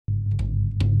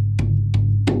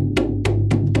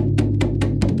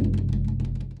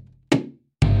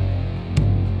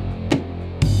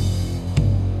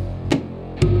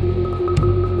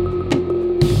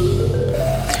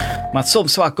มาសូម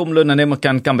ស្វាគមន៍លោកអ្នកនាងមក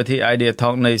កាន់កម្មវិធី Idea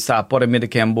Talk នៃសារព័ត៌មាន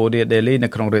Cambodia Daily នៅ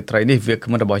ក្នុងរាត្រីនេះវាគ្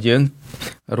មិនរបស់យើង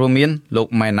រួមមានលោក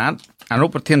ម៉ែណាតអនុ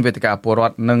ប្រធានវេទិកាពលរ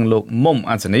ដ្ឋនិងលោកមុំ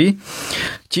អាសនី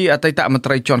ជាអតីតមន្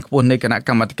ត្រីជាន់ខ្ពស់នៃគណៈក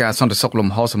ម្មាធិការសន្តិសុខលំ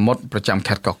ហសមុទ្រប្រចាំ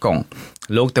ខេត្តកោះកុង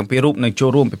លោកទាំងពីររូបនឹងចូល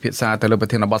រួមពិភាក្សាទៅលើប្រ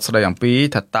ធានបទស្ដីអំពី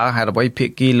ថាតើហេតុអ្វីភា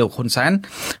គីលោកហ៊ុនសែន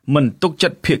មិនទុកចិ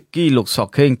ត្តភាគីលោកស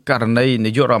ខេងករណី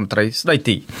នាយករដ្ឋមន្ត្រីស្ដី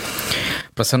ទី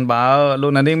ប្រសិនបើលោ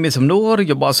កអ្នកនាងមានសំណួរឬ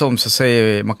យោបល់សូមសរសេរ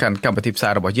មកកាន់កម្មវិធីផ្សា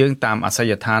យរបស់យើងតាមអាស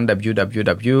យដ្ឋាន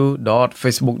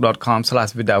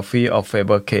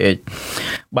www.facebook.com/withoutfearoffavorkh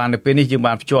បាននៅពេលនេះយើង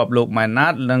បានភ្ជាប់លោកម៉ែណា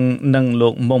តនិងលោ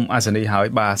កមុំអាសនីហើយ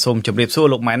បាទសូមជម្រាបសួរ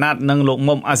លោកម៉ែណាតនិងលោក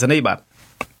មុំអាសនីបាទ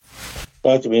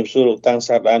ជម្រាបសួរលោកតាំង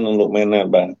សាដានិងលោកម៉ែណាត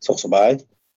បាទសុខសប្បាយ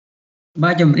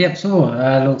បាទជម្រាបសួរ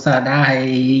លោកសាដាហើយ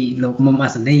លោកមុំអា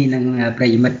សនីនិងប្រិ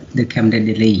យមិត្ត The Camden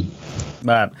Daily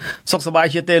បាទសុខសប្បាយ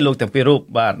ជាទេលោកទាំងពីររូប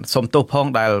បាទសូមទោសផង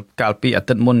ដែលកាលពីអា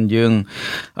ទិត្យមុនយើង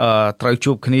ត្រូវ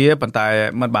ជួបគ្នាប៉ុន្តែ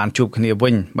មិនបានជួបគ្នាវិ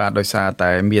ញបាទដោយសារ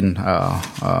តែមាន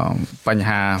បញ្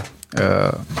ហា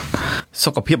សុ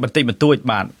ខភាពបន្តិចបន្តួច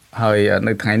បាទហើយ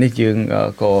នៅថ្ងៃនេះយើង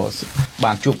ក៏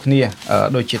បានជួបគ្នា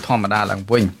ដូចជាធម្មតាឡើង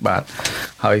វិញបាទ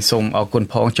ហើយសូមអរគុណ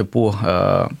ផងចំពោះ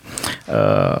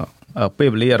ពេល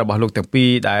វេលារបស់លោកទាំងពីរ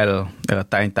ដែល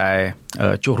តែងតែ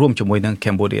ជួបរួមជាមួយនឹង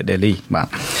Cambodia Daily បាទ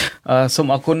សូម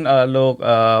អរគុណលោក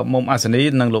មុំអាសនី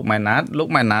និងលោកម៉ែណាតលោក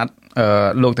ម៉ែណាត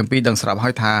លោកទាំងពីរដឹងស្រាប់ហើ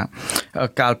យថា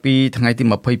កាលពីថ្ងៃទី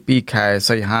22ខែ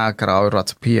សីហាក្រោយរដ្ឋ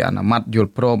សភាអនុម័តយ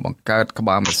ល់ព្រមបង្កើតក្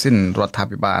បាលម៉ាស៊ីនរដ្ឋា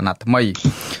ភិបាលអាណត្តិថ្មី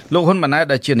លោកហ៊ុនម៉ាណែត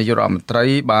ដែលជានាយករដ្ឋមន្ត្រី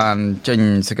បានចេញ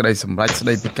សេចក្តីសម្រេចស្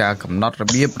តីពីការកំណត់រ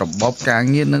បៀបរបបការ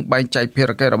ងារនិងបែងចែកភា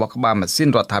រកិច្ចរបស់ក្បាលម៉ាស៊ីន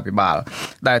រដ្ឋាភិបាល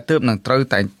ដែលទើបនឹងត្រូវ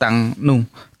តែងតាំងនោះ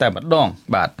តែម្ដង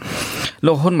បាទ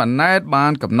លោកហ៊ុនម៉ាណែតបា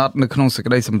នកំណត់នៅក្នុងសេច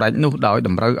ក្តីសម្រេចនោះដោយត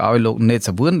ម្រូវឲ្យលោកណេត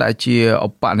សាវឿនដែលជាឧ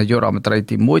បនាយករដ្ឋមន្ត្រី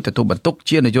ទី1ទទួលបន្ទុក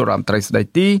ជានាយករដ្ឋមន្ត្រីស្ដី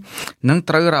ទីនិង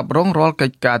ត្រូវរ៉ាប់រងរាល់កិ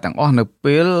ច្ចការទាំងអស់នៅ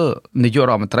ពេលនាយក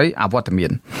រដ្ឋមន្ត្រីអវត្តមា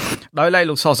នដោយឡែក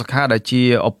លោកសសុខាដែលជា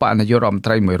ឧបនាយករដ្ឋមន្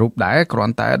ត្រីមួយរូបដែរគ្រា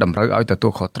ន់តែតម្រូវឲ្យទទួ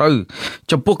លខុសត្រូវ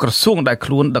ចំពោះក្រសួងដែល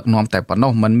ខ្លួនដឹកនាំតែប៉ុណ្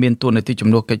ណោះមិនមានតួនាទីជំ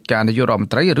នួសកិច្ចការនាយករដ្ឋម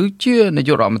ន្ត្រីឬជានាយ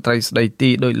ករដ្ឋមន្ត្រីស្ដីទី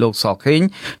ដោយលោកសខេង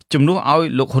ជំនួសឲ្យ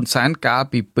លោកហ៊ុនសែនកាល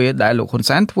ពីពេលដែលលោកហ៊ុន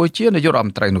សែនធ្វើជានាយករដ្ឋម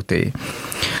ន្ត្រីនោះទេ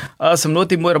សំណួរ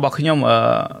ទី1របស់ខ្ញុំ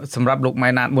សម្រាប់លោកម៉ែ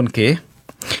ណាតមុនគេ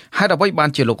ហេតុអ្វីបាន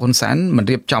ជាលោកហ៊ុនសែនមិន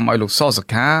រៀបចំឲ្យលោកសសុ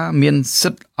ខាមានសិ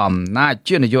ទ្ធិអំណាច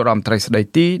ជានាយករដ្ឋមន្ត្រីស្ដី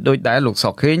ទីដោយដែលលោកស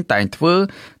ខេងតែងធ្វើ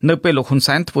នៅពេលលោកហ៊ុន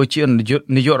សែនធ្វើជា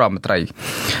នាយករដ្ឋមន្ត្រី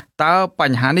តើប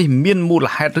ញ្ហានេះមានមូល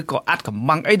ហេតុឬក៏អាត់កំ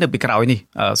បាំងអីនៅពីក្រោយនេះ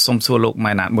សូមសួរលោក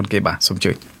ម៉ែណាតមុនគេបាទសូម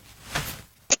ជួយ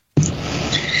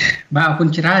បាទអរគុណ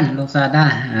ច្រើនលោកសាដា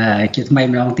ជាថ្មី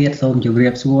ម្ដងទៀតសូមជម្រា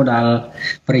បសួរដល់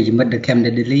ប្រិយមិត្ត The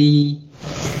Camden Daily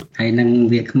ហើយនិង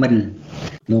វាគ្មិន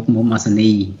លោកមុំអាស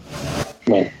នី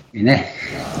នេះ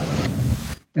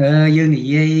យើងនិ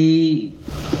យាយ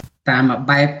តាម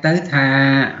បែបទៅថា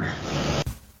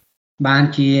បាន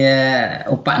ជា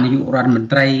ឧបនាយករដ្ឋមន្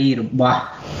ត្រីរបស់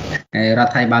រ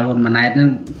ដ្ឋាភិបាលហ៊ុនម៉ាណែតនឹង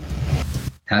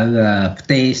ត្រូវផ្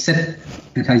ទេរសិទ្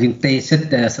ធិថាយើងផ្ទេរសិទ្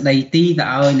ធិស្ដីទីទៅ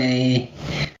ឲ្យ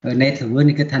ណេតសាវឿន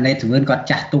នេះគឺថាណេតសាវឿនគាត់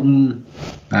ចាស់ទុំ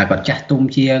គាត់ចាស់ទុំ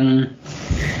ជាង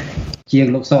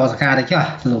លោកសសុខាទៅចុះ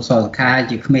លោកសសុខា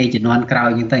ជាក្មេងជំនាន់ក្រោយ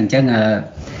ជាងទៅអញ្ចឹង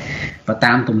បើ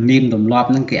តាមទំនៀមទម្លាប់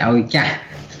ហ្នឹងគេឲ្យចាស់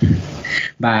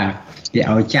បាទគេ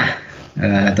ឲ្យចាស់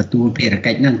ទទួលភារ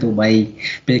កិច្ចហ្នឹងទោះបី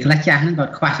ពេលខ្លះចាស់ហ្នឹងគា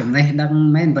ត់ខ្វះចំណេះដឹង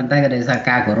មែនប៉ុន្តែក៏ដោយសារ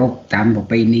ការគោរពតាមប្រ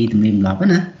ពៃណីទំនៀមទម្លាប់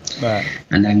ណាបាទ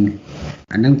អាហ្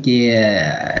នឹង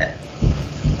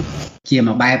ជា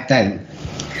មួយបែបទៅ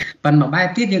ប៉ុន្តែមួយបែប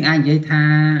ទៀតយើងអាចនិយាយថា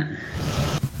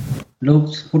លោក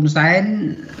ហ៊ុនសែន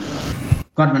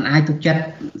គាត់មិនអាចទុកចិត្ត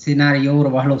សេណារីយ៉ូរ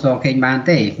បស់លោកសខេងបាន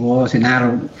ទេព្រោះសេណា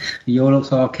រីយ៉ូលោក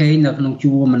សខេងនៅក្នុង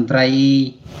ជួរមន្ត្រី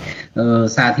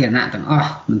សាធារណៈទាំងអ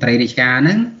ស់មន្ត្រីរាជការហ្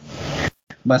នឹង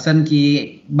បើសិនជា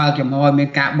បើកចំហឲ្យមាន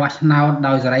ការបោះឆ្នោត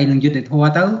ដោយសេរីនិងយុត្តិធម៌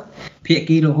ទៅភា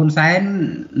គីលោកហ៊ុនសែន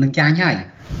នឹងចាញ់ហើយ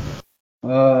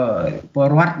ពល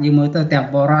រដ្ឋយើងមើលទៅទាំង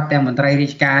ពលរដ្ឋទាំងមន្ត្រីរា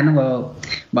ជការហ្នឹង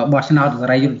បើបោះឆ្នោតសេ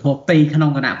រីយុត្តិធម៌ពីក្នុង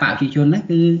គណៈបកប្រជាជនហ្នឹង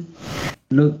គឺ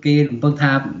លោកគេរំពឹង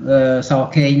ថាស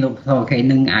ខេងលោកសខេង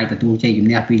នឹងអាចទទួលជ័យជំ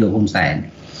នះពីលោកហ៊ុនសែន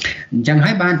អញ្ចឹង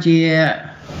ហើយបានជា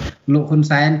លោកហ៊ុន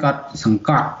សែនគាត់សង្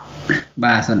កត់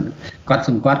បាទគាត់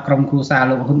សង្កត់ក្រុមគ្រួសារ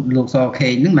លោកសខេ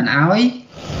ងនឹងមិន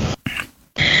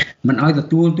អោយទ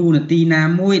ទួលទូនាទីណា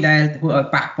មួយដែលធ្វើឲ្យ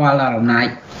ប៉ះពាល់ដល់អំណាច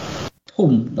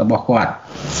ធំរបស់គាត់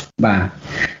បាទ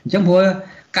អញ្ចឹងព្រោះ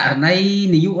ករណី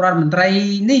នាយករដ្ឋមន្ត្រី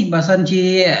នេះបើសិនជា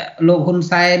លោកហ៊ុន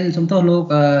សែនសំទោសលោក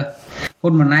ហ៊ុ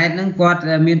នម៉ាណែតហ្នឹងគាត់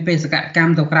មានបេសកកម្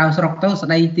មទៅក្រៅស្រុកទៅស្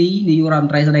ដីទីនាយករដ្ឋម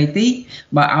ន្ត្រីស្ដីទី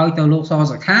បើឲ្យទៅលោកស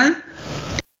សុខា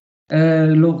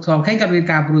លោកសខេងក៏មាន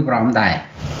ការព្រួយបារម្ភដែរ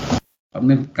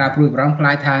មានការព្រួយបារម្ភខ្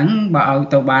លាចថាបើឲ្យ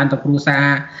ទៅបានទៅគ្រួសារ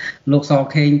លោកស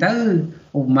ខេងទៅ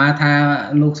ឧបមាថា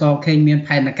លោកសខេងមាន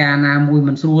ផែនការណាមួយ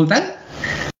មិនស្រួលទៅ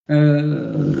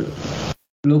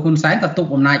លោកហ៊ុនសែនក៏ទប់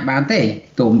អំណាចបានទេ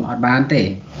ទប់អត់បានទេ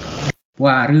ព្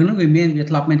រោះរឿងនោះវា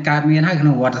ធ្លាប់មានកើតមានហើយក្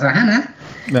នុងវត្តសាស្ត្រណា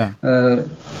បាទ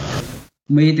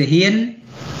មេតាហាន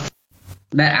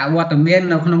ដែលអវត្តមាន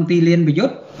នៅក្នុងទីលានប្រយុ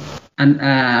ទ្ធ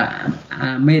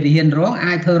មេតាហានរង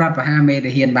អាចធ្វើរដ្ឋប្រហារមេ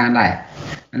តាហានបានដែរ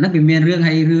អាហ្នឹងវាមានរឿង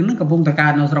ហើយរឿងហ្នឹងកំពុងតែកើ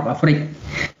តនៅស្រុកអាហ្វ្រិក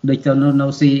ដូចទៅនៅ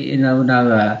ស៊ីនៅ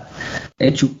អេ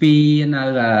ធូពីនៅ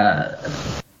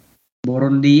បូ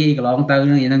រុនឌីអីកន្លងទៅហ្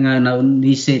នឹងនៅ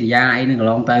នីសេរីយ៉ាអីហ្នឹងកន្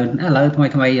លងទៅឥឡូវថ្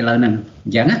មីឥឡូវហ្នឹងអ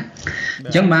ញ្ចឹងណាអ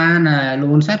ញ្ចឹងបានលោក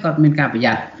ហ៊ុនសែនគាត់មានការប្រ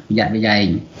យ័ត្នប្រយែង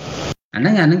អាហ្នឹ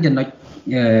ងចំណុច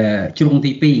ជ្រុង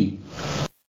ទី2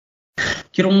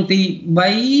ជ្រុងទី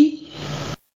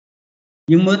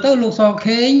3យើងមើលទៅលោកស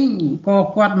ខេងក៏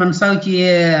គាត់មិនសូវជា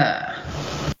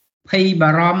ភ័យបា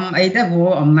រម្ភអីទេព្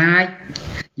រោះអំណាច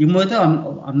យើងមើលទៅ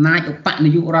អំណាចឧបនា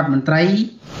យករដ្ឋមន្ត្រី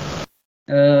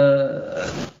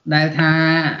ដែលថា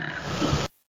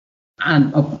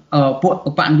ពួក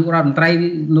ឧបនាយករដ្ឋមន្ត្រី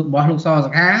របស់លោកសស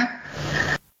ខា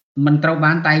មិនត្រូវ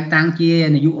បានតែងតាំងជា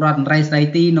នាយករដ្ឋមន្ត្រីស្ដី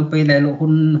ទីនៅពេលដែលលោកហ៊ុ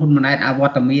នម៉ាណែតអវ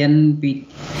ត្តមាន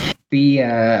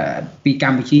ពីក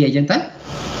ម្ពុជាអីចឹងទៅ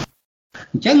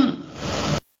អញ្ចឹង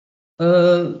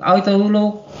ឲ្យទៅលោ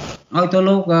ក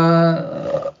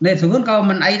អ្នកសវឿនក៏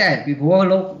មិនអីដែរពីព្រោះ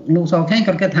លោកសខេង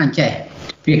គាត់គិតថាចេះ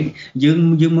ពីយើង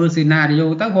មើលសេណារីយ៉ូ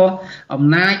ទៅព្រោះអំ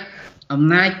ណា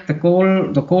ចត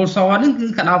កូលសហ្នឹងគឺ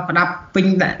ក្តោបក្តាប់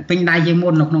ពេញដៃជាងមុ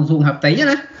ននៅក្នុងសួងហត្ថី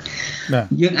ណា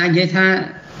យើងអាចនិយាយថា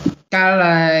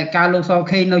កាលលោកស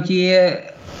ខេងនៅជា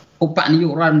ឧបនាយ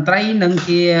ករដ្ឋមន្ត្រីនិង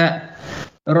ជា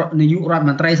នាយករដ្ឋ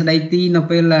មន្ត្រីស្ដីទីនៅ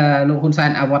ពេលលោកហ៊ុនសែន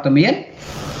អវត្តមាន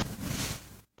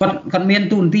គាត់មាន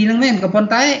ទូនាទីហ្នឹងមែនក៏ប៉ុន្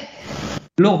តែ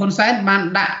លោកហ៊ុនសែនបាន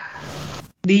ដាក់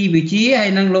ឌីវិជាហើយ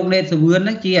និងលោកណេតសវឿនហ្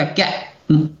នឹងជាអគ្គ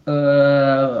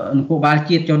នគរបាល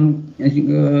ជាតិជន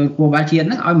គរបាលជាតិ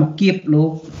ហ្នឹងឲ្យមកគៀប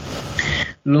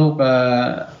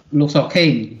លោកសខេ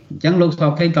ងអញ្ចឹងលោកស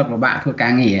ខេងគាត់ពិបាកធ្វើកា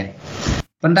រងារ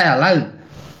ប៉ុន្តែឥឡូវ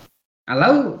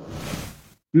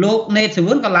លោកណេតស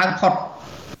វឿនក៏ឡើងផុត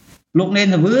លោកណេត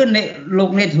សវឿន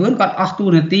គាត់អស់ទូ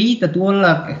នាទីទទួល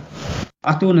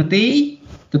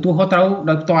ខុសត្រូវ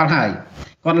ដោយផ្ទាល់ហើយ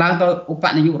គាត់ឡើងទៅឧប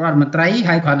នាយករដ្ឋមន្ត្រី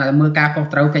ហើយគ្រាន់តែមើលការខុស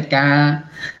ត្រូវកិច្ចការ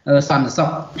សន្តិសុខ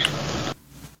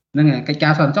ហ្នឹងកិច្ចកា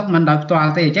រសន្តិសុខមិនដោយផ្ទា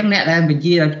ល់ទេអញ្ចឹងអ្នកដែលបញ្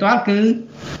ជាដោយផ្ទាល់គឺ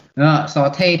ស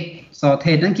ថេត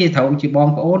ហ្នឹងជាត្រូវជាបង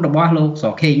ប្អូនរបស់លោកស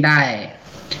ខេងដែរ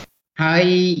ហើយ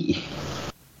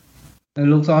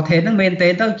លោកសថេតហ្នឹងមែនទេ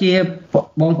ទៅជា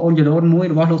បងប្អូនចំនួនមួយ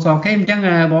របស់លោកសខេងអញ្ចឹង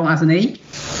បងអាសនី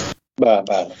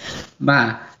បាទ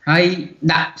ហើយ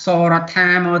ដាក់សរដ្ឋា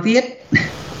មកទៀត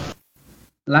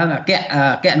ឡើងអ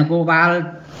គ្គនគរបាល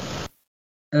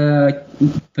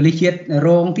ប៉ូលីសជាតិរ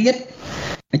ងទៀត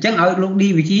អញ្ចឹងឲ្យលោកឌី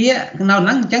វិជានៅហ្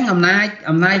នឹងអញ្ចឹងអំ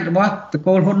ណាចរបស់ត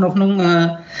កូលហ៊ុននៅក្នុង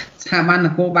ស្ថាប័នន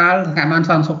គរបាលស្ថាប័ន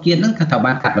សន្តិសុខជាតិហ្នឹងក៏ត្រូវ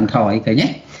បានកាត់បន្ថយឃើញទេ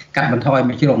កាត់បន្ថយ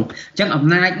មួយជ្រុងអញ្ចឹងអំ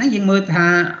ណាចហ្នឹងយើងមើលថា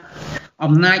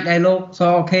អំណាចដែលលោកស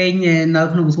ខេងនៅ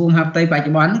ក្នុងក្រសួងមហាផ្ទៃបច្ចុ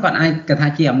ប្បន្នគាត់អាចថា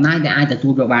ជាអំណាចដែលអាចទទួ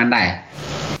លយកបានដែរ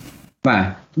បាទ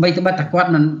បីត្បិតតែគាត់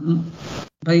មិន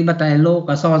ហើយបើតែលោក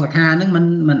អសសខាហ្នឹង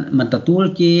មិនទទួល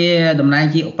ជាតំណែង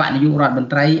ជាឧបនាយករដ្ឋមន្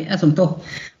ត្រីសំទោស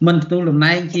មិនទទួលតំ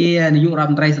ណែងជានាយករដ្ឋ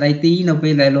មន្ត្រីស្ដីទីនៅពេ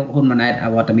លដែលលោកហ៊ុនម៉ាណែតអ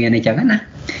វត្តមានអញ្ចឹងណា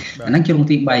អាហ្នឹងជ្រុង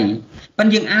ទី3ប៉ុន្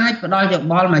តែយើងអាចផ្ដល់យោ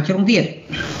បល់មួយជ្រុងទៀត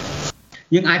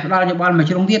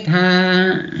ថា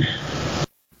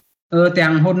ទាំ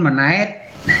ងហ៊ុនម៉ាណែត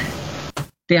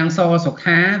ទាំងសសុ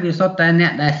ខាវាសុទ្ធតែអ្ន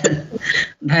ក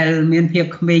ដែលមានភាព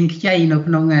ក្មេងខ្ចីនៅ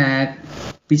ក្នុង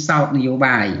ពិសោធន៍នយោ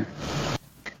បាយ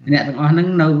អ្នកទាំងអស់ហ្នឹង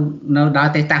នៅដើរ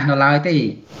ទេតាស់នៅឡើយទេ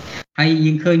ហើយ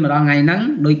យើងឃើញម្ដងថ្ងៃហ្នឹង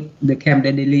ដូច The Camp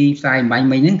Daily ផ្សាយអំបញ្ញ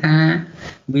មិញហ្នឹងថា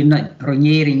វារ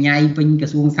ញ៉េរញ៉ៃពេញក្រ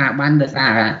សួងសាធារណដោយសា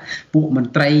រពួកម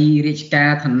ន្ត្រីរាជការ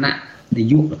ឋានៈនា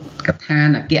យកកថា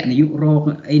អគ្គនាយករង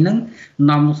អីហ្នឹង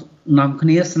នាំគ្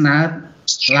នាស្នើ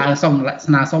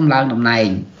សុំឡើងតំណែង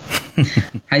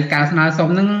ហើយការស្នើសុំ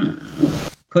ហ្នឹង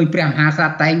ឃើញព្រះមហាក្សត្រ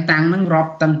តែងតាំងហ្នឹងរា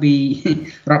ប់តាំងពី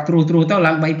រាប់ត្រួសទៅ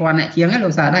ឡើង 3000 អ្នកជាងហ្នឹងលោ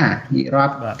កសាណារា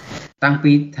ប់តាំង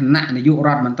ពីឋានៈនាយករ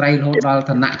ដ្ឋមន្ត្រីរហូតដល់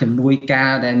ឋានៈជំនួយការ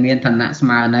ដែលមានឋានៈស្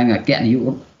មើនឹងអគ្គនាយ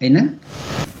កអីហ្នឹង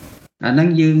អាហ្នឹង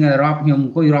យើងរាប់ខ្ញុំអ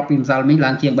ង្គុយរាប់ពីម្សិលមិញឡើ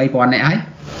ងជាង 3000 អ្នកហើយ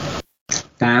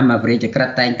តាមព្រះរាជក្រឹ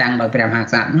ត្យតែងតាំងដោយព្រះមហា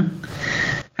ក្សត្រហ្នឹង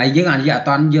ហើយយើងអត់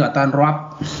តាន់រាប់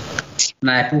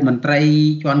ណែពួកមន្ត្រី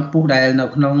ជាន់ខ្ពស់ដែលនៅ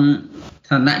ក្នុង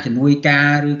ឋានៈជំនួយការ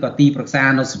ឬក៏ទីប្រឹក្សា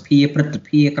នៅសភាព្រឹទ្ធស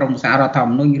ភាក្រមសាររដ្ឋធ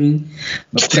ម្មនុញ្ញឬ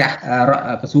ព្រះ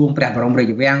ក្រសួងព្រះបរមរា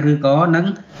ជវាំងឬក៏នឹង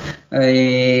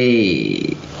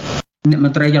អ្នកម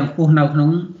ន្ត្រីជាន់ខ្ពស់នៅក្នុង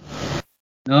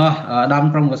ដំ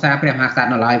ក្រុមប្រសាព្រះមហាក្សត្រ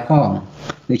នៅឡើយផង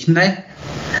ដូច្នេះ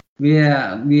វា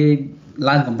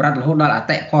ឡើងកម្រិតរហូតដល់អ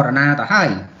តិផរណាទៅហើយ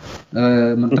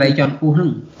មន្ត្រីជាន់ខ្ពស់ហ្នឹ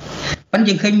ងប៉ុន្តែ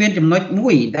យើងឃើញមានចំណុចមួ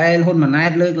យដែលហ៊ុនម៉ាណែ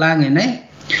តលើកឡើងឯនេះ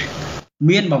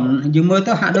មានយើងមើល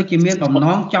ទៅហាក់ដូចជាមានបំណ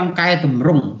ងចង់កែតម្រ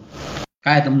ង់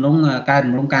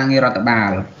ការងាររដ្ឋបា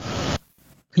ល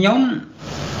ខ្ញុំ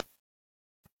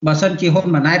បើសិនជាហ៊ុន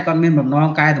ម៉ាណែតគាត់មានបំណង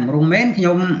កែតម្រង់មែនខ្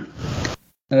ញុំ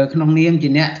ក្នុងនាមជា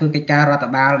អ្នកធ្វើកិច្ចការរដ្ឋ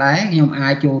បាលដែរខ្ញុំអា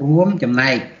ចចូលរួមចំណែ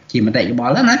កជាមតិយោប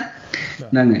ល់ណា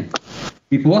ហ្នឹងហើយ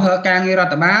ពីព្រោះការងាររ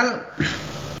ដ្ឋបាល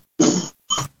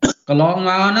កន្លង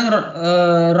មកហ្នឹង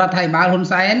រដ្ឋាភិបាលហ៊ុន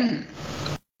សែន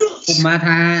ឧបមា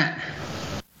ថា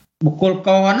បុគ្គលក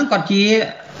ហ្នឹងគាត់ជា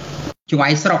ចៅហ្វា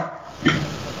យស្រុក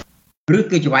ឬ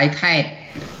គឺចៅហ្វាយខេត្ត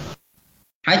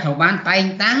ហើយត្រូវបានតែង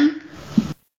តាំង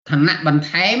ឋានៈបន្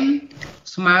ថែម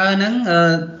ស្មើនឹង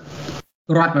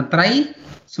រដ្ឋមន្ត្រី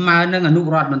ស្មើនឹងអនុ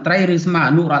រដ្ឋមន្ត្រីឬស្មើ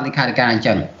អនុរដ្ឋលេខាធិការអញ្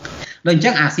ចឹងដូចអញ្ចឹ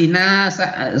ងអាស៊ី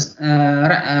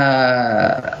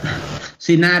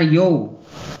ណារីយ៉ូ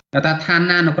ថាឋា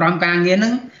នៈនៅក្រមការងារហ្នឹ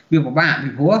ងវាពិបាកពី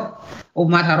ព្រោះឧប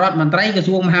មាថារដ្ឋមន្ត្រីក្រ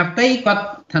សួងមហាផ្ទៃគាត់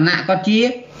ឋានៈគាត់ជា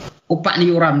ឧបនា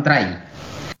យករដ្ឋមន្ត្រី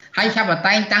ហើយចាប់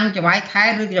តែងតាំងចៅហ្វាយខេ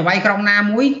ត្តឬចៅហ្វាយក្រុងណា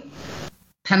មួយ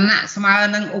ឋានៈស្មើ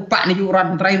នឹងឧបនាយករដ្ឋ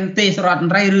មន្ត្រីឬទេសរដ្ឋម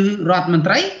ន្ត្រីឬរដ្ឋមន្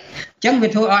ត្រីអញ្ចឹងវា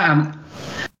ធ្វើឲ្យ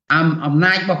អំ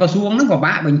ណាចរបស់ក្រសួងហ្នឹងពិ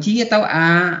បាកបញ្ជាទៅអា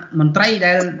មន្ត្រី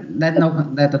ដែ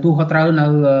លទទួលខុសត្រូវនៅ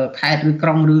ខេត្តឬក្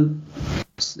រុងឬ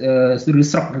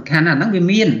ស្រុកឬខណ្ឌហ្នឹងវា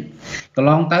មានកន្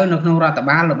លងទៅនៅក្នុងរដ្ឋ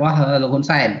បាលរបស់លោកហ៊ុន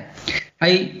សែនហើ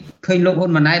យឃើញលោកហ៊ុ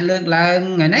នម៉ាណែតលើកឡើង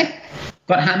ថ្ងៃនេះ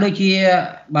គាត់ហាក់ដូច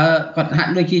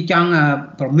ជាចង់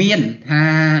ប្រមានថា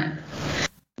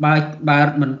បើ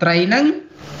មន្ត្រីហ្នឹង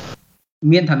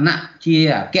មានឋានៈជា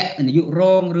អគ្គនាយករ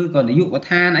ងឬក៏នាយកប្រ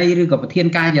ធានអីឬក៏ប្រធាន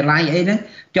ការិយាល័យអីហ្នឹង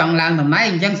ចង់ឡើងតំណែង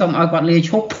អញ្ចឹងសូមឲ្យគាត់លា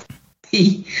ឈប់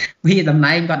ពីតំ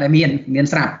ណែងគាត់ដែលមាន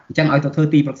ស្រាប់អញ្ចឹងឲ្យទៅធ្វើ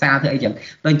ទីប្រឹក្សាធ្វើអីចឹង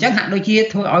ដល់អញ្ចឹងហាក់ដូចជា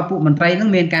ធ្វើឲ្យពួកមន្ត្រីហ្នឹង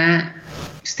មានការ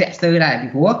ស្ទាក់ស្ទើរដែរពី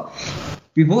ព្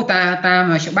រោះតា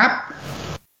មច្បាប់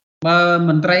បើ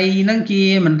មន្ត្រីហ្នឹងជា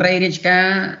មន្ត្រីរាជការ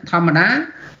ធម្មតា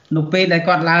នៅពេលដែល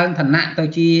គាត់ឡើងឋានៈទៅ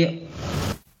ជា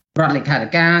រដ្ឋលេខាធិ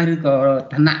ការឬក៏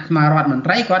ឋានៈស្មាររដ្ឋមន្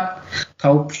ត្រីគាត់ត្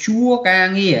រូវព្យួរការ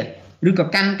ងារឬក៏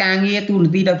កាន់ការងារទូនា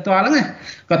ទីដោយផ្ទាល់ហ្នឹងណា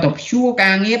គាត់ទៅព្យួរ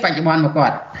ការងារបច្ចុប្បន្នមកគា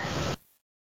ត់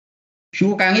ព្យួ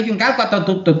រការងារជួនកាលគាត់ទៅ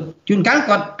ជួនកាល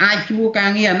គាត់អាចព្យួរការ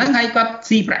ងារអាហ្នឹងហើយគាត់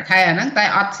ស៊ីប្រាក់ខែអាហ្នឹងតែ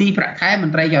អត់ស៊ីប្រាក់ខែម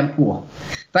ន្ត្រីជាន់ខ្ពស់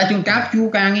តែជួនកាលព្យួរ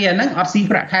ការងារអាហ្នឹងអត់ស៊ី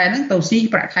ប្រាក់ខែហ្នឹងទៅស៊ី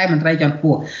ប្រាក់ខែមន្ត្រីជាន់ខ្ព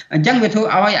ស់អញ្ចឹងវាធ្វើ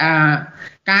ឲ្យ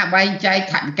ការបែងចែក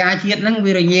ថវិកាជាតិហ្នឹង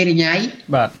វារញ៉េរញ៉ៃ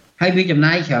បាទហើយវាចំ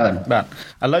ណាយច្រើនបាទ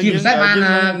ឥឡូវយើង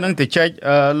នឹងទៅចែក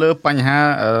លើបញ្ហា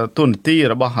ទូនាទី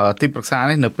របស់ទីប្រឹក្សា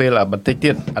នេះនៅពេលបន្តិច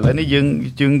ទៀតឥឡូវនេះយើ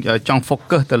ងចង់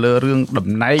focus ទៅលើរឿងតំ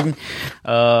ណែង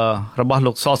របស់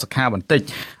លោកសសុខាបន្តិច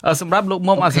សម្រាប់លោក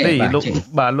មុំអាសេនីលោក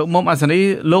មុំអាសេនី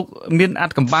លោកមានអ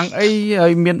ត្ថកម្បាំងអីហើ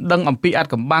យមានដឹងអំពីអត្ថ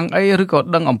កម្បាំងអីឬក៏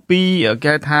ដឹងអំពី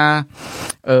គេថា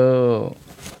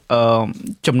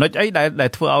ចំណុចអីដែល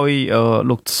ធ្វើឲ្យ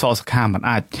លោកសសុខាមិន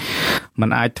អា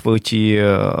ចធ្វើជា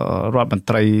រដ្ឋមន្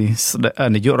ត្រី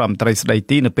នាយករដ្ឋមន្ត្រីស្ដី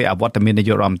ទីនៅពេលអវត្តមាននា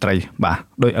យករដ្ឋមន្ត្រីបាទ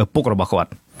ដោយឪពុករបស់គាត់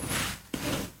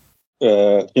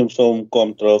ខ្ញុំសូមគាំ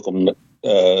ទ្រគំនិត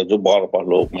យោបល់របស់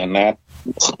លោកម៉ាណាត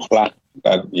ខ្លះ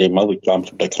តែនិយាយមកវាចំ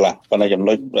ចំណុចខ្លះប៉ុន្តែចំ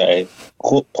ណុចដែល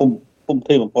ភូមិ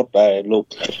ទីបំផុតដែលលោក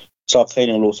សខេ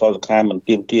និងលោកសសុខាមិន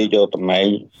ទាមទារយកតំណែង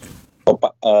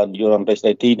នាយករដ្ឋមន្ត្រីស្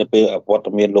ដីទីនៅពេលអវត្ត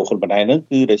មានលោកហ៊ុនម៉ាណែតហ្នឹង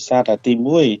គឺដោយសារតែទី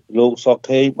1លោកស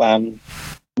ខេបាន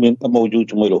មាន MOU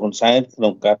ជាមួយលោកហ៊ុនសែនក្នុ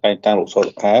ងការតែងតាំងលោកស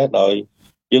សុខាដោយ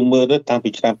យើងមើលទៅតាំងពី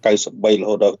ឆ្នាំ93រ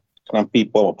ហូតដល់ឆ្នាំ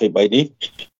2023នេះ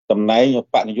តំណែង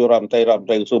បកនាយករដ្ឋមន្ត្រី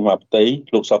ក្រសួងមហាផ្ទៃ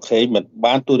លោកសខេមិន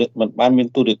បានមាន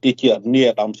ទូរទស្សន៍ជាអនិយ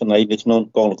ឧត្តមសេនីយ៍នៅក្នុង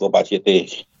កងនគរបាលជាតិទេ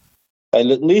តែ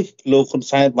លើកនេះលោកហ៊ុន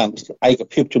សែនបានឯក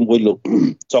ភាពជាមួយលោក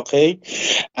សខេ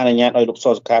អនុញ្ញាតឲ្យលោកស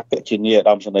សុខាពាក់ជានាយឧ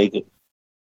ត្តមសេនីយ៍ក្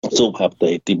រសួងមហាផ្ទៃ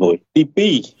ទី1ទី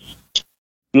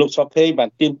2លោកសខេបាន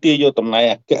ទាមទារយកតំណែង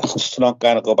អគ្គស្នងកា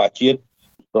រនគរបាលជាតិ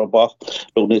របស់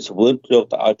លោកនេតសវឿនយក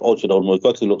ទៅឲ្យប្អូនចដូនមួយគា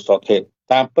ត់គឺលោកសខេ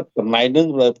តាមពិតតំណែងនឹង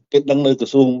គេដឹងនៅក្រ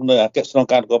សួងនៅអគ្គស្នង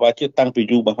ការនគរបាលជាតិតាំងពី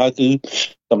យូរមកហើយគឺ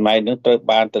តំណែងនឹងត្រូវ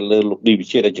បានទៅលើលោកឌីវិ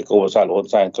ជាដែលជាកូនប្រសារលោកហ៊ុន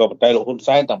សែនក៏ប៉ុន្តែលោកហ៊ុន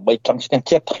សែនដើម្បីចង់ឈ្នះ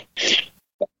ចិត្ត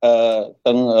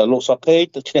ទាំងលោកសខេ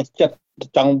ទៅឈ្នះចិត្ត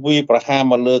ចង់វាប្រហារ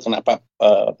មកលើគណៈបក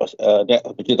អ្នក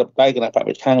ប្រជាធិបតេយ្យគណៈបក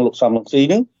ប្រឆាំងលោកសំរងស៊ី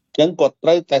នឹងអញ្ចឹងគាត់ត្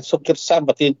រូវតែសុខចិត្តសម្ប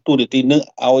ទានទូនាទីនឹង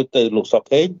ឲ្យទៅលោកស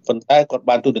ខេប៉ុន្តែគាត់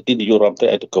បានទូនាទីនាយករដ្ឋមន្ត្រី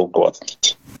ឲ្យទៅកូនគាត់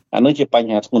អានោះជាប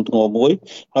ញ្ហាធ្ងន់ធ្ងរមួយ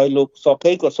ហើយលោកស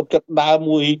ខេគាត់សុខចិត្តដើរ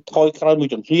មួយថយក្រោយមួយ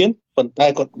ជំហានប៉ុន្តែ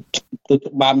គាត់ទៅ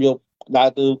បានយក ដើរ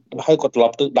ទៅហើយគាត់ត្រឡ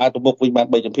ប់ទៅដើរទៅមុខវិញបាន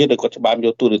3ជំហានដោយគាត់ច្បាមយ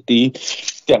កទូរនីតិ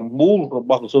ទាំងមូលរ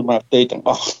បស់ក្រសួងមហាផ្ទៃទាំង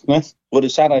អស់ណាប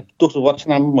រិษัทទស្សវត្សឆ្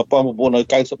នាំ1993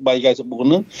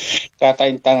 94នោះការតែ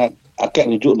ងតាំងអគ្គ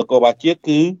នាយកនគរបាលជាតិ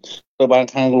គឺត្រូវបាន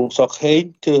ខាងលោកសុកខេង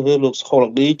ជ្រើសរើសលោកហុល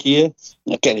ឌីជា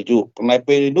អគ្គនាយកប៉ុន្តែ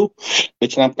ពេលនោះនៅ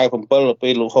ឆ្នាំ97ពេ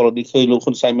លលោកហុលឌីឃើញលោក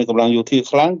ហ៊ុនសែនមានកម្លាំងយោធា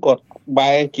ខ្លាំងគាត់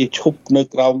បែរជាឈប់នៅ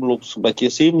ក្រោមលោកសម្ដេចជា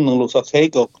ស៊ីមនិងលោកសុកខេង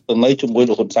ក៏ទៅនៅជាមួយ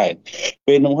លោកហ៊ុនសែន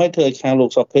ពេលនោះហើយធ្វើឲ្យខាងលោក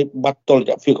សុកខេងបាត់តុល្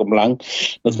យភាពកម្លាំង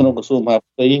នៅក្នុងក្រសួងមហា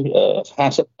ផ្ទៃ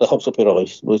50ទៅ 60%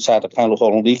 ដោយសារតែខាងលោកហុ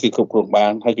លឌីគេគ្រប់គ្រងបា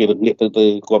នហើយគេរងាកទៅ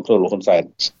គ្រប់គ្រងលោកហ៊ុនសែន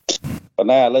ប៉ុន្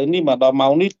តែឥឡូវនេះមកដល់ម៉ោ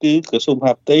ងនេះគឺក្រសួងម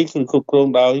ហាផ្ទៃគឺគ្រប់គ្រង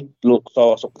ដោយលោកស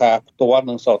សុខាផ្ទាល់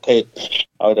និងសថេត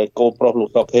ឲ្យតែកូនប្រុសលោក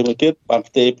សុកខេងមួយទៀតបាន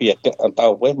ផ្ទេរពីអគ្គអន្តរ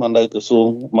វេសមកនៅក្រសួង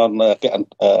មកនៅអគ្គន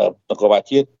គរបាល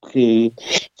ជាតិគឺ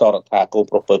សរដ្ឋាកូន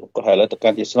ប្រុសទៅហើយឥឡូវទៅកា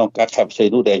ន់ជាស្នងការខេត្តផ្សេង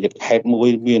នោះដែលជាខេត្តមួយ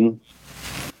មាន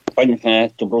បញ្ហា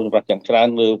ចម្រូងចម្រាសយ៉ាងច្រើន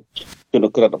លើជន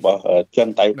ក្រិតរបស់ចិន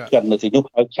តៃចិននៅទីនោះ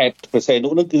ហើយខេត្តផ្សេង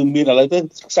នោះគឺមានឥឡូវទៅ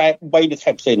43នៅ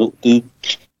ខេត្តផ្សេងនោះគឺ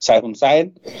ខ្សែហ៊ុនសែន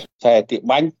ខ្សែទា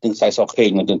បាញ់និងខ្សែសុកខេង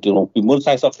នៅទីនោះពីមុនខ្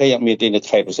សែសុកខេងអត់មានទេនៅ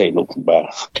ខេត្តផ្សេងនោះបាទ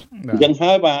អញ្ចឹង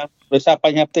ហើយបាទដោយសារប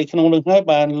ញ្ហាផ្ទៃក្នុងនឹងហើយ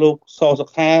បានលោកសសុ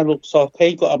ខាលោកសុកខេ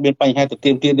ងក៏អត់មានបញ្ហាទៅ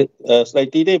ទាមទារស្ដី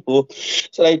ទីទេព្រោះ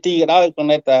ស្ដីទីក៏ដោយប៉ុន្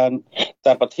តែ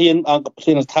តែប្រធានអង្គប្រ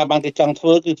ធានស្ថាប័នគេចង់ធ្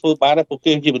វើគឺធ្វើបានតែពួក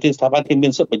គេជាប្រធានស្ថាប័នគេមា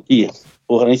នសិទ្ធិបញ្ជា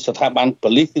ព្រោះនេះស្ថាប័នប៉ូ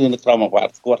លីសគឺនៅក្រោមអាវ៉ា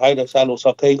ត់គាត់ហើយដោយសារលោក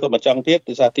សុកខេងក៏មិនចង់ទៀត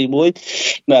ដោយសារទី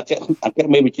1នៅអគ្គ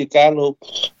មេបញ្ជាការលោក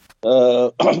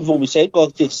វងវិសេសក៏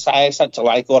ជាខ្សែសាច់ឆ្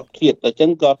លៃគាត់ធៀបតែអញ្ចឹ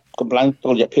ងគាត់កម្លាំងតុ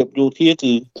ល្យភាពយោធា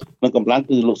គឺនឹងកម្លាំង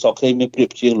គឺលោកសុកខេងមានប្រៀប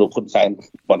ជាងលោកហ៊ុនសែន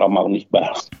បន្តមកនេះបា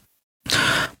ទ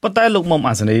ប៉ុន្តែលោកមុំ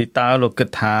អាសនីតើលោកគិត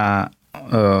ថា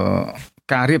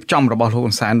ការរៀបចំរបស់លោក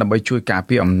ហ៊ុនសែនដើម្បីជួយការ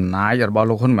ពារអំណាចរបស់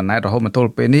លោកហ៊ុនម៉ាណែតរហូតមកទល់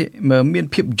ពេលនេះមាន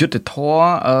ភាពយុត្តិធម៌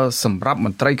សម្រាប់ម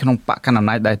ន្ត្រីក្នុងបកកណ្ដាលអំ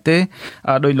ណាចដែរទេ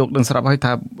ដោយលោកដឹងស្រាប់ហើយ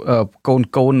ថា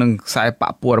កូននឹងខ្សែប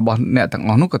កពួករបស់អ្នកទាំងអ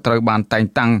ស់នោះក៏ត្រូវបានតែង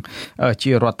តាំង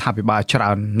ជារដ្ឋាភិបាលច្រើ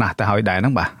នណាស់ទៅហើយដែរហ្នឹ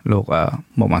ងបាទលោក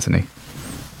មុំអាសនី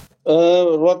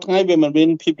រាល់ថ្ងៃវាមិនមាន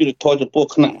ភាពយុត្តិធម៌ចំពោះ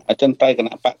គណៈអចិន្ត្រៃយ៍គ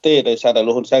ណៈបកទេដោយសារតែ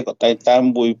លោកហ៊ុនសែនក៏តែងតាម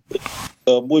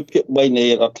1ភាគ3នៃ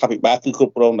រដ្ឋាភិបាលគឺគ្រ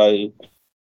ប់គ្រងដោយ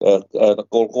ត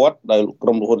កូលគាត់ដោយក្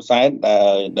រុមលោកហ៊ុនសែន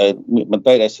ដែលមន្ត្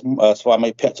រីដែលស្វាមី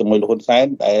ភ័ក្រជាមួយលោកហ៊ុនសែន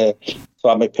ដែលស្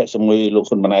វាមីភ័ក្រជាមួយលោក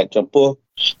ហ៊ុនម៉ាណែតចំពោះ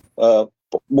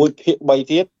1ភាគ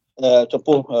3ទៀតចំ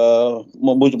ពោះ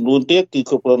មួយចំនួនទៀតគឺ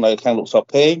គ្រប់គ្រងដោយខាងលោកសុក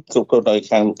ខេងគ្រប់គ្រងដោយ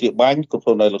ខាងលោកទាបាញ់គ្រប់គ្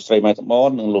រងដោយលោកស្រីម៉ែសមន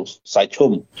និងលោកសាយ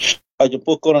ឈុំហើយចំ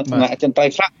ពោះគណៈអចិន្ត្រៃ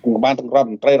យ៍ខ្លះក៏បានទាំងរដ្ឋ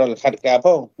មន្ត្រីរដ្ឋលេខាធិការផ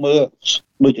ងមើល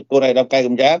ដូចជាគណៈឯកឧត្តមកែក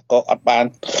ម្យាក៏អត់បាន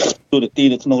ទូរទី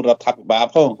នៅក្នុងរដ្ឋាភិបាល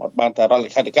ផងអត់បានតែរដ្ឋលេ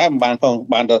ខាធិការមិនបានផង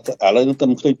បានតែឥឡូវនឹងទៅ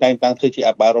ឃើញតែងតាំងធ្វើជាអ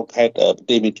ភិបាលរងខេត្តប្រ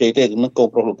ទេសមានជ័យទេនឹងកូន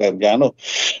ប្រុសលោកកែកម្យានោះ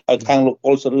ហើយខាងលោកព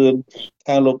លសរឿន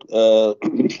ខាងលោក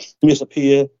មាសភា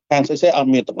ខាងស្អីអត់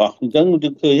មានទាំងអស់អញ្ចឹងយើ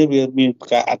ងឃើញវាមាន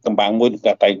ការអត្តកម្បាំងមួយនៃ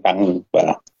ការតែងតាំងបាទ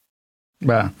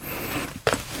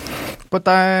ប៉ុន្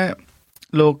តែ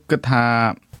លោកគិតថា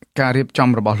ការរៀបចំ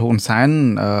របស់លោកហ៊ុនសែន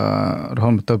រហូ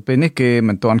តមកទល់ពេលនេះគេ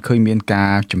មិនទាន់ឃើញមានកា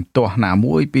រជំទាស់ណា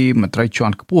មួយពីមន្ត្រីជា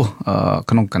ន់ខ្ពស់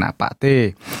ក្នុងគណៈបកទេ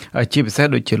ជាពិសេស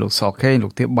ដូចជាលោកសខេងលោ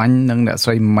កទាបាញ់និងអ្នកស្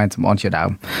រីម៉ែនសំអនជាដើម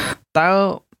តើ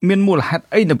មានមូលហេតុ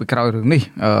អីនៅពីក្រោយរឿងនេះ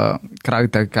ក្រៅ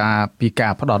ទៅពីកា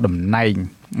រផ្ដោតតំណែង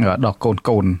ដល់កូ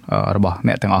នរបស់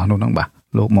អ្នកទាំងអស់នោះហ្នឹងបាទ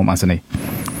លោកមុំអាសនី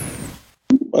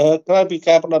ក្រៅពី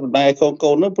ការផ្ដោតតំណែង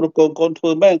កូននោះព្រោះកូនធ្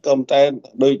វើមែនក៏តែ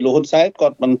ដោយលោកហ៊ុនសែនគា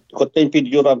ត់ចេញពី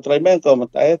នាយករដ្ឋមន្ត្រីមែនក៏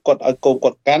តែគាត់ឲ្យកូនគា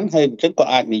ត់កាន់ហើយអញ្ចឹងគា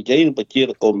ត់អាចនិយាយនឹងបញ្ជា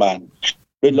ទៅកូនបាន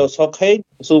ដោយលោកសុកខេង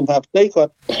ស៊ូមហាផ្ទៃគា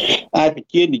ត់អាចប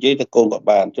ញ្ជានិយាយទៅកូនគាត់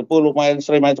បានចំពោះលោកម៉ែ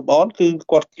ស្រីម៉ែសំអនគឺ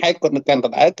គាត់ខេត្តគាត់នៅកាន់ដ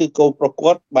ដែលគឺកូនប្រុស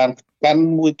គាត់បានកាន់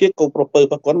មួយទៀតកូនប្រុសពើ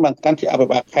គាត់បានកាន់ជាអភិ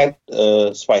បាលខេត្ត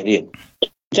ស្វាយរៀង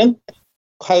អញ្ចឹង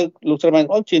ហើយលោកស្រីម៉ែន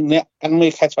អូនជាអ្នកកាន់មេ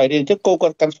ខេត្តស្វាយរៀងអញ្ចឹងកូនគា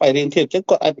ត់កាន់ស្វាយរៀងទៀតអញ្ចឹង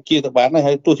គាត់អាចបញ្ជាទៅបាន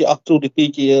ហើយទោះជាអស់ទូទី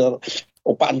ជា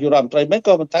ឧបនាយករដ្ឋមន្ត្រីមែន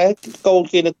ក៏ប៉ុន្តែកូន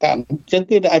គេនៅកាន់អញ្ចឹង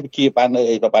គេអាចបញ្ជាបាននៅ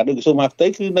អីក៏បានដូចក្រសួងមហាផ្ទៃ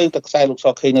គឺនៅតែខ្សែលោកស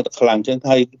ខេងនៅតែខ្លាំងអញ្ចឹង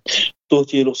ហើយទោះ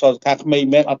ជាលោកសខាក្មេង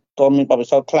មែនអត់ទាន់មានបទពិ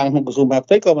សោធន៍ខ្លាំងក្នុងក្រសួងមហាផ្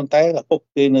ទៃក៏ប៉ុន្តែឪពុក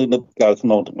គេនៅក្រៅខ្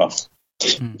នងទាំងអស់អ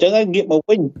ញ្ចឹងហើយងាកមក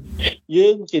វិញយើ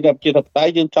ងជាអ្នកប្រជាធិបតេយ្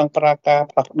យយើងចង់ប្រើការ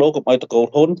ផ្លាស់ប្ដូរកុំឲ្យតកូល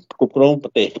ហ៊ុនគ្រប់គ្រងប្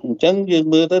រទេសអញ្ចឹងយើង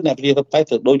មើលទៅអ្នកប្រជាធិបតេយ្យ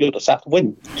ត្រូវដូចយុទ្ធសាស្ត្រវិញ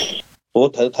ព្រោះ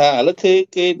ត្រូវថាឥឡូវ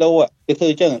គេដូរគេធ្វើ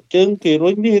អញ្ចឹងគេរុ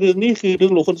ញនេះរឿងនេះគឺរឿ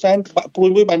ងលោកហ៊ុនសែនបាក់ព្រួយ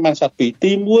មួយបានសាត់ពី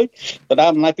ទី1បដា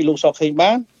អំណាចពីលោកសខេង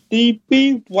បានទី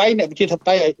2វាយអ្នកប្រជាធិប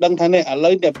តេយ្យឲ្យដឹងថានេះឥឡូ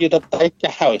វអ្នកប្រជាធិបតេយ្យចា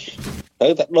ស់ហើយត្រូ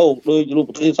វតែដូរដោយលោក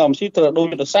ប្រធានសំស៊ីត្រូវដូរ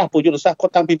យុទ្ធសាស្ត្រព្រោះយុទ្ធសាស្ត្រគា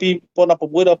ត់តាំងពី2016ដល់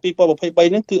2023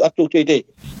ហ្នឹងគឺអត់ជោគជ័យទេ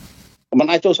มัน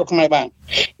អាចចូលស្រុកខ្មែរបាន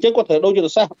អញ្ចឹងគាត់ត្រូវដូរយុទ្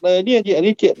ធសាស្ត្រនេះជា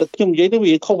ខ្ញុំនិយាយទៅ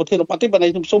វាខុសប្រធានបទទេបើ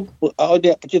ខ្ញុំសុំឲ្យអ្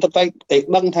នកប្រជាធិបតេយ្យ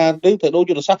ដឹងថាត្រូវដូរ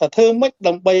យុទ្ធសាស្ត្រថាធ្វើម៉េច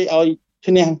ដើម្បីឲ្យ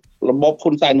ឈ្នះរបប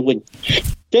ហ៊ុនសែនវិញ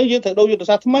ចឹងយើងត្រូវដូរយុទ្ធ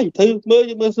សាស្ត្រថ្មីធ្វើមើល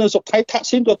នៅសុខថៃថាក់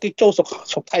ស៊ីនក៏គេចូល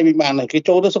សុខថៃវិញបានដែរគេ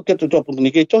ចូលទៅសុខចិត្តទៅជាប់ពន្ធ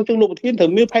នាគារចូលជាងលោកប្រធានត្រូវ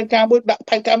មានផែនការមួយដាក់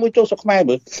ផែនការមួយចូលសុខខ្មែរ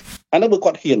មើលអានោះបើ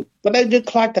គាត់ហ៊ានប៉ុន្តែយើង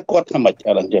ខ្លាចតែគាត់ថាម៉េចអ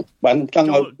ត់ចឹងបានចង់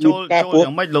ឲ្យចូលយ៉ា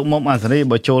ងម៉េចលោកមុំអាសេរី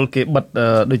បើចូលគេបិទ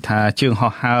ដូចថាជើង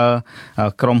ហោះហើរ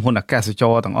ក្រុមហ៊ុនអាកាសច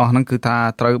រទាំងអស់ហ្នឹងគឺថា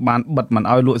ត្រូវបានបិទមិន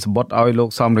ឲ្យលក់សម្បត្តិឲ្យលោក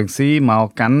សំរងស៊ីមក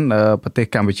កាន់ប្រទេស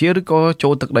កម្ពុជាឬក៏ចូ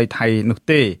លទឹកដីថៃនោះ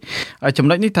ទេចំ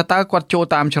ណុចនេះថាតើគាត់ចូល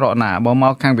តាមច្រកណាបើម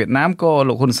កខាងវៀតណាមក៏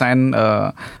លោកហ៊ុនសែន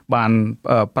បាន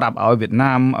ប្រាប់ឲ្យវៀត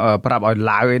ណាមប្រាប់ឲ្យ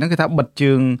ឡាវអីហ្នឹងគឺថាបិទ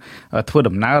ជើងធ្វើ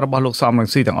ដំណើររបស់លោកសំរង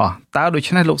ស៊ីទាំងអស់តើដូ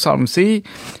ច្នេះលោកសំរងស៊ី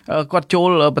គាត់ចូល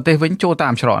ប្រទេសវិញចូលតា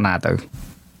មច្រកណាទៅ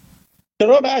ច្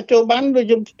រកដែលចូលបានដូច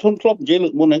យើងធ្លាប់និយាយលើ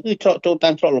កមុនហ្នឹងគឺច្រកចូលតា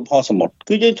មច្រកលំហសមុទ្រ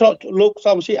គឺយើងច្រកលោក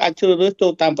សំរងស៊ីអាចជ្រើសរើសចូ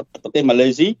លតាមប្រទេសម៉ាឡេ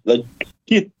ស៊ីដោយ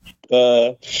ជិះ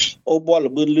អូបល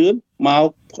លឿនលឿនមក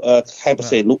ខេត្តបរ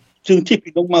សេនុជើងជិះពី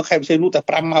នោះមកខេត្តបរសេនុតែ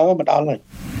5ម៉ោងមកដល់ហើយ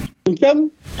អញ្ចឹង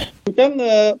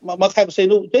មកខេត្តបរសេ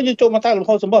នុអញ្ចឹងយើងចូលមកតាមលំ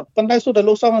ហសមុទ្រប៉ុន្តែសុទ្ធតែ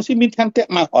លោកសំរងស៊ីមានឆន្ទៈ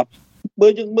មកអត់បើ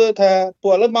យើងមើលថាពួ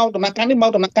កឥឡូវមកដំណាក់កាលនេះមក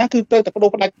ដំណាក់កាលគឺត្រូវតែបដូរ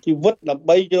ផ្ដាច់ជីវិតដើម្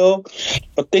បីយក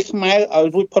ប្រទេសខ្មែរឲ្យ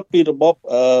រួចផុតពីរបប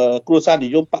គ្រួសារនិ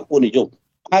យមបពុនិយម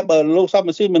ហើយបើលោកសំរ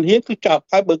ងស៊ីមិនហ៊ានគឺចាប់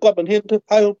ហើយបើគាត់មិនហ៊ានធ្វើ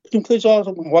ហើយខ្ញុំឃើញថ្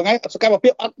ងៃសកម្មភា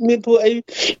ពអត់មានធ្វើអី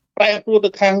ប្រែប្រួលទៅ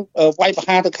ខាងវាយប្រ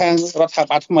ហារទៅខាងរដ្ឋាភិ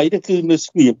បាលថ្មីទៅគឺនៅ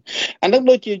ស្ងៀមអានឹង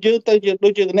ដូចជាយើងទៅជាដូ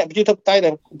ចជាអ្នកប្រជាធិបតេយ្យដែ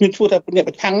លមានធ្វើថាអ្នក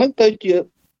ប្រឆាំងហ្នឹងទៅជា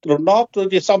រណបទៅ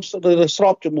ជាសំស្រ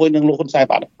បជាមួយនឹងលោកហ៊ុនសែន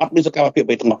បាទអត់មានសកម្មភាព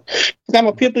អីទាំងនោះសកម្ម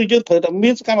ភាពគឺយើងត្រូវតែ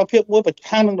មានសកម្មភាពមួយប្រ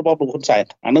ឆាំងនឹងរបបលោកហ៊ុនសែន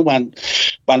អានឹងបា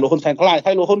នលោកហ៊ុនសែនខ្លាច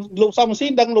ហើយលោកសំរងស៊ី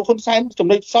ដឹងលោកហ៊ុនសែនចំ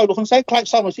ណុចខ្សោយលោកហ៊ុនសែនខ្លាច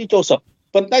សំរងស៊ីចូលសឹក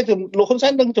ប៉ុន្តែលោកហ៊ុនសែ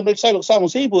នដឹងចំណុចខ្សោយលោកសំរ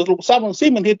ងស៊ីព្រោះលោកសំរងស៊ី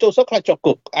មិនហ៊ានចូលសឹកខ្លាចជាប់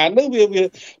គុកអានឹងវា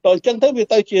ដល់អញ្ចឹងទៅវា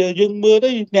ទៅជាយើងមើលទៅ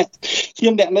អ្នកខ្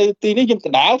ញុំអ្នកនៅទីនេះខ្ញុំក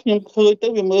ដាលខ្ញុំឃើញទៅ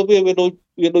វាមើលវា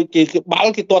ដូចជាគេបា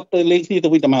ល់គេទាត់ទៅលេងគ្នាទៅ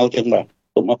វិញទៅមកអញ្ចឹងបាទ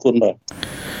សូមអរគុណ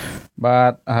បា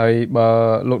ទហើយបើ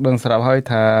លោកដឹងស្រាប់ហើយ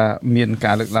ថាមាន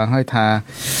ការលើកឡើងហើយថា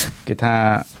គេថា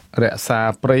រក្សា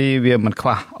ព្រៃវាមិនខ្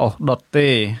វះអស់ដុតទេ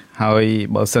ហើយ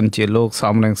បើសិនជាលោក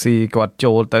សំរងស៊ីគាត់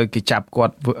ចូលទៅគេចាប់គា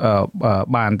ត់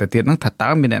បានទៅទៀតហ្នឹងថាតើ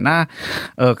មានអ្នកណា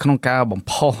ក្នុងការបំ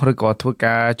ផុសឬក៏ធ្វើ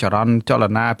ការចរន្តចល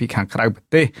នាពីខាងក្រៅប្រ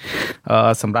ទេស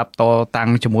សម្រាប់តតាំង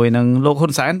ជាមួយនឹងលោកហ៊ុ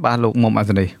នសែនបាទលោកមុំអា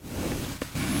សនី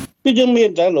គឺយើងមាន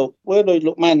តែលោកដោយ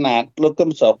លោកម៉ែនណាតលោកកឹ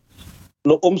មសុខ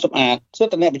លោកអ៊ុំសំអាតសិ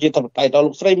ទ្ធិអ្នកប្រជាធិបតេយ្យដល់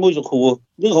លោកស្រីមួយសុខួរ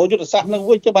យើងរកយុទ្ធសាស្ត្រនឹង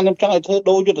វិញចាំបានខ្ញុំចង់ឲ្យធ្វើ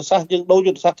ដូរយុទ្ធសាស្ត្រយើងដូរ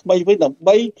យុទ្ធសាស្ត្រថ្មីវិញដើម្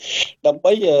បី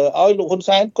ឲ្យលោកហ៊ុន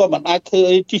សែនគាត់មិនអាចធ្វើ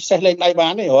អីជិះសេះលេងដៃបា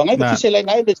នទេរងហើយជិះសេះលេង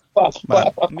ដៃដូច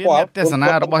មានទស្សនា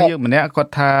របស់យើងម្នាក់គា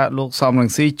ត់ថាលោកសំរង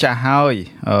ស៊ីចាស់ហើយ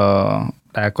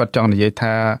តែគាត់ចង់និយាយ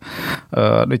ថា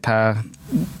ដូចថា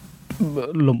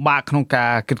លំបាកក្នុងកា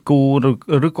រគិតគូ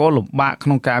រឬក៏លំបាកក្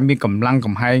នុងការមានកម្លាំង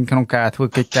កំហែងក្នុងការធ្វើ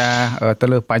កិច្ចការទៅ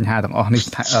លើបញ្ហាទាំងអស់នេះ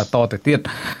តទៅទៀត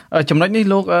ចំណុចនេះ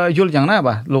លោកយល់យ៉ាងណា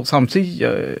បាទលោកសំស៊ី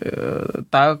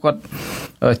តើគាត់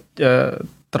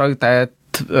ត្រូវតែ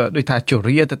ដូចថាជ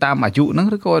រាទៅតាមអាយុហ្នឹង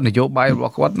ឬក៏នយោបាយរប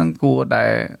ស់គាត់ហ្នឹងគួរតែ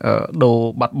ដូរ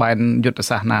បាត់បែនយុទ្ធ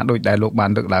សាស្ត្រណាដូចដែលលោកបាន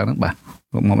លើកឡើងហ្នឹងបាទ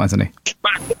លោកមុំអាសនី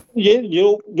បាទនិយាយ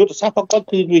យុទ្ធសាស្ត្រគាត់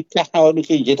គឺវាចាស់ហើយដូច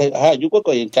គេនិយាយថាអាយុគាត់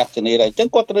ក៏យ៉ាងចាស់ជានេះដែរអញ្ចឹង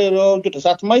គាត់ត្រូវយុទ្ធ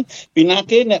សាស្ត្រថ្មីពីណា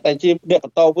គេអ្នកដែលជាអ្នកប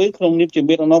ន្តវេនក្នុងនាមជា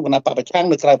មេដឹកនាំគណៈបព្វប្រឆាំង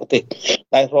នៅក្រៅប្រទេស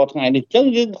តែរាល់ថ្ងៃនេះអញ្ចឹង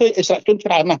យើងឃើញអិសរាជជនច្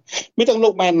រើនណាស់មានទាំងលោ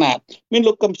កម៉ែនណាតមាន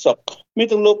លោកកឹមសុខមាន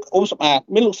ទាំងលោកអ៊ុំសំអាត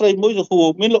មានលោកស្រីមួយសុខួរ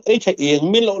មានលោកអេឆៃអៀង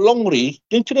មានលោកឡុងរី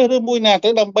យើងជ្រើសរើសមួយណាទៅ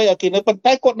ដើម្បីឲ្យគេនៅប៉ុន្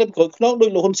តែគាត់នៅក្រោយខ្នងដោយ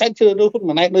លោកហ៊ុនសែនជ្រើសរើសហ៊ុន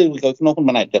ម៉ាណែតនៅក្រោយខ្នងហ៊ុន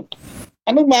ម៉ាណែតចឹង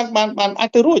អានោះបានអាច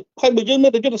ទៅរួចហើយបើយើងនៅ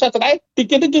តែយុទ្ធសាស្ត្រស្ដែងទី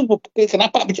ទៀតយើងគេគណៈ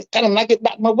បព្វកណ្ដាលអំណាចគេ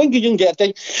ដាក់មកវិញគឺយើងនិយាយអត់ចេញ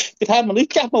គេថាមនុស្ស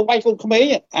ចាស់មកវាយកូនក្មេង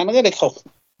អាហ្នឹងតែខុស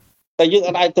តែយើង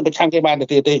អាចទៅប្រឆាំងគេបានទៅ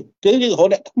ទៀតទេគឺយើងរក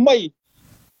អ្នកថ្មី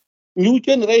new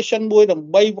generation មួយដើម្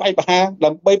បីវាយប្រហារ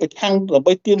ដើម្បីប្រឆាំងដើម្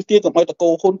បីទាមទារកុំឲ្យតកោ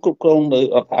ហ៊ុនគ្រប់គ្រងនៅរ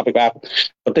ដ្ឋាភិបាល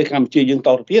ប្រទេសកម្ពុជាយើងត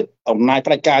ទៅទៀតអំណាច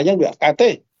ផ្ដាច់ការអញ្ចឹងវាអត់កើតទេ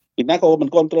ពីណាក៏មិន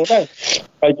គ្រប់គ្រងដែរ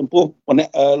ហើយចំពោះម្នា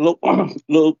ក់លោ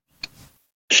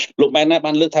កម៉ែនណា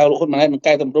បានលើកថាលោកហ៊ុនម៉ាណែតនឹង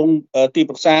កែតម្រង់ទី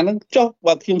ប្រឹក្សាហ្នឹងចុះ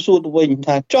បើខ្ញុំសួរទៅវិញ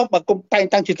ថាចុះបើគុំតែង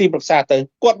តាំងជាទីប្រឹក្សាទៅ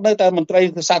គាត់នៅតែមន្ត្រី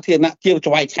សាធារណៈជា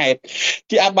ច្បាយខេត្ត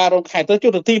ជាអបារងខេត្តទៅ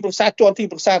ចុះទៅទីប្រឹក្សាជាន់ទី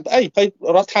ប្រឹក្សាទៅអីហើយ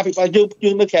រដ្ឋាភិបាល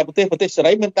យើងនៅក្រៅប្រទេសសេ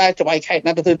រីមានតែច្បាយខេត្ត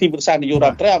ណាទៅធ្វើទីប្រឹក្សានយោបា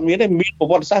យរដ្ឋអត់មានទេមានប្រ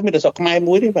វត្តិសាស្ត្រមានតែស្រុកខ្មែរ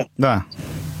មួយទេបាទ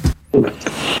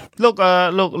លោ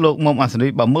កមុំអាសនី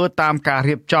បើមើលតាមការ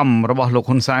រៀបចំរបស់លោក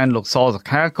ហ៊ុនសែនលោកសស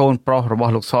ខាកូនប្រុសរប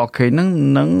ស់លោកសខេង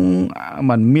នឹង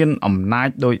มันមានអំណាច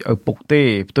ដោយឪពុកទេ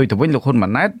ផ្ទុយទៅវិញលោកហ៊ុនម៉ា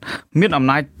ណែតមានអំ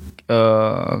ណាច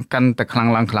កាន់តែខ្លាំង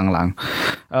ឡើង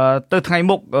ទៅថ្ងៃ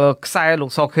មុខខ្សែលោក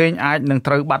សខេងអាចនឹង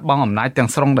ត្រូវបាត់បង់អំណាចទាំង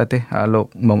ស្រុងដែរទេលោក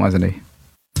មុំអាសនី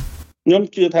ខ្ញុំ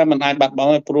ជឿថាมันអាចបាត់បង់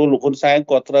ហើយព្រោះលោកហ៊ុនសែន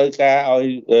គាត់ត្រូវការឲ្យ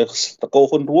តកោ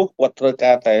ហ៊ុនរស់គាត់ត្រូវ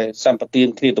ការតែសម្បទាន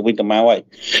គ្នាទៅវិញទៅមកហើយ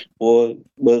ព្រោះ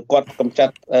បើគាត់កម្ចា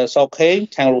ត់សោកខេង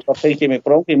ខាងលោកសោកខេងគេមិន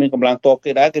ព្រមគេមានកម្លាំងតប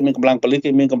គេដែរគេមានកម្លាំងប៉ូលីស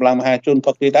គេមានកម្លាំងមហាជន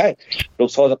ផុតគេដែរលោក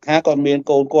សសខាគាត់មាន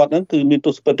កូនគាត់ហ្នឹងគឺមានទ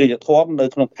ស្សនវិជ្ជាធម៌នៅ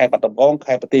ក្នុងខេត្តបាត់ដំបង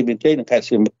ខេត្តបន្ទាយមានជ័យនិងខេត្ត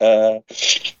សៀម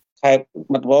ខេត្ត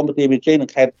បាត់ដំបងបន្ទាយមានជ័យនិ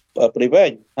ងខេត្តព្រៃវែ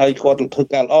ងហើយគាត់ធ្វើ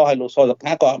ការល្អហើយលោកសស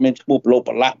ខាក៏អត់មានឈ្មោះប្រឡូក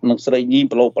ប្រឡាក់និងស្រីញី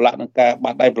ប្រឡូកប្រឡាក់នឹងការ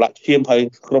បាត់ដៃប្រឡាក់ឈាមហើយ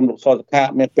ក្រុមលោកសសខា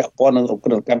មានពាក់ព័ន្ធនឹងក្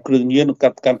រុមកម្មគ្រឿងញៀននិងក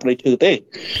ម្មព្រៃឈើទេ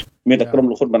មានតែក្រុម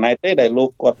លោកហ៊ុនម៉ាណែតទេដែលលោក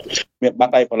គាត់មានបា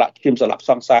ត់ដៃប្រឡាក់ឈាមស្លាប់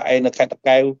សង្សារឯនៅខេត្តតា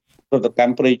កែវប្រតិក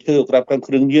ម្មព្រៃឈើក្រាបកម្ម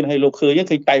គ្រឿងញៀនហើយលោកឃើញ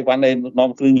ឃើញតៃវ៉ាន់ឯនាំ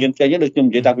គ្រឿងញៀនចេញដូចខ្ញុំ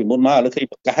និយាយតាពីមុនមកឥឡូវឃើញ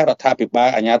ប្រកាសរដ្ឋាភិបាល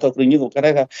អាជ្ញាធរគ្រឿងញៀនគាត់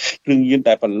ថាគ្រឿងញៀន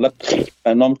តែផលិត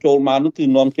តែនាំចូលមកនោះគឺ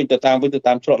នាំចេញទៅតាមវិញទៅ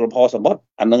តាមច្រកលំហសមុទ្រ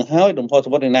អានឹងហើយលំហស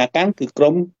មុទ្រនៃនាការគឺក្រុ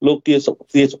មលោកទា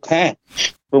សុខា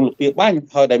ក្រុមលោកទាបាញ់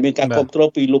ហើយដែលមានការគ្រប់គ្រង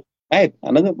ពីលោកអា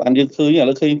ហ្នឹងបានយើងឃើញឥ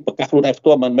ឡូវឃើញប្រកាសខ្លួនឯងផ្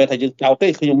ទាល់មិនមែនថាយើងចោលទេ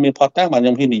ខ្ញុំមានផតតាំងបានខ្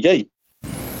ញុំហ៊ាននិយាយ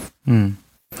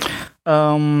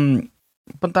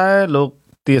ប៉ុន្តែលោក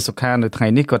ទាសុខានៅថ្ងៃ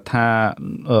នេះគាត់ថា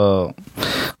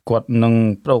គាត់នឹង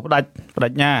ប្រូផ្ដាច់បដិ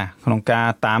ញ្ញាក្នុងការ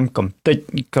តាមកំទេច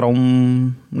ក្រុម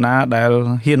ណាដែល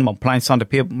ហ៊ានបំផ្លាញសន្តិ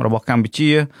ភាពរបស់កម្ពុជា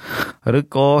ឬ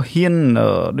ក៏ហ៊ាន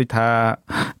ដូចថា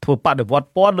ធ្វើបដិវត្ត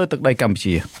ពណ៌លើទឹកដីកម្ពុ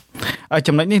ជា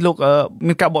ចំណុចនេះលោក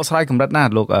មានការបកស្រាយកម្រិតណា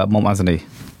លោកមុំអាសនី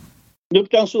ខ្ញុំ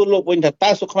ចង់សួរលោកវិញថាតើ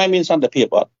សុខខ្មែរមានសន្តិភាព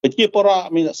អត់ប្រជាពលរដ្ឋ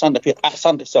មានសន្តិភាពអស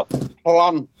ន្តិសុខប្ល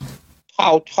ន់ថោ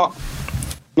ឆក់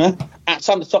ណាអស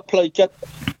ន្តិសុខផ្លូវចិត្ត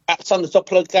អសន្តិសុខ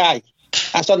ផ្លូវកាយ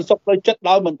អសន្តិសុខផ្លូវចិត្ត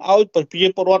ដោយមិនអោយប្រជា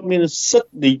ពលរដ្ឋមានសិទ្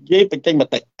ធិនិយាយបញ្ចេញម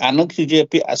តិអានឹងគឺជា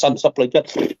ពាក្យអសន្តិសុខផ្លូវចិត្ត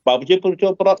បើប្រជាពលរដ្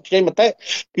ឋបញ្ចេញមតិ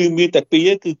គឺមានតែពីរ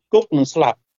គឺគុកនិងស្លា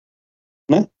ប់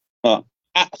ណា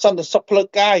អសន្តិសុខផ្លូវ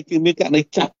កាយគឺមានករណី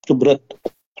ចាប់ជំរិត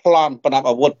ប្លន់ប្រដាប់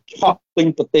អាវុធឆក់ពេញ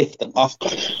ប្រទេសទាំងអស់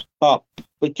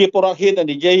ប្រជាពលរដ្ឋហ៊ានតែ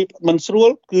និយាយមិនស្រួល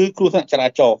គឺគ្រោះថ្នាក់ចរា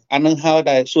ចរណ៍អានឹងហើយ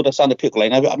ដែលសួរថាសន្តិភាពកន្លែ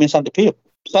ងណាវាអត់មានសន្តិភាព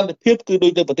សន្តិភាពគឺដូ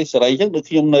ចទៅប្រទេសសេរីអញ្ចឹងដូច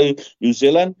ខ្ញុំនៅ New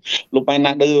Zealand លោកម៉ែ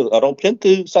ណានៅអឺរ៉ុបអញ្ចឹង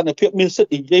គឺសន្តិភាពមានសិទ្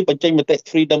ធិនិយាយបញ្ចេញមតិ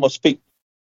freedom of speech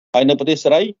ហើយនៅប្រទេសសេ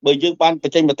រីបើយើងបានប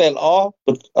ញ្ចេញមតិល្អ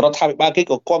រដ្ឋាភិបាលគេ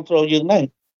ក៏គ្រប់គ្រងយើងដែរ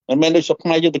មិនមែនដូចស្រុកខ្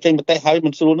មែរយើងបញ្ចេញមតិហើយមិ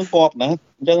នស្រួលនឹងគ្រប់ណា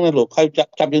អញ្ចឹងលោកខៅ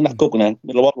ចាប់យើងដាក់គុកណា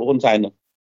របស់លោកហ៊ុនសែននោះ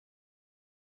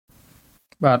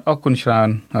បាទអរគុណច្រើន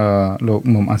លោក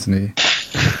មុំអាសនី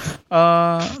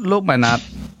លោកម៉ែណាត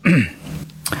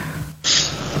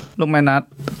លោកម៉ែណាត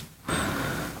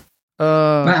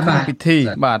ពិធី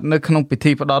បាទនៅក្នុងពិ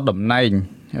ធីផ្ដល់តំណែង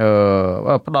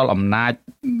ផ្ដល់អំណាច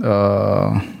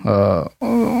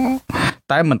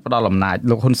តែមិនផ្ដល់អំណាច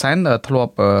លោកហ៊ុនសែនធ្លា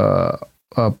ប់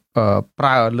ប្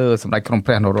រើលើសម្ដេចក្រម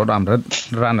ព្រះនរោត្តម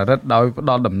រណរដ្ឋដោយផ្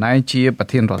ដល់តំណែងជាប្រ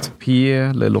ធានរដ្ឋសភា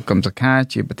លើលោកកឹមសុខា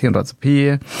ជាប្រធានរដ្ឋសភា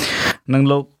និង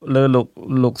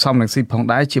លោកសំរងស៊ីផង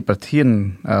ដែរជាប្រធាន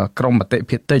ក្រមមតិ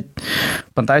ភាគតិច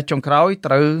ប៉ុន្តែចុងក្រោយ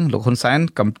ត្រូវលោកហ៊ុនសែន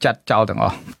កម្ចាត់ចោលទាំងអ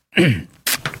ស់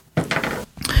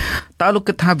តើលោក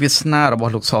គិតថាវាសនារប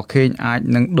ស់លោកសខេងអាច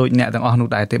នឹងដូចអ្នកទាំងអស់នោះ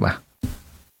ដែរទេបាទ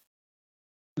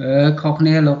ខុសគ្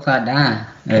នាលោកសាដា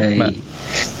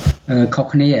ខុស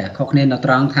គ្នានៅ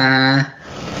ត្រង់ថា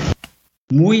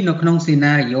មួយនៅក្នុងសេ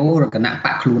ណារីយ៉ូរគណៈប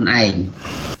កខ្លួនឯង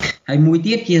ហើយមួយ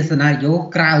ទៀតជាសេណារីយ៉ូ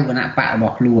ក្រៅគណៈបករប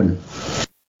ស់ខ្លួន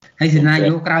ហើយសេណារី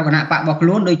យ៉ូក្រៅគណៈបករបស់ខ្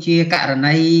លួនដូចជាករ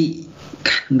ណី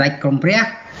សម្ដេចក្រមព្រះ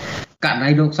ករណី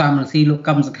លោកសំរងស៊ីលោក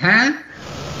កឹមសុខា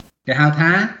គេហៅ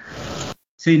ថា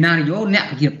សេណារីយ៉ូអ្នក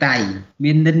ប្រជាធិបតេយ្យ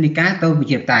មាននិន្នាការទៅប្រ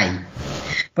ជាធិបតេយ្យ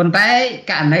ប៉ុន្តែ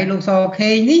ករណីលោកស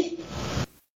ខេងនេះ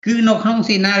គឺនៅក្នុង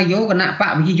សេណារីយ៉ូគណៈប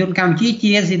កប្រជាជនកម្ពុជា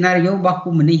ជាសេណារីយ៉ូរបស់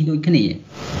កុម្មុយនីសដូចគ្នា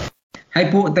ហើយ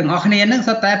ពួកទាំងអស់គ្នាហ្នឹង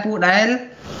សុទ្ធតែពួកដែល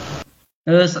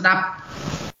ស្ដាប់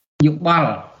យោបល់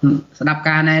ស្ដាប់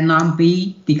ការណែនាំពី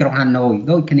ទីក្រុងហាណូយ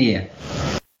ដូចគ្នា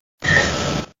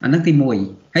អានឹងទី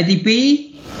1ហើយទី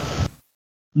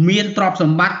2មានទ្រព្យស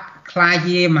ម្បត្តិខ្លាយ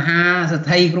ជាមហាសេដ្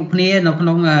ឋីគ្រប់គ្នានៅក្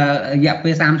នុងរយៈពេ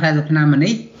ល30-40ឆ្នាំមក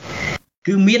នេះ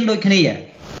គឺមានដូចគ្នា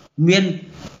មាន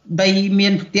ដីមា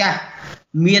នផ្ទះ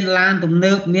មានឡានទំ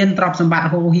នើបមានទ្រព្យសម្បត្តិ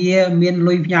ហូរហៀមាន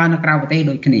លុយផ្ញើនៅក្រៅប្រទេស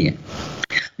ដូចគ្នា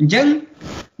អញ្ចឹង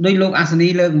ដោយលោកអាសនី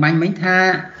លើកបាញ់មិញថា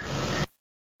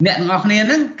អ្នកទាំងអស់គ្នា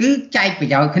ហ្នឹងគឺចែកប្រ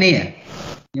យោជន៍គ្នា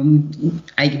ខ្ញុំ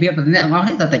ឯកភាពអ្នកទាំងអស់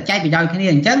នេះតែចែកប្រយោជន៍គ្នា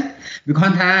អញ្ចឹងវាគា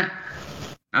ត់ថា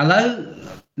ឥឡូវ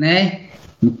ណែ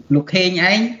លោកខេង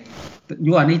ឯងយ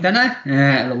កអានេះទៅណា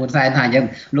លោកហ៊ុនសែនថាអញ្ចឹង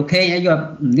លោកខេងឯងយក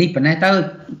នេះប៉ុណ្ណេះទៅ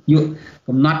យក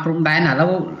កំណត់ព្រំដែនឥឡូ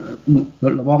វ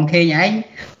រវងខេងឯង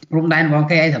ព្រំដែនរវង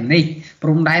ខេងឯងត្រឹមនេះព្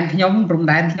រំដែនខ្ញុំនៅត្រឹម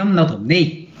នេះ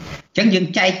អញ្ចឹងយើង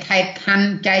ចែកខេត្តខណ្ឌ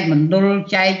ចែកមណ្ឌល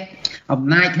ចែកអំ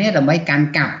ណាចគ្នាដើម្បីកាន់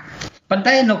កាប់ប៉ុន្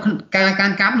តែនៅការកា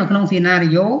ន់កាប់នៅក្នុងសេណារី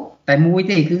យ៉ូតែមួយ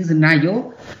ទេគឺសេណារីយ៉ូ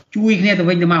ជួយគ្នាទៅ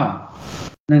វិញទៅមក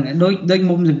នឹងដូច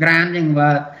មុំសង្ក្រានអញ្ចឹង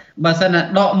បើសិនណា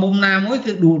ដកមុំណាមួយ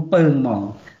គឺដួលពើងហ្មង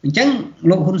អញ្ចឹង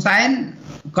លោកហ៊ុនសែន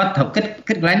គាត់ត្រូវគិត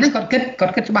កន្លែងហ្នឹងគាត់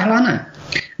គិតច្បាស់លាស់ណា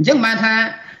អញ្ចឹងបានថា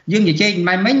យើងនិយាយ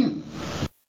មិនមិញ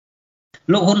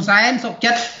លោកហ៊ុនសែនសុខ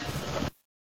ចិត្ត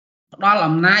ផ្ដល់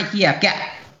អំណាចជាអគ្គ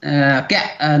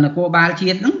នគរបាលជា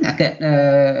តិហ្នឹងអគ្គ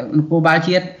នគរបាល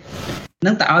ជាតិហ្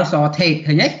នឹងទៅឲ្យសថេក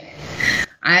ឃើញទេ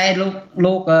ឯ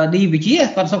លោកឌីវិជា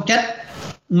គាត់សុខចិត្ត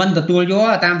មិនទទួលយក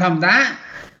តាមធម្មតា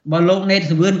បើលោកណេត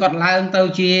សវឿនគាត់ឡើងទៅ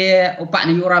ជាឧប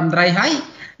នាយករដ្ឋមន្ត្រីហើយ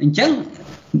អញ្ចឹង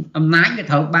អំណាចវា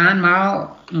ត្រូវបានមក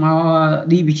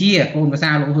ឌីវិជាកូនប្រសា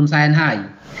រលោកហ៊ុនសែនហើយ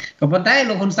ក៏ប៉ុន្តែ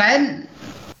លោកហ៊ុនសែន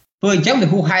ធ្វើអញ្ចឹងវា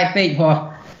ហួសហេតុពេកព្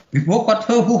រោះគាត់ធ្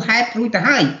វើហួសហេតុរួចទៅ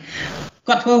ហើយ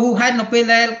គាត់ធ្វើហួសហេតុនៅពេល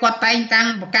ដែលគាត់តែងតាំង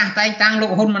ប្រកាសតែងតាំងលោ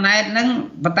កហ៊ុនម៉ាណែតហ្នឹង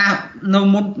បតានៅ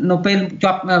មុននៅពេល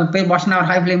ជាប់ពេលបោះឆ្នោត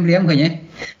ហើយភ្លាមឃើញទេ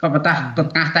គាត់បតាប្រ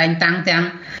កាសតែងតាំង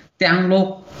ទាំងលោក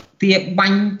ទាបា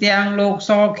ញ់ទាំងលោក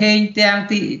សខេងទាំ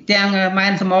ងម៉ែ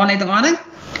នសមរនៃទាំងអស់ហ្នឹង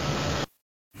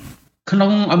ក្នុ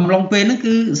ងអំឡុងពេលហ្នឹង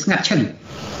គឺស្ងាត់ឈឹង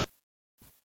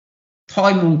ថ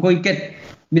យមកអង្គុយគិត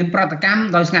មានប្រតិកម្ម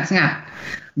ដោយស្ងាត់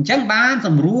អញ្ចឹងបានស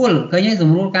ម្រួលឃើញទេស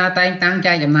ម្រួលការតែងតាំង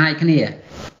ចែកចំណាយគ្នា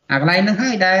អាកន្លែងហ្នឹងហើ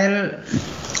យដែ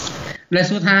ល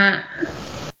សួរថា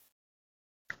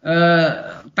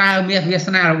តើមានវាស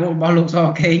នារបស់លោកស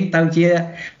ខេងទៅជា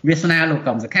វាសនាលោក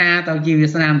កំសខាទៅជាវា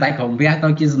សនាម្ដាយក្រុមវះទៅ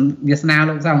ជាវាសនា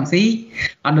លោកសំស៊ី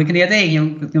អត់ដូចគ្នាទេខ្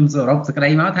ញុំសរុបសេចក្តី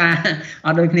មកថាអ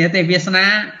ត់ដូចគ្នាទេវាសនា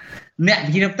អ្នក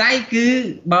វិជាតៃគឺ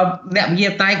បើអ្នកវិជា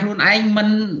តៃខ្លួនឯង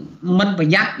មិនប្រ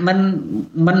យ័ត្ន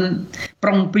មិនប្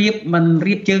រុងប្រៀបមិន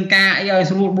រៀបជើងការអីឲ្យ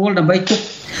ស្រួលបួលដើម្បី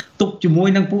ទុកជាមួយ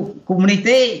នឹងពួកកុម្មុយនីស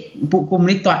ទេពួកកុម្មុយ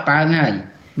នីសទាត់ប៉ើងហើយ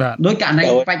ដោយករណី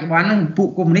បច្ចុប្បន្នហ្នឹងពួក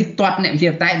កុម្មុយនីសទាត់អ្នកវិជា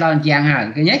តៃដល់យ៉ាងហើយ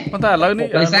ឃើញទេប៉ុន្តែឥឡូវនេះ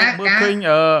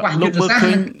លោកមើល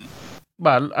ឃើញ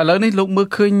បាទឥឡូវនេះលោកមើល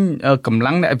ឃើញកម្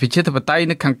លាំងអ្នកវិជាធិបតេយ្យ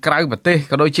នៅខាងក្រៅប្រទេស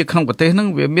ក៏ដូចជាក្នុងប្រទេសហ្នឹង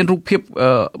វាមានរូបភាព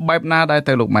បែបណាដែរ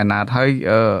ទៅលោកម៉ែនណាតហើយ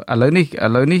ឥឡូវនេះ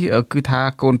គឺថា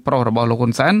កូនប្រុសរបស់លោកហ៊ុ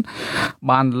នសែន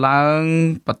បានឡើង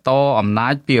បន្តអំណា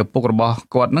ចពីឪពុករបស់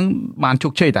គាត់ហ្នឹងបានជោ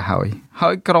គជ័យទៅហើយ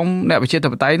ក្រុមអ្នកវិជាធិ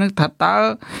បតេយ្យហ្នឹងថាតើ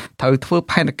ត្រូវធ្វើ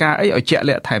ផែនការអីឲ្យជាក់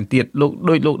លាក់ថែមទៀតលោក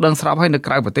ដឹងស្រាប់ហើយនៅ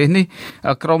ក្រៅប្រទេសនេះ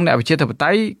ក្រុមអ្នកវិជាធិប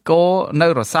តេយ្យក៏នៅ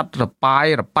រសាត់រប៉ាយ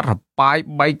រប៉ាត់របាយ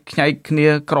បែកខ្ញែកគ្នា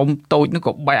ក្រុមតូចហ្នឹង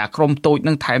ក៏បែកអាក្រុមតូចហ្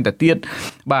នឹងថែមទៅទៀត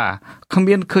បាទគ្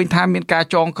មានឃើញថាមានការ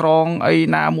ចងក្រងអី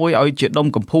ណាមួយឲ្យជាដុំ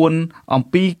កំភួនអំ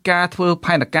ពីការធ្វើ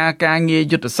ផែនការការងារ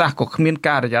យុទ្ធសាស្ត្រក៏គ្មាន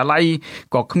ការិយាល័យ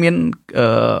ក៏គ្មាន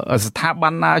ស្ថាប័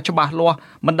នណាច្បាស់លាស់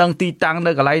មិនដឹងទីតាំង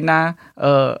នៅកន្លែងណា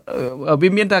វា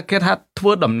មានតែគេថាធ្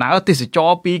វើដំណើរទេសចរ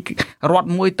ពីរដ្ឋ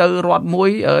មួយទៅរដ្ឋមួយ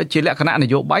ជាលក្ខណៈន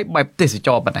យោបាយបែបទេសច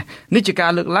រប៉ុណ្ណេះនេះជាការ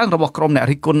លើកឡើងរបស់ក្រុមអ្នក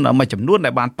រិះគន់មួយចំនួន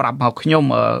ដែលបានប្រាប់មកខ្ញុំ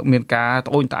មានការ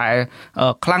ត្អូញត្អែ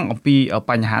ខ្លាំងអំពី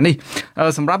បញ្ហានេះ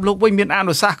សម្រាប់លោកវិញមានអ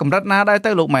នុសាសន៍កម្រិតណាដែរ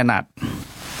ទៅលោកម៉ែនណាត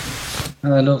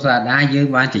លោកសាដាយើង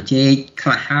បានជជែកខ្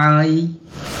លះហើយ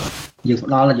យើង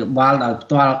ផ្ដល់យោបល់ដោយផ្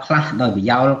ទាល់ខ្លះដោយប្រ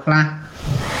យោលខ្លះ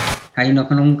ហើយនៅ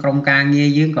ក្នុងក្រុមការងារ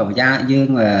យើងក៏យើង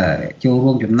ចូល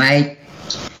រួមចំណែក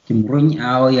ជំរុញឲ្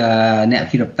យអ្នកវិ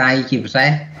ទ្យាតៃជាពិសេស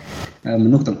ម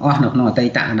នុស្សទាំងអស់នៅក្នុងអតី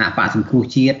តគណៈបកសង្គ្រោះ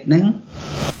ជាតិហ្នឹង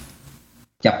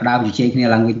ចាប់ផ្ដើមជជែកគ្នា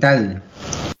ឡើងវិញទៅ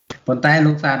ប៉ុន្តែ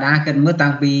លោកសាដាគិតមើលតាំ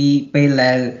ងពីពេល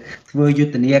ដែលធ្វើយុ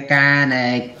ទ្ធនាការនៃ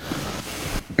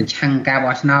ប្រឆាំងការ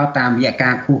បោះឆ្នោតតាមរយៈកា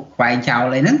រខុសខ្វែងចោល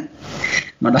អីហ្នឹង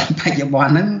មកដល់បច្ចុប្បន្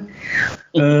នហ្នឹង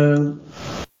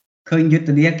ឃើញយុទ្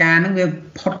ធនាការហ្នឹងវា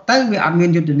ផុតទៅវាអត់មាន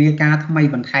យុទ្ធនាការថ្មី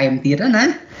បន្ថែមទៀតណា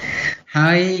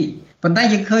ហើយប៉ុន្តែ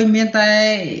យើងឃើញមានតែ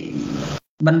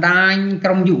បណ្ដាញក្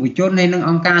រុមយុវជននៃនឹង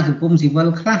អង្គការសង្គមស៊ីវិល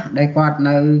ខ្លះដែលគាត់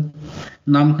នៅ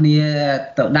នាំគ្នា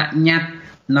ទៅដាក់ញត្តិ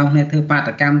នាំគ្នាធ្វើបាត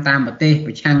កម្មតាមប្រទេស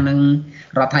ប្រឆាំងនឹង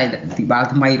រដ្ឋាភិបាល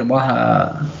ថ្មីរបស់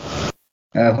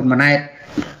ហ៊ុនម៉ាណែត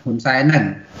ហ៊ុនសែនហ្នឹង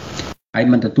ហើយ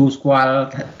មិនទទួលស្គាល់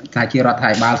ថាជារដ្ឋា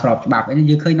ភិបាលស្របច្បាប់អី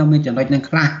យើងឃើញនៅមានចំណុចហ្នឹង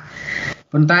ខ្លះ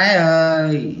ប៉ុន្តែ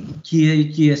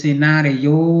ជាសេណារី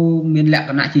យ៉ូមានលក្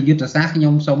ខណៈជាយុទ្ធសាស្ត្រខ្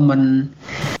ញុំសូមមិន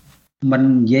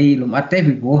និយាយលំអិតទេ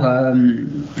ពីព្រោះ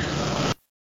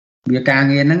វាការ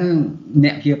ងារហ្នឹងអ្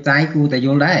នកជាផ្សាយគួរតែយ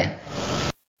ល់ដែរ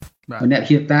អ្នក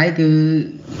ជាផ្សាយគឺ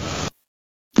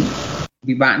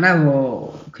ពិបាកណាស់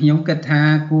ខ្ញុំគិតថា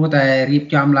គួរតែរៀប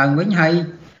ចំឡើងវិញហើយ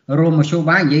រួមមធ្យោ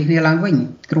បាយនិយាយគ្នាឡើងវិញ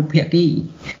គ្រប់ភាគី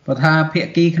ព្រោះថាភា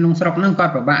គីក្នុងស្រុកហ្នឹងគា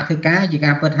ត់ពិបាកធ្វើការជា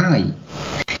ការពិតហើយ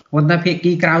ប៉ុន្តែភា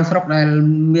គីក្រៅស្រុកដែល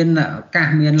មានឱកាស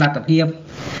មានលទ្ធភាព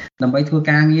ដើម្បីធ្វើ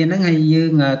ការងារហ្នឹងហើយយើ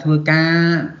ងធ្វើការ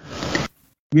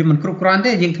វាមិនគ្រប់គ្រាន់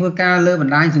ទេយើងធ្វើការលើប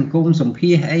ណ្ដាញសង្គមសម្ភា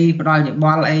សអីផ្ដល់យោប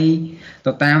ល់អី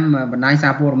ទៅតាមបណ្ដាញសា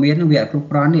រព័ត៌មានហ្នឹងវាអត់គ្រប់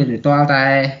គ្រាន់ទេទាល់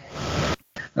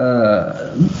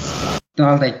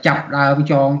តែចាប់ដើម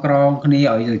ចងក្រងគ្នា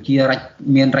ឲ្យជា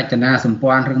មានរចនាសម្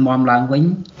ព័ន្ធរឹងមាំឡើងវិញ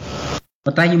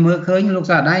ប៉ុន្តែខ្ញុំមើលឃើញលោក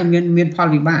សាស្ត្រដែរមានផល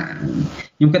វិបាក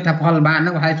ខ្ញុំគិតថាផលវិបាកហ្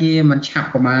នឹងប្រហែលជាមិនឆាប់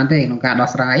ប្រមាណទេក្នុងការដោះ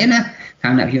ស្រាយណាខា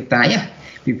ងអ្នកវិទ្យាសាស្ត្រ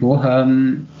ពីព្រោះ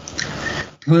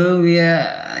ធ្វើវា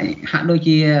ហាក់ដូច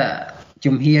ជា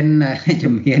ជំហា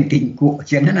នទីងគក់អ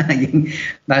ញ្ចឹងណាយើង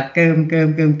ដល់កើម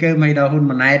ឲ្យដល់ហ៊ុន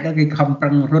ម៉ាណែតទៅគេខំប្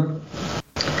រឹងរត់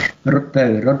ប៉ុន្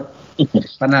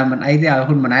តែមិនអីទេឲ្យ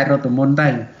ហ៊ុនម៉ាណែតរត់ទៅមុនទៅ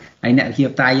ហើយអ្នកជា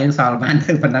តាយើងសល់បាន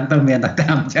ទៅប៉ុណ្ណឹងទៅមានតែ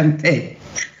តាមអញ្ចឹងទេ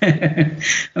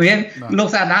វាលោក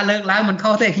សាដាលើកឡើងមិនខុ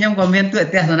សទេខ្ញុំក៏មានទស្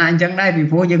សនៈអញ្ចឹងដែរពី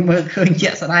ព្រោះយើងមើលឃើញជា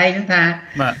ក់ស្ដែងហ្នឹងថា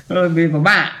វាពិ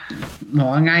បាកម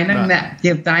កថ្ងៃហ្នឹងអ្នក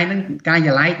ជាតាហ្នឹងកាយច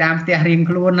ល័យតាមផ្ទះរៀង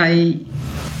ខ្លួនហើយ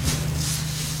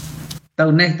ទៅ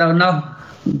នេះទៅនោះ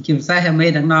ជាពិសេសមេ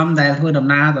ដឹកនាំដែលធ្វើដំ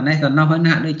ណើរទៅនេះទៅនោះហ្នឹង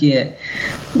ហាក់ដូចជា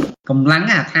កម្លាំង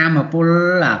ធម៌ពល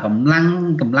កម្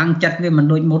លាំងចិត្តវាមិន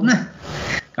ដូចមុនណា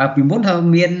កាលពីមុនថា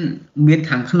មាន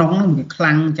ខាងក្នុងហ្នឹងវាខ្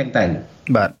លាំងអញ្ចឹងទៅ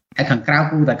បាទហើយខាងក្រៅ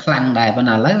គូតែខ្លាំងដែរប៉ុន្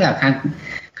តែឥឡូវខា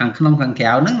ងក្នុងខាងក្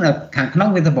រៅហ្នឹងខាងក្នុង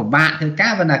វាទៅពិបាកធ្វើកា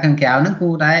រប៉ុន្តែខាងក្រៅហ្នឹងគូ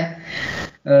តែ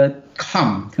ខំ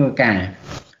ធ្វើការ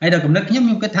ហើយដល់គំនិតខ្ញុំ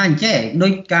គិតថាអញ្ចេះដោ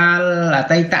យកាលអ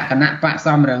តីតគណៈបក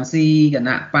សំរងស៊ីគ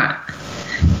ណៈបក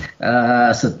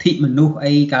សិទ្ធិមនុស្ស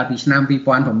អីកាលពីឆ្នាំ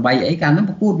2008អីកាលហ្នឹង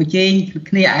ប្រកួតប្រជែង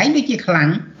គ្នាឯងដូចជាខ្លាំង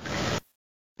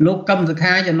លោកកឹមសុ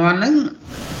ខាជំនាន់ហ្នឹង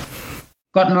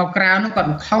គាត់មកក្រៅហ្នឹងគាត់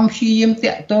ខំព្យាយាម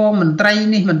តាក់ទងមន្ត្រី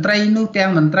នេះមន្ត្រីនោះទាំង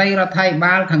មន្ត្រីរដ្ឋាភិ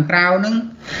បាលខាងក្រៅហ្នឹង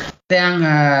ទាំង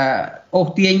អូស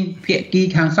ទាញភាគី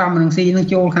ខាងសំរងស៊ីហ្នឹង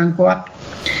ចូលខាងគាត់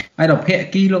ហើយដល់ភា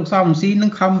គីលោកសំរងស៊ីហ្នឹ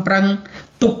ងខំប្រឹង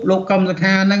ទប់លោកកឹមសុ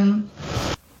ខាហ្នឹង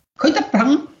ឃើញតែប្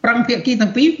រឹងភាគីទាំ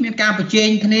ងពីរមានការប្រជែង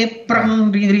គ្នាប្រឹង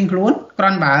រៀងខ្លួនក្រ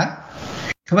នបើ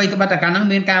អ្វីត្បិតតែកាលហ្នឹង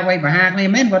មានការវាយប្រហារគ្នា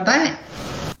មែនប៉ុន្តែ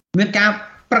មានការ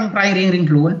ប្រឹងប្រែងរៀង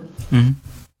ខ្លួន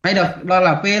ហើយដ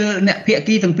ល់ពេលអ្នកភា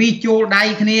គីទាំងពីរចូលដៃ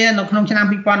គ្នានៅក្នុងឆ្នាំ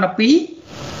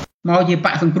2012មកជាប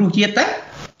កសង្គ្រោះជាតិទៅ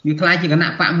វាខ្លាចជាគណៈ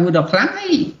បកមួយដ៏ខ្លាំងហើ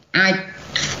យអាច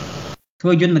ធ្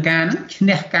វើយន្តការហ្នឹងឈ្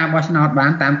នះការបោះឆ្នោតបា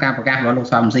នតាមការប្រកាសរបស់លោក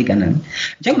សំស៊ីកាលហ្នឹង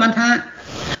អញ្ចឹងបានថា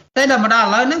តែដល់មកដល់ឥ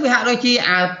ឡូវហ្នឹងវាហាក់ដូចជា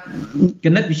គ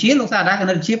ណិតវិទ្យាលោកសាស្ត្រគ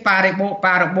ណិតវិទ្យាប៉ារ៉េបូ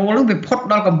ហ្នឹងវាផុត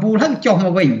ដល់កំពូលហើយចុះម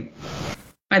កវិញ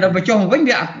ហើយដល់បញ្ចុះមកវិញ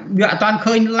វាអត់តាន់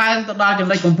ឃើញឡើងទៅដល់ចំ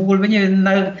ណុចកំពូលវិញ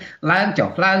នៅឡើងចុះ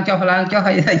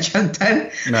ហើយអញ្ចឹងទៅ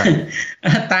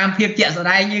តាមភាពជាក់ស្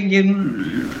ដែង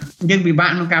យើងពិបាក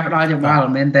ក្នុងការផ្ដល់យោបល់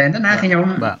មែនតើណាខ្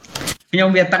ញុំ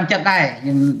វាតាំងចិត្តដែរខ្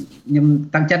ញុំ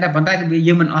តាំងចិត្តដែរប៉ុន្តែ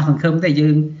យើងមិនអស់សង្ឃឹមទេយើ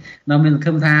ងនៅមានសង្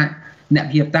ឃឹមថាអ្នក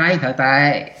ភាពតាយត្រូវតែ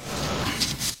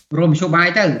រួមមធ្យោបាយ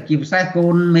ទៅជាពិសេសកូ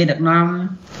នមេដឹកនាំ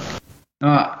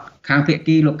ខាងភា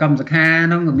គីលោកកឹមសុខា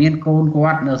ហ្នឹងក៏មានកូន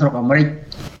គាត់នៅស្រុកអាមេរិក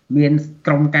មាន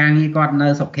ក្រុមការងារគាត់នៅ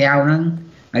ស្រុកក្រៅហ្នឹង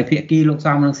ហើយភាគីលោក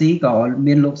សំរងស៊ីក៏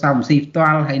មានលោកសំរងស៊ីផ្ទា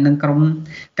ល់ហើយនឹងក្រុម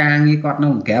ការងារគាត់នៅ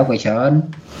ក្រៅក៏ច្រើន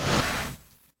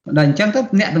ដល់អញ្ចឹងទៅ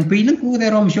អ្នកទាំងពីរហ្នឹងគួរតែ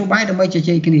រួមមធ្យោបាយដើម្បីជ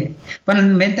ជែកគ្នាប៉ុន្តែ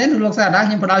មិនមែនទេលោកសាស្ត្រ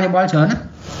ខ្ញុំផ្ដល់យោបល់ច្រើនណា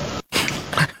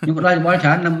ខ្ញុំផ្ដល់យោបល់ច្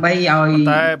រើនដើម្បីឲ្យ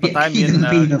ភាគីទាំង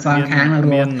ពីរទាំងសងខាង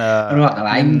រួមរកកន្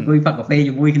លែងអង្គុយផឹកកាហ្វេ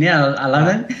ជាមួយគ្នាឥឡូវហ្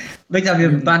នឹងដូចថាវា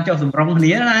មិនតាន់ចុះសម្រុងគ្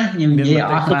នាណាខ្ញុំនិយាយ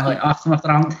អស់ស្មោះត្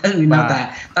រង់ទៅវានៅតែ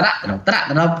ត្រាក់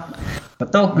ប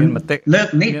ន្ទោសលើក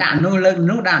នេះដាក់នោះលើក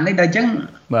នោះដាក់នេះដល់អញ្ចឹង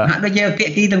ហាក់ដូចជាភា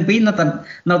គីទាំងពីរនៅតែ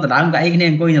ដើមកៅអីគ្នា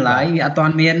អង្គុយនៅឡើយវាអត់តា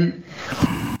ន់មាន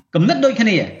គំនិតដូចគ្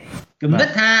នាគំនិត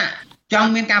ថាចង់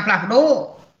មានការផ្លាស់ប្ដូរ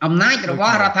អំណាចរប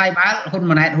ស់រដ្ឋាភិបាលហ៊ុន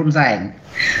ម៉ាណែតហ៊ុនសែន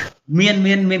មាន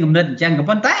គំនិតអញ្ចឹងក៏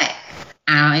ប៉ុន្តែ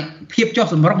ភាពចុះ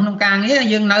សម្រុងក្នុងការងារ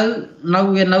យើងនៅ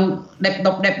វានៅដេបដ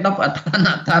ប់អត់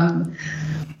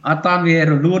តាន់វា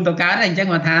រលូនទៅកើតអញ្ចឹង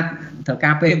មកថាត្រូវ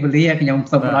ការពេលវេលាខ្ញុំ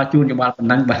សូមផ្ដល់ជូនយោបល់ប៉ុណ្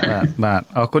ណឹងបាទ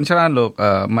អរគុណច្រើនលោក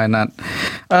ម៉ែណាត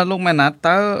លោកម៉ែណាត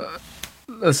តើ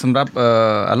សម្រាប់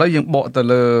ឥឡូវយើងបកទៅ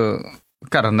លើ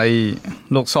ករណី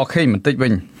លោកសខេងបន្តិចវិ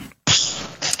ញ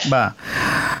បាទ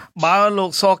បើលោ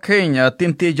កសខេងទា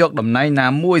មទារយកតំណែងណា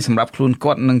មួយសម្រាប់ខ្លួន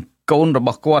គាត់និងកូនរប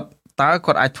ស់គាត់តើ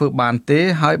គាត់អាចធ្វើបានទេ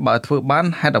ហើយបើធ្វើបាន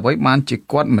ហេតុអ្វីបានជា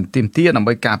គាត់មិនទាមទារដើម្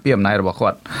បីការពារអំណាចរបស់គា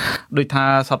ត់ដូចថា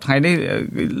សប្តាហ៍ថ្ងៃនេះ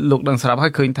លោកដឹងស្រាប់ហើ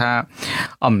យឃើញថា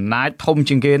អំណាចធំ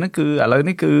ជាងគេហ្នឹងគឺឥឡូវ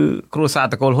នេះគឺគ្រួសារ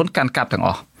តកូលហ៊ុនកាន់កាប់ទាំងអ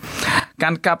ស់កា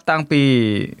ន់កាប់តាំងពី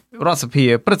រដ្ឋសភា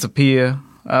ព្រឹទ្ធសភា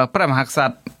ព្រះមហាក្ស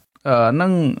ត្រនិ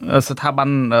ងស្ថាប័ន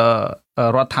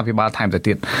រដ្ឋាភិបាលថែមទៅ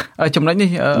ទៀតចំណុចនេះ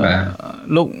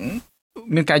លោក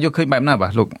មានការយកឃើញបែបណាបា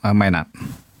ទលោកម៉ែណាត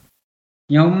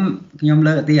ខ្ញុំ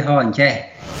លើកឧទាហរណ៍អញ្ចេះ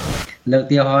លើកឧ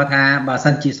ទាហរណ៍ថាបើ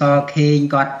សិនជាសខេង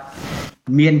គាត់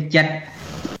មានចិត្ត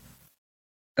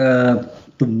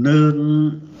ទំនើង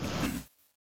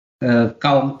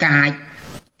កោង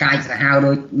កាយសាហាវ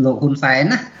ដោយលោកហ៊ុនសែន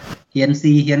ណាហ៊ាន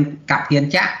ស៊ីហ៊ានកាប់ហ៊ាន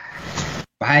ចាក់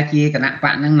ប្រហែលជាគណៈប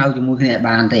កហ្នឹងនៅជាមួយគ្នា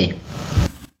បានទេ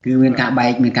គឺមានការបែ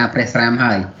កមានការប្រេះស្រាម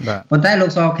ហើយប៉ុន្តែលោ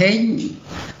កសខេង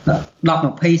10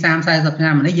 20 30 40ឆ្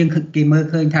នាំនេះយើងគេមើល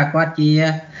ឃើញថាគាត់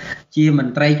ជាម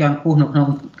ន្ត្រីជាន់ខ្ពស់នៅក្នុង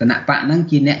គណៈបកហ្នឹង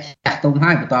ជាអ្នកចាស់ទុំ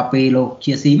ហើយបន្ទាប់ពីលោក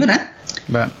ជាស៊ីមកណា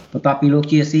បាទបន្ទាប់ពីលោក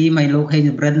ជាស៊ីមកលោកហេង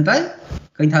សំរិនទៅ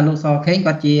ឃើញថាលោកសខេង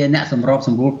គាត់ជាអ្នកសម្របស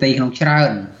ម្រួលផ្ទៃក្នុងច្រើ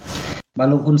នបើ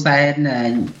លោកហ៊ុនសែន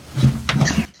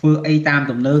ធ្វើអីតាម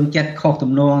ទំនើងចិត្តខុស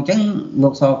ទំនងអញ្ចឹងលោ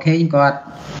កសខេងគាត់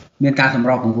មានការសម្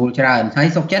របសម្រួលច្រើនហើយ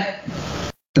សុខចិត្ត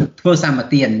ធ្វើសម្ប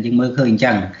ទានយើងមើលឃើញអញ្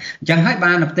ចឹងហើយ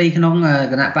បានផ្ទៃក្នុង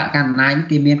គណៈបកកណ្ដាលអំណាច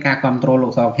គេមានការគ្រប់គ្រងលោ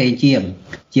កសខេង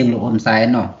ជាងលោកហ៊ុនសែន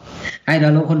នោះហើយដ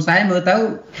ល់លោកហ៊ុនសែនមើលទៅ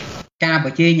ការប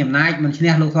ញ្ចេញអំណាចមិនឈ្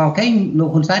នះលោកសខេងលោក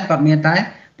ហ៊ុនសែនគាត់មានតែ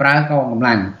ប្រើកងកម្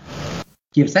លាំង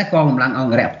ជាពិសេសកងកម្លាំងអ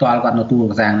ង្គរៈផ្ទាល់គាត់នៅទូ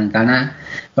កសាងនឹងកាលណា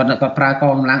គាត់ប្រើក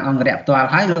ងកម្លាំងអង្គរៈផ្ទាល់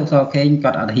ហើយលោកសខេង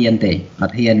គាត់អត់ហ៊ានទេអ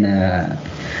ត់ហ៊ាន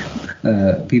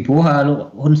ពីព្រោះលោក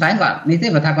ហ៊ុនសែនគាត់នេះទេ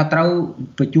គាត់ថាគាត់ត្រូវ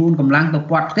បញ្ជូនកម្លាំងទៅ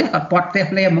ពាត់ផ្ទះគាត់ពាត់ផ្ទះ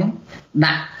ភ្លាមហ្មង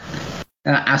ដាក់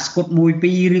អាស្គុត1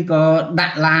 2ឬក៏ដា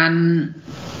ក់ឡាន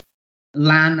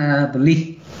ប៉ូលីស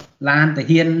ឡានទា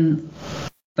ហាន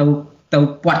ទៅ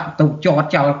ពាត់ទៅចត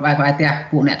ចោលក្បែរផ្ទះ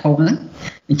ពួកអ្នកធំហ្នឹង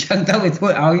អញ្ចឹងទៅវាធ្វើ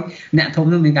ឲ្យអ្នកធំ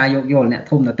ហ្នឹងមានការយោគយល់អ្នក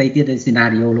ធំដទៃទៀតដូចសេណា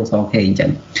រីយ៉ូលោកសខេអញ្ចឹង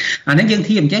អានេះយើង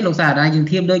ធៀបអញ្ចឹងលោកសាស្ត្រាចារ្យយើង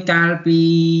ធៀបដោយកាលពី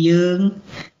យើង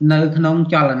នៅក្នុង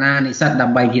ចលនានិស្សិតដើ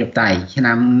ម្បីជាបតៃឆ្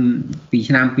នាំ 2000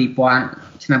 ឆ្នាំ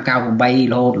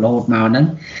98រហូតមកហ្នឹង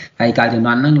ហើយកាលជំ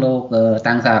នាន់ហ្នឹងលោក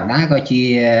តាំងសារដាក៏ជា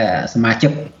សមាជិ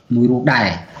កមួយរូបដែរ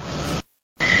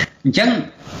អញ្ចឹង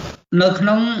នៅក្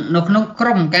នុងក្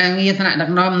រុមការងារថ្នាក់ដឹក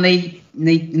នាំ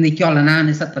នៃចលនា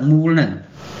និស្សិតទាំងមូលហ្នឹង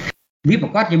វាប្រ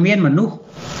កាសជាមានមនុស្ស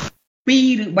2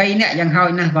 ឬ 3 នាក់យ៉ាងហោច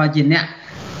ណាស់ក៏ជាអ្នក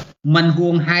មិនហួ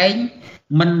ងហែង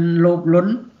មិនលោភល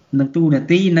ន់នឹងទូនា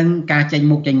ទីនិងការចេញ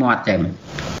មុខចេញមាត់ចឹង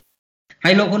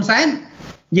ហើយលោកហ៊ុនសែន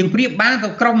យើងប្រៀបបានទៅ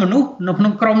ក្រុមមនុស្សនៅក្នុ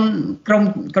ងក្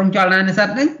រុមចលនានិស្សិត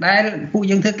ហ្នឹងដែលពួក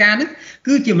យើងធ្វើការហ្នឹង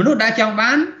គឺជាមនុស្សដែលចង់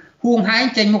បានហួងហែង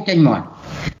ចេញមុខចេញមាត់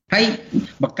ហើយ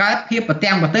បង្កើតភាពប្រ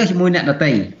ទាំងប្រទើជាមួយអ្នកដ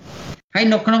ទៃហើយ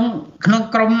នៅក្នុង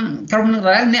ក្រុមនឹង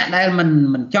ដែរអ្នកដែល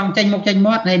មិនចង់ចេញមុខចេញ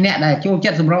មាត់ហើយអ្នកដែលចូលចិ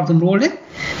ត្តសម្របសម្រួលនេះ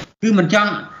គឺមិនច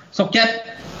ង់សុខចិត្ត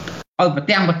ឲ្យប្រ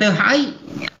ទាំងប្រទើហើយ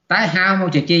តែហៅមក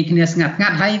ជជែកគ្នាស្ងាត់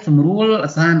ហើយសម្រួល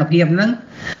ស្ថានភាពហ្នឹង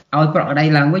ឲ្យប្រក្រតី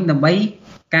ឡើងវិញដើម្បី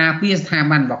ការពារស្ថា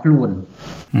ប័នរបស់ខ្លួន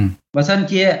បើសិន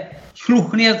ជាឆ្លោះ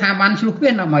គ្នាស្ថាប័នឆ្លោះគ្នា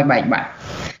នាំឲ្យបែកបាក់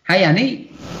ហើយអានេះ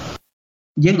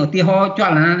យើងឧទាហរណ៍ច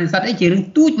លនានិស្សិតអីជារឿង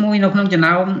ទូចមួយនៅក្នុងចំ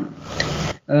ណោម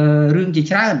រឿងជា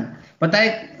ច្រើនប៉ុន្តែ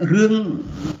រឿង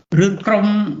ក្រុម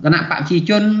គណៈបព្វជិ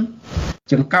ជន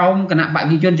ចង្កោមគណៈបព្វ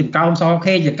ជិជនចង្កោមស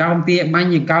ខេចង្កោមទាបាញ់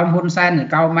ចង្កោមហ៊ុនសែនច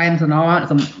ង្កោមម៉ែន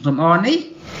សំអននេះ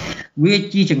វា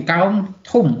ជាចង្កោម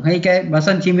ធំហើយគេបើ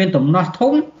សិនជាមានទំនាស់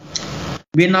ធំ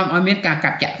វានាំឲ្យមានការ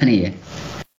កាប់ចាក់គ្នា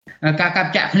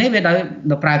វាដោយ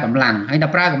ប្រើកម្លាំងហើយដ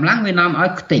ល់ប្រើកម្លាំងវានាំឲ្យ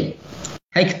ខ្ទេច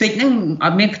ហើយខ្ទេចហ្នឹងអ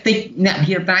ត់មានខ្ទេចអ្នកវិ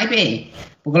ជាបតៃទេ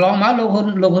ព្រោះកន្លងមកលោក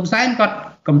ហ៊ុនសែនគាត់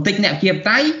កំទេចអ្នកវិជាប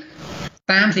តៃ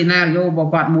តាមសេណារីយ៉ូរបស់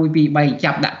គាត់1 2 3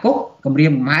ចាប់ដាក់គុកគម្រា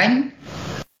មកំហែង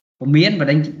ពមៀនប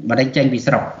ដិញ្ញចេញពី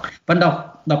ស្រុកប៉ុន្តែ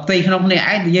ដល់ផ្ទៃក្នុងគ្នា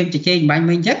ឯងយើងជជែកបាញ់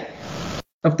មិញចឹង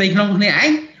ដល់ផ្ទៃក្នុងគ្នាឯង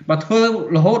បើធ្វើ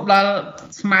រហូតដល់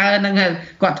ស្មើនឹង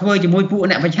គាត់ធ្វើជាមួយពួក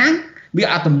អ្នកប្រឆាំងវា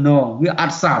អត់ទំនងវាអ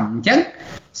ត់សមអញ្ចឹង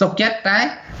សុខចិត្តតែ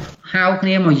ហៅគ្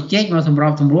នាមកជជែកមកសម្រ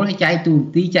បសម្រួលឲ្យចែកទូនា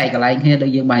ទីចែកកន្លែងគ្នាដូ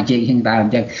ចយើងបានជែកហ្នឹងតើអ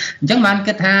ញ្ចឹងបាន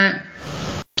គិតថា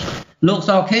លោក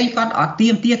សខេងគាត់អត់ទៀ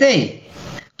មទាទេ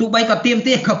ទោះបីគាត់ទៀម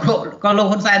ទាក៏លោក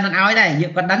ហ៊ុនសែនមិនឲ្យដែរយើ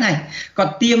ងគាត់ដឹងហើយគា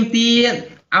ត់ទៀមទា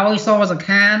ឲ្យសស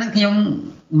ខាហ្នឹងខ្ញុំ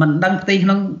មិនដឹងផ្ទៃក្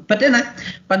នុងពិតទេណា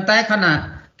ប៉ុន្តែគាត់ថា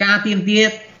ការទៀមទា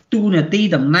ទូនាទី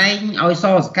តំណែងឲ្យស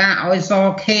សខាឲ្យស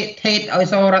ខេថេតឲ្យ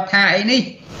សរដ្ឋាអីនេះ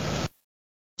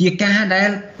ជាការដែល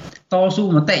តស៊ូ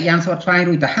មតិយ៉ាងស្វិតស្វាញ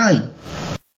រួចទៅហើយ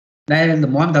ដែលត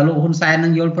ម្រាំតលោកហ៊ុនសែននឹ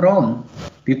ងយល់ព្រម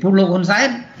ពីព្រោះលោកហ៊ុនសែន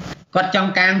គាត់ច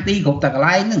ង់កាងទីគ្រប់តកន្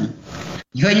លែងហ្នឹង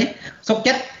ឃើញសុខ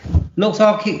ចិត្តលោក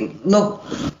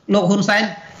ហ៊ុនសែន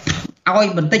ឲ្យ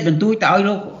បន្តិចបន្តួចទៅឲ្យ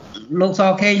លោកស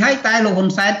ខេងហើយតែលោកហ៊ុន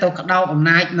សែនទៅក្តោបអំ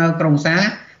ណាចនៅក្រុងសារ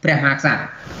ព្រះមហាក្សត្រ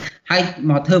ហើយ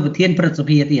មកធ្វើប្រធានព្រឹទ្ធស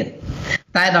ភាទៀត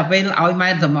តែដល់ពេលឲ្យម៉ែ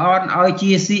នសំអនឲ្យ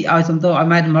ជាស៊ីឲ្យសំទោឲ្យ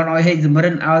ម៉ែនសំអនឲ្យហេងសំ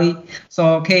រិនឲ្យស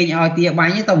ខេងឲ្យទាបា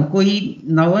ញ់ទៅអង្គុយ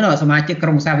នៅសមាជិកក្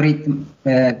រុមសាវរី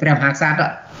ព្រះមហាក្សត្រ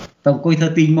ទៅអង្គុយធ្វើ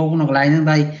ទីងងក្នុងកន្លែងហ្នឹង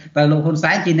តែលោកហ៊ុន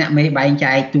សែនជាអ្នកមេបែង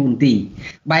ចែកទូនាទី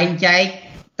បែងចែក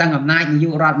ទាំងអំណាចនាយ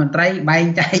ករដ្ឋមន្ត្រីបែង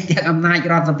ចែកទាំងអំណាច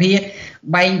រដ្ឋសភា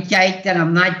បែងចែកទាំង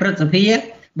អំណាចព្រឹទ្ធសភា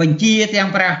បញ្ជាទាំង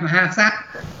ព្រះមហាក្សត្រ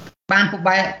បានពុ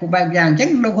បែបយ៉ាងអញ្ចឹង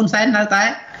លោកហ៊ុនសែននៅតែ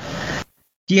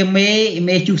ជា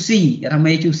មេជូស៊ីថា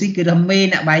មេជូស៊ីគឺថាមេ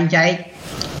អ្នកបែងចែក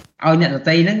ឲ្យអ្នកដ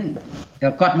ទៃហ្នឹង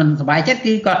គាត់មិនសប្បាយចិត្ត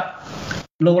គឺគាត់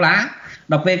លោឡា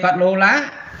ដល់ពេលគាត់លោឡា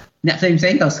អ្នកផ្សេង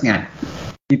ទៅស្ងាត់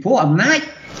ពីព្រោះអំណាច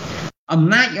អំ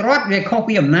ណាចរដ្ឋវាខុស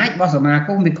ពីអំណាចរបស់សមាគ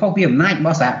មវាខុសពីអំណាចរប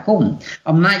ស់សហគមន៍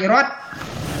អំណាចរដ្ឋ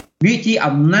វាជា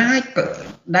អំណាច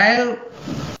ដែល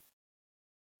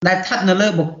ស្ថិតនៅលើ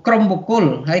ក្រុមបុគ្គល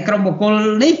ហើយក្រុមបុគ្គល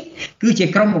នេះគឺជា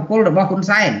ក្រុមបុគ្គលរបស់ហ៊ុន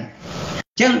សែន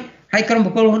អញ្ចឹងហើយក្រុម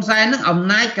បុគ្គលហ៊ុនសែនហ្នឹងអំ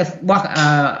ណាចរបស់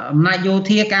អំណាចយោ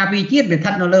ធាការពារជាតិវាស្ថិ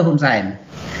តនៅលើហ៊ុនសែន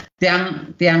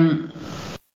ទាំង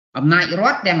អំណាចរ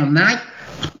ដ្ឋទាំងអំណាច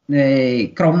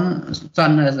ក្រុម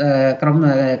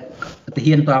ទា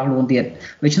ហានតខ្លួនទៀត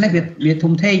ដូច្នេះវា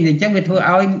ធំធេងអញ្ចឹងវាធ្វើ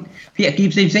ឲ្យភាគី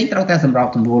ផ្សេងត្រូវតែសម្រប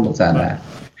សម្រួលលោកសាស្ត្រា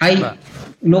ហើយ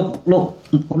លោក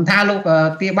គុំថាលោក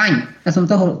ទាបាញ់សំ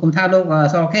ទោសគុំថាលោក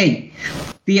សខេង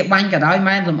ទាបាញ់ក៏ដោយ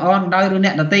ម៉ែនសំអនក៏ដោយឬអ្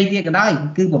នកដតីទៀតក៏ដោយ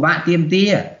គឺពិបាកទៀមទា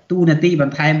ទូនាទីប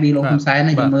ន្ថែមពីលោកហ៊ុនសែន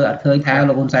នេះយើងមើលអត់ឃើញថា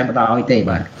លោកហ៊ុនសែនបដឲ្យទេ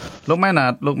បាទលោកម៉ែ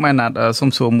ណាតសុំ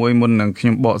សួរមួយមុននឹងខ្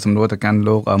ញុំបកសំណួរទៅកាន់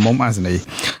លោកមុំអាសនី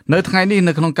នៅថ្ងៃនេះ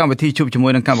នៅក្នុងកម្មវិធីជួបជាមួ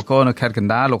យនឹងកម្មករនៅខេត្តកណ្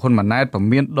ដាលលោកហ៊ុនម៉ាណែតព្រ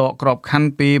មានដកក្របខ័ណ្ឌ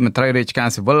ពីមន្ត្រីរាជការ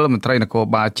ស៊ីវិលមន្ត្រីនគរ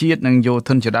បាលជាតិនិងយោ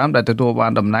ធិនជាដើមដែលទទួលបា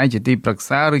នតំណែងជាទីប្រឹក្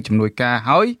សាឬជំនួយការ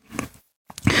ហើយ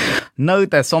នៅ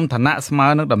តែសុំឋានៈស្មើ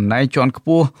នឹងតំណែងជាន់ខ្ព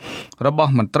ស់រប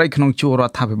ស់មន្ត្រីក្នុងជួររ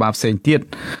ដ្ឋាភិបាលផ្សេងទៀត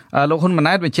លោកហ៊ុនម៉ា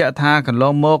ណែតបញ្ជាក់ថាកន្ល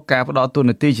ងមកការផ្តល់តួ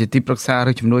នាទីជាទីប្រឹក្សា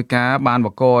ឬជំនួយការបានប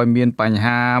ង្កឲ្យមានបញ្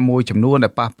ហាមួយចំនួនដែ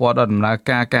លប៉ះពាល់ដល់ដំណើរ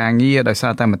ការងារដោយសា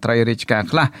រតែមន្ត្រីរាជការ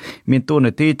ខ្លះមានតួ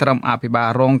នាទីត្រឹមអភិបាល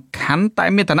រងខណ្ឌតែ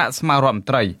មានឋានៈស្មើរដ្ឋមន្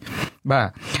ត្រីបាទ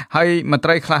ហើយមន្ត្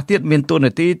រីខ្លះទៀតមានតួ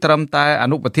នាទីត្រឹមតែអ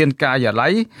នុប្រធានការិយាល័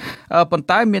យប៉ុន្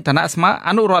តែមានឋានៈស្មើអ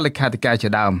នុរដ្ឋលេខាធិការជា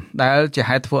ដើមដែលជា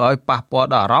ហេតុធ្វើឲ្យប៉ះពាល់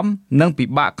ដល់អារម្មណ៍និងពិ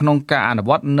បាកក្នុងការអនុ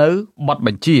វត្តនៅបទប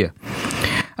ញ្ជា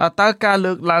តើការ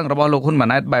លើកឡើងរបស់លោកហ៊ុនម៉ា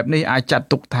ណែតបែបនេះអាចចាត់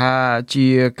ទុកថាជា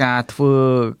ការធ្វើ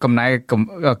កំ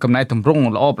ណែទម្រង់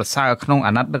ល្អប្រសើរក្នុង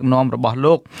អាណត្តិដឹកនាំរបស់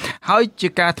លោកហើយជា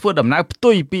ការធ្វើដំណើរផ្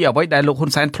ទុយពីអ្វីដែលលោកហ៊ុ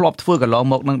នសែនធ្លាប់ធ្វើកន្លង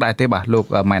មកនឹងដែរទេបាទលោក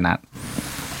ម៉ែណាត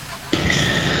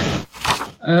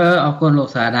អរគុណលោក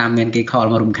សាដាមានគេខល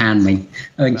មករំខានមិ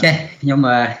ញចេះខ្ញុំ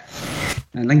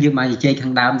នឹងយើងមកជជែកខា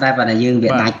ងដើមតែប៉ុន្តែយើងវា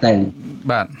ដាច់ទៅ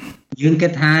បាទយើងគិ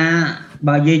តថា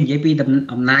បើយើងនិយាយពី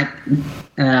អំណាច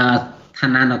ឋា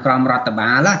នៈនៅក្រមរដ្ឋបា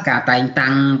លការតែង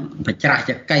តាំងបច្រាស់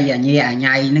ចក្រីអញ្ញាអញ្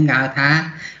ញៃហ្នឹងគេហៅថា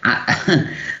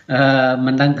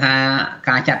មិនដឹងថា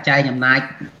ការចាត់ចែងអំណាច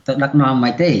ទៅដឹកនាំមិ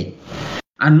នទេ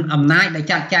អំណាចដែល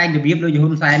ចាត់ចែងរបៀបដូចហ៊ុ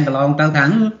នសែនកន្លងទៅថា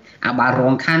អាបាលរ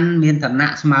ងខណ្ឌមានឋានៈ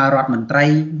ស្មើរដ្ឋមន្ត្រី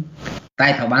តែ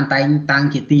ត្រូវបានតែងតាំង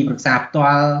ជាទីប្រឹក្សាផ្ទា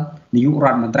ល់នាយករ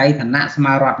ដ្ឋមន្ត្រីឋានៈស្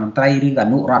មើរដ្ឋមន្ត្រីឬអ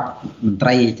នុរដ្ឋមន្ត្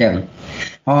រីអញ្ចឹង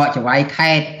ចង្វាយ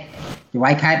ខេត្ត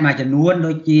មួយចំនួន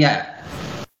ដូចជា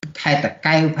ខេត្តតា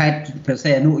កែវខេត្តព្រះ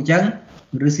សីហនុអញ្ចឹង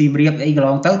ឬសៀមរាបអីកន្ល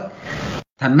ងទៅ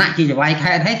ឋានៈជាចង្វាយ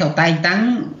ខេត្តហើយត្រូវតែងតាំង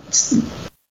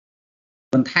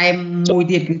បន្ថែមមួយ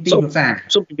ទៀតគឺទីប្រឹក្សា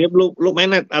សូមជម្រាបលោកម៉ែ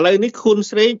ណាត់ឥឡូវនេះខុន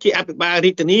ស្រេងជាអភិបាល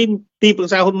រាជធានីទីប្រឹ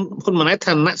ក្សាហ៊ុនម៉ាណែត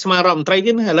ឋានៈស្មើរដ្ឋមន្ត្រី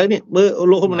ទៀតណាឥឡូវនេះមើល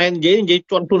លោកហ៊ុនម៉ាណែតនិយាយ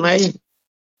ជាន់ខ្លួនឯង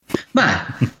បាទ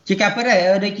ជាការពិតហើយ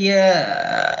ដូចជា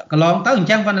កន្លងទៅអញ្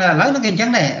ចឹងប៉ុន្តែឥឡូវនឹងគេអញ្ចឹ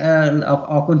ងដែរ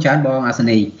អរគុណច្រើនបងអាស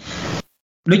នី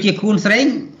ដូចជាខួនស្រេង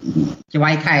ចង្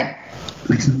វាយខេត្ត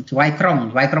ចង្វាយក្រុង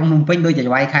ភ្នំពេញដូចជាច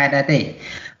ង្វាយខេត្តដែរទេ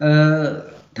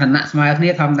ឋានៈស្មើគ្នា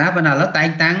ធម្មតាប៉ុន្តែឥឡូវតែង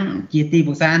តាំងជាទី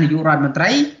ប្រឹក្សានាយករដ្ឋមន្ត្រី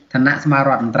ឋានៈស្មើរ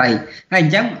ដ្ឋមន្ត្រីហើយអ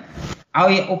ញ្ចឹងឲ្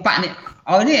យឧបនេះ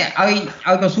ឲ្យ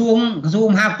ក្រសួង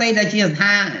មហាផ្ទៃដែលជាស្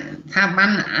ថាប័ន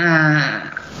ស្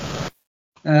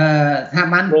ថា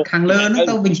ប័នខាងលើហ្នឹង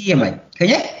ទៅបញ្ជាមិនឃើ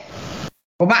ញទេ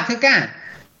ពិបាកធ្វើការ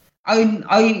ឲ្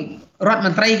យរដ្ឋម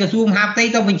ន្ត្រីក្រសួងមហាផ្ទៃ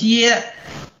ទៅបញ្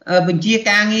ជា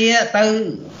ការងារទៅ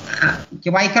ច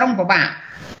ង្វាយក្រុងពិបាក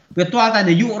វាទាល់តែ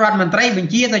នាយករដ្ឋមន្ត្រីប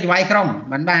ញ្ជាទៅចង្វាយក្រុង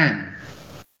បានបើ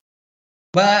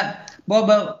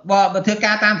ធ្វើ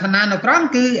ការតាមឋានៈនៅក្រម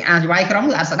គឺអាចង្វាយក្រុង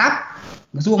គឺអត់ស្ដាប់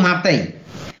ក្រសួងមហាផ្ទៃ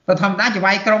បើធម្មតាចង្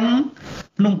វាយក្រុង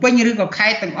ភ្នំពេញឬក៏ខេ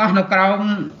ត្តទាំងអស់នៅក្រោម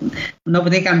នៅប្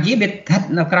រទេសកម្ពុជាវាស្ថិត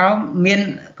នៅក្រោមមាន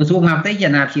ក្រសួងមហាផ្ទៃជា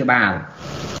អាណាព្យាបាល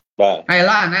បាទហើយឥ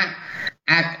ឡូវ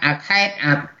អាខេត្ត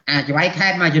អាចង្វាយខេ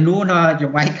ត្តមួយចំនួនច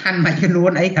ង្វាយខណ្ឌមួយចំនួ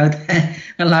នអីត្រូវតែ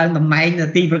ឡើងតំណែងទៅ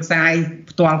ទីប្រឹក្សា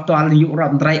ផ្ទាល់នាយករ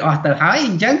ដ្ឋមន្ត្រីអស់ទៅហើយ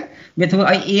អញ្ចឹងវាធ្វើ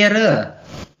ឲ្យ error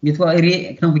វាធ្វើឲ្យ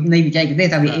ក្នុងវិន័យបច្ចេកទេស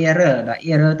ថាវា error ដល់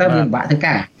error ទៅវាពិបាកធ្វើ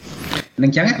ការនឹ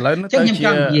ងចឹងខ្ញុំច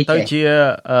ង់និយាយទៅជា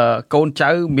កូនចៅ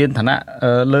មានឋានៈ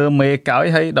លើមេកោយ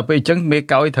ហើយដល់ពេលអញ្ចឹងមេ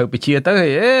កោយត្រូវបញ្ជាទៅ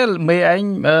មេឯង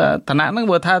ឋានៈហ្នឹង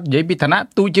បើថានិយាយពីឋានៈ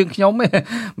ទូជាងខ្ញុំទេ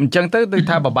អញ្ចឹងទៅដូច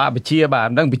ថាបបាបញ្ជាបាទ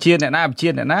មិនដឹងបញ្ជាអ្នកណា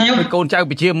ហើយកូនចៅ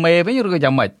បញ្ជាមេវិញឬក៏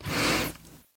យ៉ាងម៉េច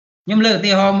ខ្ញុំលើកឧ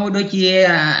ទាហរណ៍មួយដូចជា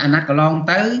អាណត្តិកន្លង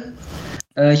ទៅ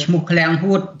ឈ្មោះឃ្លាំង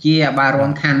ហួតជាបារ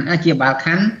ងខណ្ឌជាបាល់ខ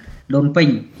ណ្ឌដូនពេញ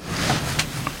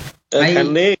ហើយ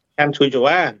ខណ្ឌជួយច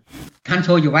វាខណ្ឌ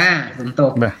ជួយចវាសំទោស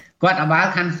គាត់អបាល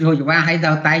ខណ្ឌជួយចវាហើយ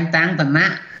ទៅតែងតាំងឋានៈ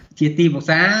ជាទីប្រឹក្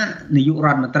សានាយករ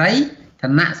ដ្ឋមន្ត្រីឋា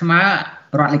នៈស្មើរ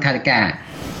ដ្ឋលេខាធិការ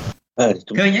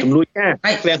ជំនួយការ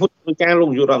ក្រាំងហ៊ុនជំនួយការលោក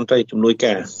នាយករដ្ឋមន្ត្រីជំនួយ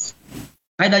ការ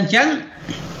ហើយដល់អញ្ចឹង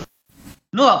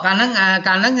នោះកាលហ្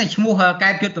នឹងឈ្មោះកែ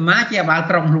បយុទ្ធមាជាអាបាល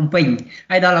ក្រុងភ្នំពេញ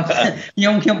ហើយដល់ខ្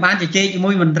ញុំបានជជែកជា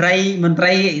មួយមន្ត្រី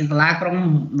សាលាក្រុង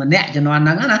ម្នាក់ជំនាន់ហ្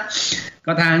នឹងណា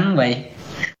គាត់ថាហ្នឹងvậy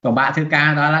ពិបាកធ្វើការ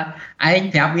ដល់ឯង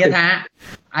ប្រាប់វាថា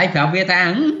ឲ្យធ្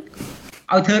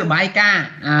វើរបាយការណ៍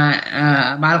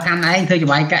បាលខណ្ឌឯងធ្វើរ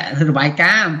បាយការ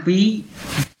ណ៍អំពី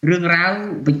រឿងរ៉ាវ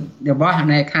របស់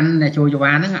នៃខណ្ឌចូលយ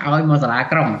វ៉ាហ្នឹងឲ្យមកសាលា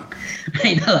ក្រុងហើ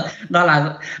យដល់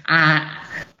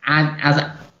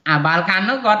អាបាលខណ្ឌ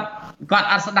នោះគាត់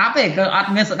អត់ស្ដាប់ទេគាត់អត់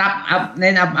មានស្ដាប់នៃ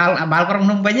អាបាលក្រុង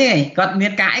ភ្នំពេញទេគាត់មា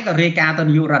នការអីក៏រាយការណ៍ទៅ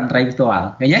នាយករដ្ឋមន្ត្រីផ្ទាល់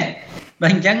ឃើញទេដ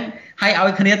ល់អញ្ចឹងឲ្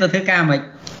យគ្នាទៅធ្វើការមិន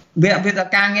វាទៅ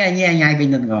ការងារញ៉ៃវិញ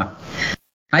នឹងគាត់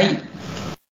ហើយ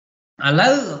ឥឡូ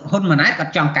វហ៊ុនម៉ាណែតគា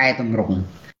ត់ចង់កែតម្រង់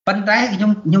ប៉ុន្តែខ្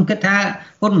ញុំគិតថា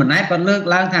ហ៊ុនម៉ាណែតគាត់លើក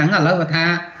ឡើងថាឥឡូវគាត់ថា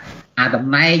អាតំ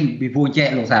ណែងពីពួកចេះ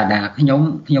លោកសាដាខ្ញុំ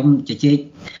ជ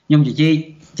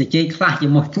ជែកខ្លះជា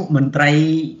មួយពួកមន្ត្រី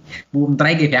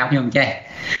គេប្រាប់ខ្ញុំចេះ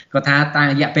គាត់ថាតា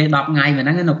រយៈពេល10ថ្ងៃហ្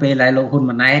នឹងនៅពេលដែលលោកហ៊ុន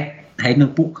ម៉ាណែតហើយនឹង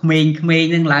ពួកក្មេងៗហ្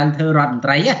នឹងឡើងធ្វើរដ្ឋមន្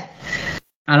ត្រីឥ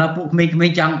ឡូវពួកក្មេង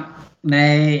ៗចង់ណែ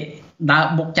ដើរ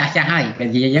បុកចាស់ហើយគេ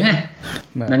និយាយអញ្ចឹង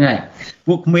ហ្នឹងហើយ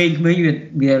ពួកក្មេងៗ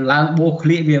វាឡើងបោះឃ្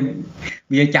លៀក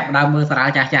វាចាប់ដើមមើលសារា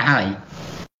ចាស់ហើយ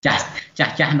ចា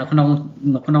ស់នៅក្នុ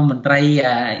ងមន្ត្រី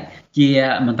ជា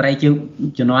មន្ត្រី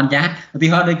ជំនាន់ចាស់ឧទា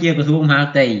ហរណ៍ដូចជាក្រសួងមហា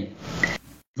ផ្ទៃ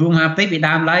ពី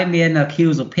ដើមឡើយមានខៀវ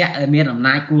សុភ័ក្រមានអំ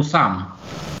ណាចគូសំ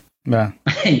បាទ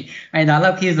ហើយដ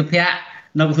ល់ខៀវសុភ័ក្រ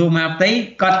នៅក្រសួងមហាផ្ទៃ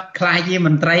គាត់ខ្លាយជាម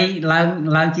ន្ត្រី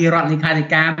ឡើងជារដ្ឋលេខាធិ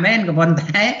ការមែនក៏ប៉ុន្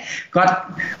តែគាត់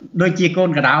ដូចជាកូន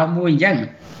កដោមួយអញ្ចឹង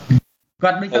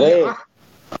គាត់ដូចទៅអស់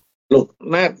លោក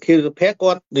ណាតខៀវសុភ័ក្រ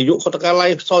គាត់នាយកខុទ្ទកាល័យ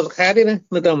សសខាទេណា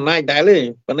នៅតែអំណាចដែរទេ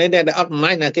ប៉ុន្តែដែលអត់អំ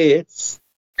ណាចណាគេ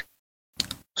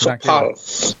សុផល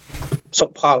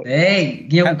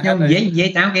ខ្ញុំនិយាយ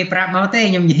តាមគេប្រាប់មកទេ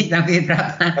ខ្ញុំនិយាយតាមគេប្រាប់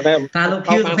ថាលោក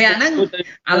ខៀវសុភ័ក្រហ្នឹង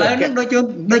ឥឡូវហ្នឹងដូ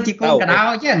ចជាកូនកដោ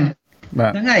អញ្ចឹង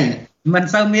ហ្នឹងហើយមិន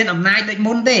សូវមានអំណាចដូច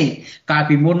មុនទេកាល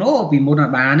ពីមុនអ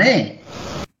ត់បានទេ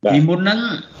ពីមុន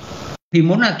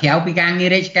ក្រៅពីការងារ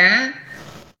រាជកា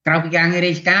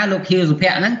រលោកខៀវសុភ័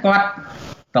ក្រហ្នឹងគាត់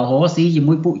ទៅរកស៊ីជា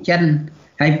មួយពួកចិន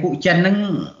ហើយពួកចិនហ្នឹង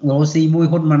រកស៊ីមួយ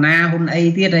ហ៊ុនម៉ាណាហ៊ុនអី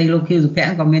ទៀតហើយលោកខៀវសុភ័ក្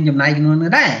រក៏មានចំណែកចំនួនហ្នឹ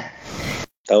ងដែរ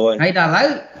ទៅហើយដល់ឥឡូវ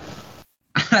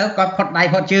គាត់ផុតដៃ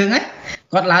ផុតជើងហ្នឹង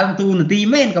គាត់ឡើងទូនាទី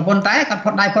មែនក៏ប៉ុន្តែគាត់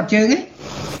ផុតដៃផុតជើងហ្នឹង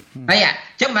ហើយអ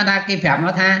ញ្ចឹងបានថាគេប្រាប់ម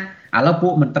កថាឥឡូវពួ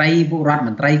ករដ្ឋមន្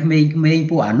ត្រីក្មេងៗ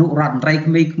ពួកអនុរដ្ឋមន្ត្រី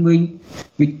ក្មេងៗ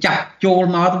វាចាប់ចូល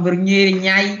មកទៅវិញ្ញា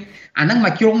ញ៉ៃអាហ្នឹងម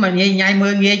កជ្រុំមកញ៉ៃមើ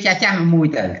លងាយចាស់មួយ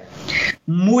ទៅ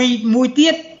មួយទៀ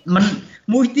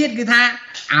តគឺថា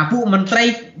អាពួកមន្ត្រី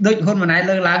ដូចហ៊ុនម៉ាណែត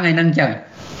លើឡើងថ្ងៃហ្នឹងអញ្ចឹង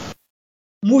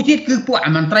មួយទៀតគឺពួក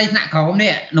អាមន្ត្រីថ្នាក់ក្រោម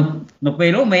នេះនៅពេល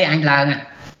នោះមេអញឡើងណា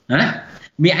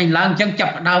មេអញឡើងអញ្ចឹងចា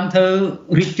ប់ផ្ដើមធ្វើ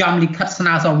រៀបចំលិខិតស្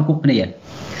នើសុំគុកគ្នា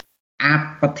អា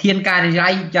ប្រធានការិ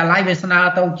យាល័យវាស្នើ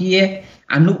ទៅជា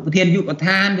អនុប្រធានយុគ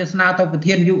ឋានវាស្នើទៅប្រ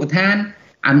ធានយុគឋាន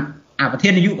អាប្រធា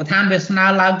នយុគឋានវាស្នើ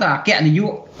ឡើងទៅអគ្គនាយ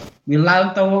កវាឡើង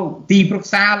ទៅទីប្រឹក្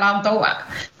សាឡើងទៅ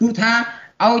គឺថា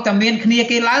ឲ្យតែមានគ្នា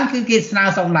គេឡើងគឺគេស្នើ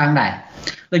សុំឡើងដែរ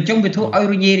ដូច្នេះវាធ្វើឲ្យ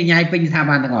រញ៉េរញ៉ៃពេញស្ថា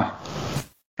ប័នទាំងអស់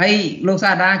ហើយលោក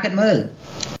សាដាគិតមើល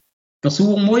ក្រសួ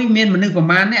ងមួយមានមនុស្សប្រ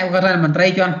មាណអ្នកគាត់ថាមន្ត្រី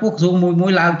ជាន់ខ្ពស់ក្រសួងមួ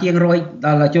យឡើងជាង100ដ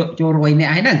ល់ចូល100នា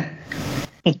ក់ហ្នឹង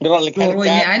រដ្ឋលេខាធិ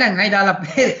ការ100នាក់ហ្នឹងហើយដល់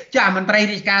ពេលចាមន្ត្រី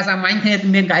រាជការសាមញ្ញគ្នា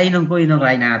មានកៅអីនៅអង្គុយនៅកន្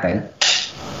លែងណាទៅ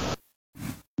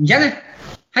អញ្ចឹង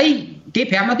ហើយគេ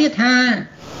ប្រាប់មកទៀតថា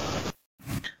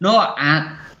នោះអា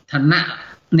ឋានៈ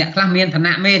អ្នកខ្លះមានឋា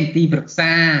នៈមែនទីប្រឹក្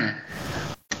សា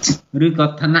ឬក៏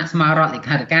ឋានៈស្មាររដ្ឋលេ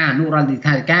ខាធិការអនុរដ្ឋលេ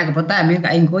ខាធិការក៏ប៉ុន្តែអត់មានកៅ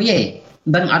អីអង្គុយទេ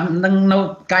ដឹងអត់នឹងនៅ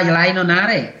ការិយាល័យនៅណា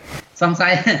ទេសង្ស័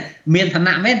យមានឋា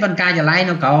នៈមែនប៉ុន្តែការិយាល័យ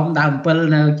នៅក្រោមដើម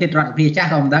7នៅជិតរដ្ឋាភិបាលចាស់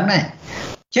ក៏មិនដឹងដែរ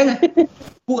អញ្ចឹង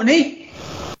ពួកនេះ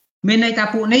មានន័យថា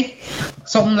ពួកនេះ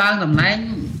សុំឡើងតំណែង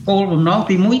គោលបំណង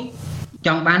ទី1ច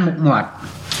ង់បានមុខមាត់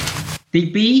ទី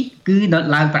2គឺដុត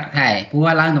ឡើងប្រាក់ខែព្រោះ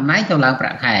ឡើងតំណែងទៅឡើងប្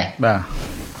រាក់ខែបាទ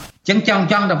អញ្ចឹង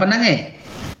ចង់តែប៉ុណ្្នឹងឯង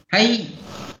ហើយ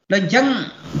ដល់អញ្ចឹង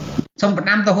សុំផ្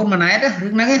ដាំទៅហ៊ុនម៉ាណែតរឿ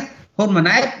ងហ្នឹងហ៊ុនម៉ា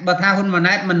ណែតបើថាហ៊ុនម៉ា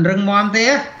ណែតមិនរឹងមាំទេ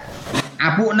អា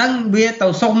ពួកហ្នឹងវាទៅ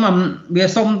សុំ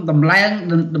តម្លើង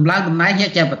តំណែង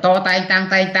ចេះបន្តតែង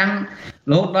តាំង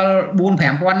រហូតដល់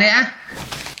 4-5,000 នាក់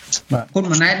បាទហ៊ុន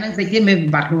ម៉ាណែតហ្នឹងតិចទៀតមាន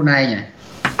បាត់ខ្លួនឯង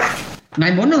ថ្ងៃ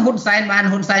មុនហ៊ុនសែនបាន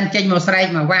ហ៊ុនសែនចេញមកស្រែក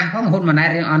មកវាស់ផងហ៊ុនម៉ាណែត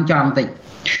រៀងអន់ចំបន្តិច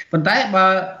ប៉ុន្តែបើ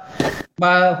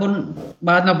ហ៊ុន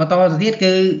បើនៅបន្តទៅទៀត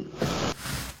គឺ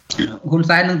ហ៊ុន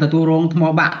សែននឹងទទួលរងថ្ម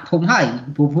បាក់ធំហើយ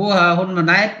ព្រោះហ៊ុនម៉ា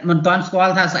ណែតមិនទាន់ស្គា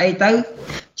ល់ថាស្អីទៅ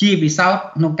ជាពិសោធន៍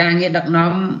ក្នុងការងារដឹក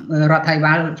នាំរដ្ឋាភិ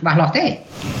បាលច្បាស់លាស់ទេ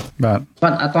បាទប៉ុ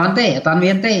ន្តែអត់ទាន់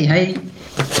មានទេហើយ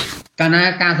កាលណា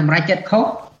ការសម្រេចចិត្តខុស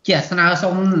ជាស្នើ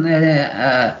សុំ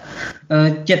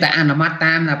ចិត្តអនុម័ត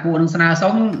តាមពួកនឹងស្នើ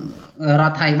សុំរ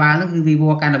ដ្ឋថៃបាលហ្នឹងគឺវិវ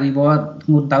ត្តកាន់តែវិវត្តធ្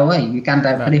ងន់ទៅហើយវាកាន់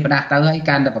តែផ្ដេសផ្ដាស់ទៅហើយ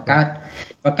កាន់តែបង្កើត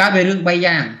វារឿង3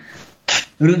យ៉ាង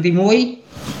រឿងទី1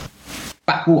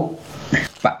បពួក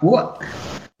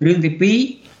រឿងទី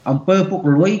2អំពើពុក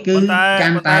រលួយគឺកា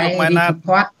ន់តែរីក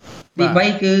ខាត់ទី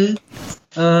3គឺ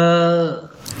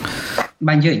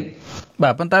បាញ់យើង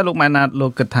បាទប៉ុន្តែលោកម៉ែណាតលោ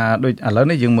កគិតថាដូចឥឡូវ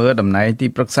នេះយើងមើលតំណែងទី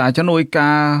ប្រឹក្សាជំនួយកា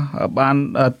របាន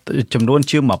ចំនួន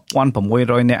ជា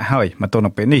 1600 នាក់ហើយមកទល់នឹ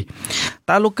ងពេលនេះ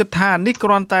តើលោកគិតថានេះគ្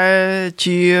រាន់តែ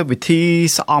ជាវិធី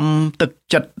ស្អំទឹក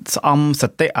ចិត្តស្អំស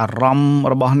តិអារម្មណ៍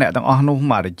របស់អ្នកទាំងអស់នោះ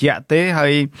មករយៈទេហើ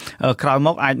យក្រោយម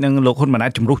កអាចនឹងលោកហ៊ុនម៉ាណែ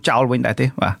តជំរុះចោលវិញដែរទេ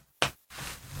បាទ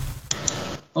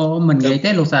អូមិនងាយទេ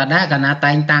លោកសាដាកាលណា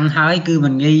តែងតាំងហើយគឺមិ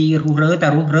នងាយរុះរើតែ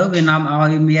រុះរើវានាំឲ្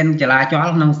យមានចលាចល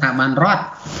ក្នុងស្ថាប័នរដ្ឋ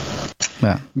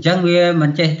បាទអញ្ចឹងវាមិ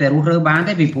នចេះតែរុះរើបាន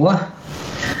ទេពីព្រោះ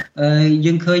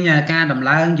យើងឃើញការដំ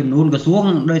ឡើងចំនួនក្រសួង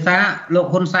ដោយសារលោក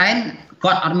ហ៊ុនសែន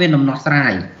គាត់អត់មានដំណោះស្រា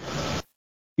យ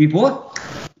ពីព្រោះ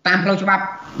តាមផ្លូវច្បាប់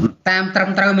តាមត្រឹម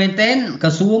ត្រូវមែនទែនក្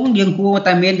រសួងយើងគួរ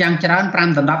តែមានយ៉ាងច្រើន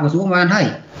5ដល់10ក្រសួងបានហើយ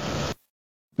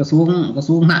ក្រសួង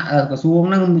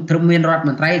ហ្នឹងត្រឹមមានរដ្ឋម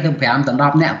ន្ត្រីទៅ5ដ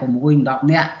ល់10នាក់6ដល់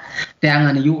10នាក់ទាំង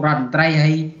នាយករដ្ឋមន្ត្រី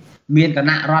ហើយមានគ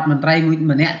ណៈរដ្ឋមន្ត្រីមួយ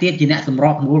ម្នាក់ទៀតជាអ្នកសម្រ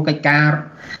បសម្រួលកិច្ចការ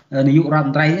នាយករដ្ឋម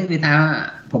ន្ត្រីហ្នឹងវាថា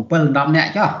7ដល់10នាក់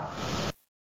ចុះ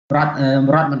រ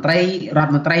ដ្ឋមន្ត្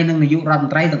រីនិងនាយករដ្ឋម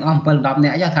ន្ត្រីទាំងអស់7ដល់10នា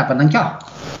ក់ចុះថាប៉ុណ្្នឹងចុះ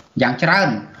យ៉ាងច្រើន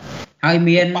ហើយ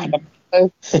មាន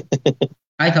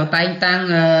ហើយត្រូវតែងតាំង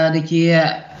ដូចជា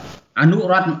អនុ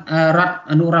រដ្ឋ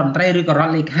មន្ត្រីឬក៏រ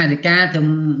ដ្ឋលេខាធិការទៅ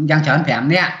យ៉ាងច្រើន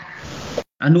5នាក់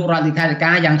អនុរដ្ឋលេខាធិ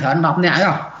ការយ៉ាងច្រើន10នាក់អី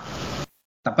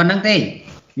តែប៉ុណ្្នឹងទេ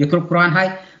វាគ្រប់គ្រាន់ហើយ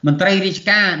មន្ត្រីរាជ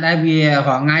ការដែលវា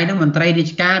រងថ្ងៃហ្នឹងមន្ត្រីរា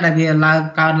ជការដែលវា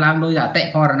កើនឡើងដោយអតិ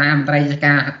ផរណាមន្ត្រីរាជ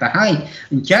ការទៅហើយ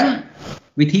អញ្ចឹង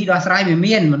វិធីដោះស្រាយវា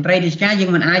មានមន្ត្រីរាជការយើ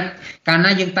ងមិនអាចកាល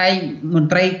ណាយើងតែមន្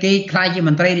ត្រីគេខ្លាចជាម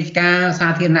ន្ត្រីរាជការសា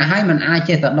ធារណៈហើយមិនអាច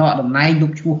ចេះតែដកតំណែងយ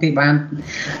កឈ្មោះគេបាន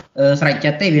ស្រេចចិ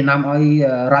ត្តទេវានាំឲ្យ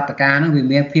រដ្ឋការហ្នឹងវា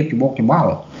មានភាពច្បោកច្ប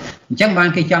ល់អញ្ចឹងបាន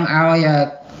គេចង់ឲ្យ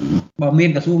បើមាន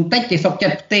ក្រសួងតិចគេសុកចិ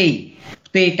ត្តផ្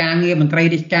ទេការងារមន្ត្រី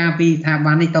រាជការពីស្ថា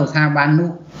ប័ននេះទៅស្ថាប័ន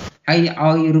នោះហើយឲ្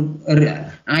យ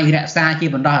អាចរក្សាជា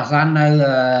បណ្ដោះអាសន្ននៅ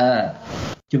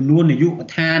ចំនួននាយក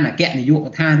ដ្ឋានអគ្គនាយក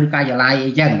ដ្ឋានឬការិយាល័យ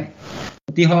អីចឹង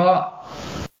ឧទាហរណ៍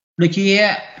ដូចជា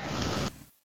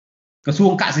ក្រសួ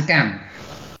ងកសិកម្ម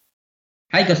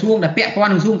ហើយក្រសួងដែលពាក់ព័ន្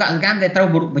ធនឹងក្រសួងកសិកម្មដែលត្រូវ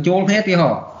បញ្ចូលគ្នាឧទាហ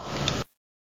រណ៍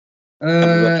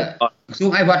ក្រសួង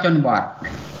អភិវឌ្ឍជនបទ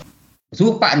ក្រសួ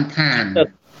ងបរិស្ថាន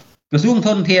ក្រសួងធ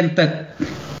នធានទឹក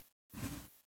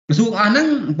ក្រសួងអស់ហ្នឹង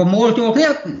ប្រមូលចូលគ្នា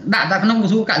ដាក់តែក្នុងក្រ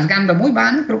សួងកសិកម្មតែមួយបា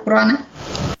នគ្រប់គ្រាន់ណា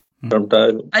ត្រឹមត្រូវ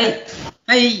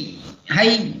ហើយ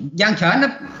យ៉ាងច្រើន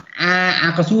អា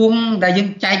ក្រសួងដែលយើង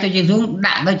ចែកទៅជាក្រសួង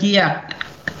ដាក់ទៅជា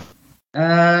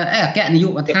អគ្គនាយ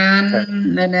កដ្ឋាន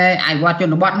នៃអភិវឌ្ឍជ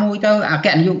នបទមួយទៅអគ្គ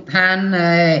នាយកដ្ឋាន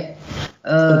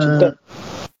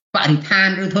បរិស្ថាន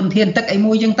ឬធនធានទឹកអី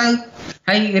មួយចឹងទៅ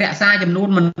ហើយរក្សាចំនួន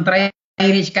មន្ត្រី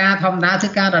រាជការធម្មតាធ្វើ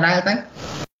ការដដែលទៅ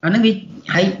អាហ្នឹងវា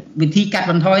ហើយវិធីកាត់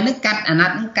បន្ថយហ្នឹងកាត់អាណ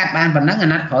ត្តិកាត់បានប៉ុណ្ណឹងអា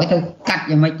ណត្តិក្រោយទៅកាត់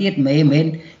យ៉ាងម៉េចទៀតមិនមែន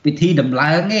វិធីដំ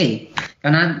ឡើងទេកា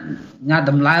លណា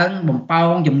ដំឡើងបំផោ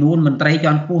ងចំនួនមន្ត្រី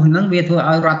ជាន់ខ្ពស់ហ្នឹងវាធ្វើ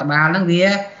ឲ្យរដ្ឋបាលហ្នឹងវា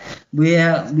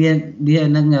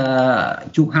នឹង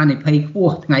ជួបហានិភ័យខ្ព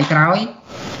ស់ថ្ងៃក្រោយ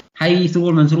ហើយស្រួ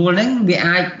លមិនស្រួលហ្នឹងវា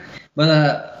អាច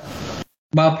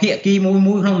បើភាគី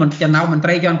មួយក្នុងចំណោមមន្ត្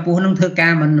រីជាន់ខ្ពស់ហ្នឹងធ្វើកា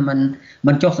រ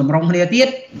មិនចុះសម្រុងគ្នាទៀត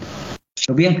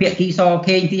រវាងភាគីស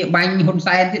ខេងទីបាញ់ហ៊ុន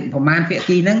សែនទៀតប្រមាណភា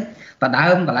គីហ្នឹងបដើ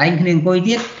មកន្លែងគ្នាអង្គុយ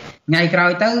ទៀតថ្ងៃក្រោ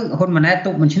យទៅហ៊ុនម៉ាណែត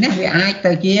ទុកមិនឈ្នះវាអាច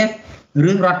ទៅជា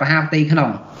រឿងរដ្ឋប្រហារផ្ទៃក្នុង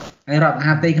ហើយរដ្ឋប្រ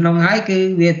ហារផ្ទៃក្នុងហើយគឺ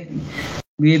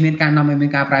វាមានការនាំឲ្យមាន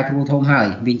ការប្រែប្រួលធំហើយ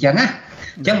វាអញ្ចឹងណា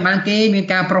អញ្ចឹងបានគេមាន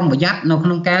ការប្រុងប្រយ័ត្ននៅក្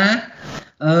នុងការ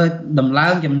ដំឡើ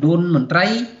ងចំនួនមន្ត្រី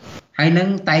ហើយនឹង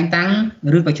តែងតាំង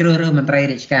ឬក៏ជ្រើសរើសមន្ត្រី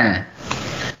រាជការ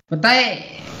ប៉ុន្តែ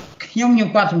ខ្ញុំ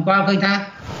គាត់សម្គាល់ឃើញថា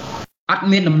អត់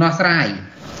មានដំណោះស្រាយ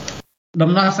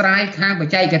ខាងប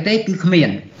ច្ចេកទេសគឺគ្មាន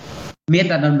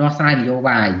តែដំណោះស្រាយនយោ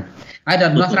បាយហើយ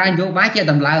ដំណោះស្រាយនយោបាយជា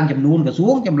ដំឡើងចំនួនក្រសួ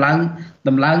ងដំឡើង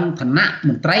ឋានៈម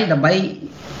ន្ត្រីដើម្បី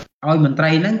ឲ្យមន្ត្រី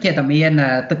ហ្នឹងចេះតែមាន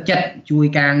ទឹកចិត្តជួយ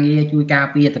ការងារជួយការ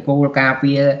ពារតកូលការ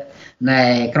ពារនៃ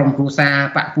ក្រុមគ្រួសារ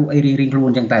បពពួកអីរៀងខ្លួន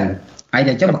អញ្ចឹងទៅហើយ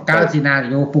តែអញ្ចឹងបង្កើតសេណារី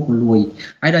យ៉ូពុករលួយ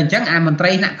ហើយដល់អញ្ចឹងអាមន្ត្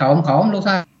រីថ្នាក់ក្រោមលោក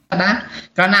សាដា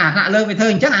កាលណាថ្នាក់លើវាធ្វើ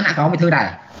អញ្ចឹងអាថ្នាក់ក្រោមវាធ្វើដែរ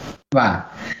បាទ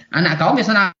អាថ្នាក់ក្រោមវា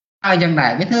ស្នើអញ្ចឹងដែ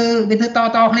រវាធ្វើ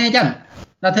តគ្នាអញ្ចឹង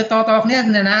ដល់ធ្វើតគ្នា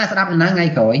អ្នកណាស្ដាប់ដំណឹងថ្ងៃ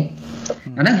ក្រោយ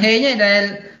អាហ្នឹងហេងឯងដែល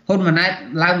ហ៊ុនម៉ាណែត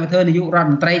ឡើងមកធ្វើនាយករដ្ឋ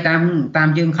មន្ត្រីតាម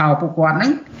យើងខោពួកគាត់ហ្នឹ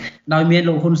ងដោយមាន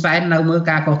លោកហ៊ុនសែននៅមើល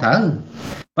ការខុសត្រូវ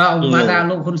បើមកថា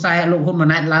លោកហ៊ុនសែនលោកហ៊ុនម៉ា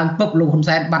ណែតឡើងពុកលោកហ៊ុន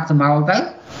សែនបាត់សមោលទៅ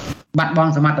បាត់ប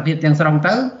ង់សមត្ថភាពទាំងស្រុង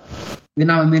ទៅវា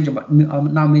នាំឲ្យមាន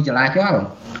ចលាចល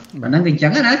អាហ្នឹងគឺអញ្ចឹ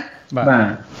ងណាបាទ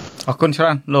អរគុណច្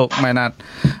រើនលោកម៉ែណាត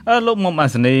លោកមុំអា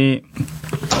សនី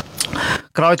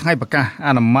ក្រោយថ្ងៃប្រកាសអ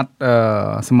នុម័ត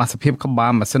សមាជិកភាពក្បា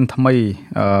លម៉ាស៊ីនថ្មី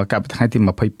កាលពីថ្ងៃទី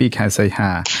22ខែសីហា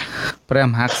ព្រះម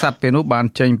ហាក្សត្រពេលនោះបាន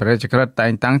ចេញព្រះរាជក្រឹត្យតែ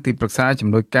ងតាំងទីប្រឹក្សាជំ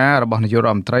នួយការរបស់នាយករ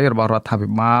ដ្ឋមន្ត្រីរបស់រដ្ឋាភិ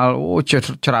បាល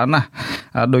ច្រើនណាស់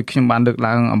ដោយខ្ញុំបានលើក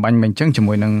ឡើងអំបញ្ញមិញអញ្ចឹងជា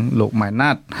មួយនឹងលោកម៉ែណា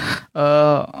ត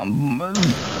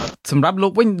សម្រាប់លោ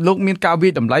កវិញលោកមានការវិ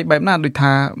តម្លៃបែបណាដូច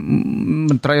ថា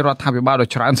មន្ត្រីរដ្ឋាភិបាលដ៏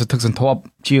ច្រើនសន្ធឹកសន្ធាប់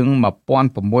ជាង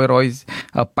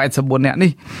1684នាក់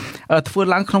នេះធ្វើ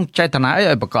ឡើងក្នុងចេតនាអី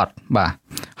ឲ្យប្រកបបាទ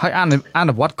ហើយអ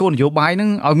នុវត្តគោលនយោបាយនឹង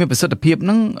ឲ្យមានប្រសិទ្ធភាព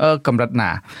នឹងកម្រិតណា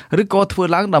ឬក៏ធ្វើ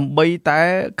ឡើងដើម្បីតែ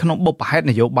ក្នុងបុព្វហេតុ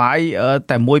នយោបាយ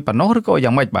តែមួយប៉ុណ្ណោះឬក៏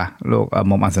យ៉ាងម៉េចបាទលោក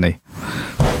មុំអាសនី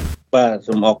បាទ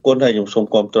សូមអរគុណហើយខ្ញុំសូម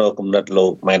គាំទ្រគំនិតលោ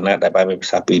កម៉ែណាតដែលបានប្រ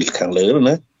សាសន៍ពីខាងលើ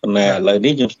ណាប៉ុន្តែឥឡូវ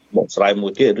នេះខ្ញុំបកស្រាយមួ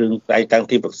យទៀតរឿងតែងតាំង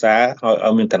ទីប្រឹក្សាឲ្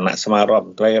យមានឋានៈសមារដ្ឋម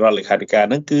ន្ត្រីរដ្ឋលេខាធិការ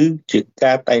ហ្នឹងគឺជា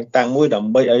ការតែងតាំងមួយដើ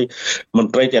ម្បីឲ្យម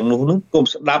ន្ត្រីទាំងនោះហ្នឹងគុំ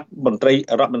ស្ដាប់មន្ត្រី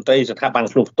រដ្ឋមន្ត្រីស្ថាប័ន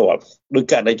ខ្លួនផ្ទាល់ដោយ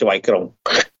ករណីចៅហ្វៃក្រុង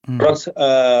រដ្ឋ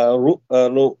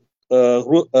លោក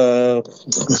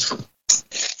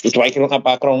ចៅហ្វៃក្រុងអ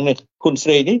បាក្រុងនេះហ៊ុន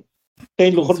ស្រីនេះតែ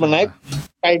លោកហ៊ុនម៉ាណែត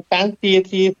តែងតាំង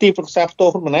ទីប្រឹក្សាផ្ទា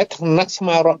ល់ហ៊ុនម៉ាណែតឋានៈស្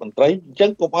មាររដ្ឋមន្ត្រីអញ្ចឹ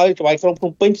ងកុំឲ្យចៅហ្វៃក្រុងភ្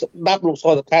នំពេញស្ដាប់លោកស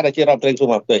សុខាដែលជារដ្ឋមន្ត្រីក្រសួង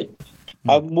មហាផ្ទៃ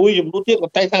ហើយមួយចំនួនទៀតក៏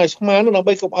តែងតាំងឲ្យស្មារនោះដើម្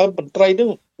បីកុំឲ្យមន្ត្រីនោះ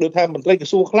ដូចថាមន្ត្រីក្រ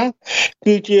សួងខ្លះ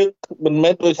គឺជាមិនមែ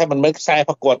នដូចថាមិនមែនខ្សែ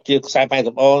ប្រកួតជាខ្សែប៉ែ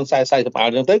តំអនខ្សែសម្អាល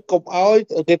អញ្ចឹងទៅកុំឲ្យ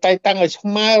គេតែងតាំងឲ្យស្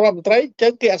មាររដ្ឋមន្ត្រីអញ្ចឹ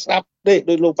ងគេអត់ស្ដាប់ទេ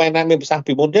ដោយលោកប៉ែណាមានប្រសាសន៍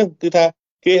ពីមុនអញ្ចឹងគឺថា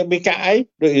គេមានការអី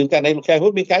ដោយរឿងករណីលោកខែហ៊ុ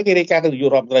នមានការគេរាយការណ៍ទៅនាយក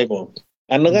រដ្ឋមន្ត្រីមក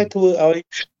អានឹងឲ្យធ្វើឲ្យ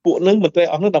ពួកនឹងមន្ត្រី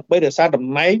អស់នោះដើម្បីរក្សាតំ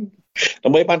ណែងដើ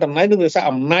ម្បីបានតំណែងនិងរក្សា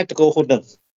អំណាចតកូលហ៊ុននឹង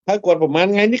ហើយគាត់ប្រហែល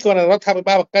ថ្ងៃនេះគាត់រដ្ឋាភិ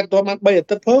បាលបង្កើតតបាន3អា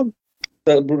ទិត្យផង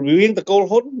តែរវាងតកូល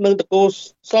ហ៊ុននិងតកូល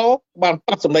សបាន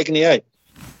ប៉ះសម្ដីគ្នាហើយ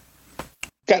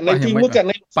ករណីទី1ករ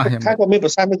ណីខាងក៏មានប្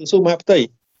រសាសន៍នៅក្រសួងមហាផ្ទៃ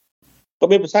ក៏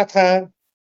មានប្រសាសន៍ថា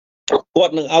គា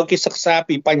ត់នឹងឲ្យគេសិក្សា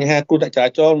ពីបញ្ហាគ្រោះថ្នាក់ចរា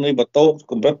ចរណ៍នៃម៉ូតូ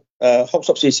កម្រិត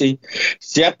60cc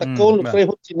ស្រាប់តកូលលោកស្រី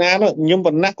ហ៊ុនស៊ីណានោះខ្ញុំប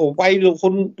ណ្ណាក៏វាយលោកហ៊ុ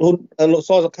នលោក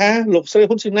សសុខាលោកស្រី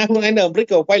ហ៊ុនស៊ីណាខ្លួនឯងនៅអាមេរិក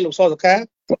ក៏វាយលោកសសុខា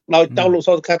ដោយចោលលោកស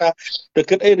សុខាថាទៅ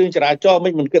គិតអីរឿងចរាចរណ៍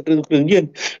មិនគិតរឿងគ្រឿងញៀន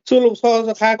សួរលោកស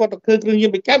សុខាគាត់ទៅគ្រឿងញៀន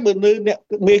ពីកើតបើនៅអ្នក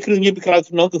មេគ្រឿងញៀនពីក្រៅ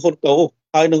ខ្នងគឺហ៊ុនតូ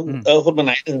ហើយនឹងហ៊ុនម៉ា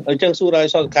ណែតអញ្ចឹងសួរឲ្យ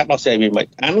សសុខាដោះស្រាយវាមិន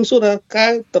អានឹងសួរថាកា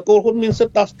រតកូលហ៊ុនមានសិ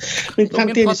ទ្ធិដោះមានខាង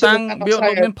ទីនិស្សិត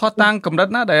មានផុសតាំងកម្រិត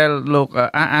ណាដែលលោក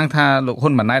អាងថាលោកហ៊ុ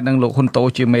នម៉ាណែតនិងលោកហ៊ុនតូ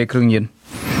ជាមេគ្រឿងញៀន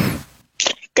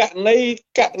ករ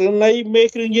ណីមេ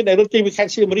គ្រឿងញៀនដែលរត់ចេញពីខេត្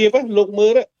តសៀមរាបលោកមើ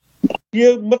លជា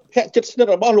មិត្តភក្តិជិតស្និទ្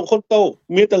ធរបស់លោកហ៊ុនតូ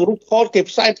មានទាំងរូបថតគេ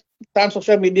ផ្សាយតាម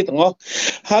social media ទាំងអស់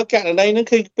ហើយករណីហ្នឹង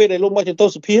គឺពេលដែលលោកមកចន្ទោ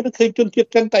សុភាគឺជនជាតិ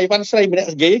ចិនតៃវ៉ាន់ស្រីម្នាក់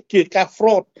និយាយជាការ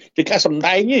fraud ជាការសម្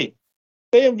ដែងទេ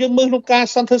ពេលយើងមើលក្នុងការ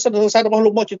សន្និដ្ឋានរបស់លោ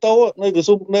កមកចន្ទោនៅក្រ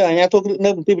សួងនៅអាជ្ញាធរនៅ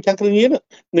មន្ទីរប្រចាំគ្រឿងញៀន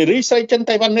នារីស្រីចិន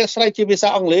តៃវ៉ាន់ម្នាក់ស្រីជាភាសា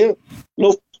អង់គ្លេសលោ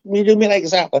កយើងមានឯក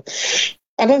សារ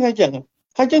អាហ្នឹងហើយចឹង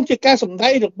ហើយចឹងជាការសម្ដែ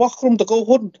ងរបស់ក្រុមតកូល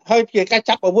ហ៊ុនហើយជាការ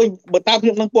ចាប់ឲ្យវិញបើតាមភា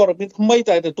ពនឹងព័ត៌មានថ្មី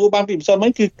តែទទួលបានពីម្សិលមិ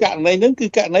ញគឺករណីហ្នឹងគឺ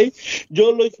ករណីយក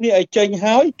លុយគ្នាឲ្យចេញ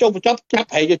ហើយចូលបញ្ចប់ចាប់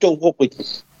ហើយយកចូលគុកវិញ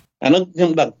អាហ្នឹងខ្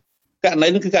ញុំដឹងករណី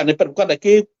ហ្នឹងគឺករណីពិតប្រាកដដែល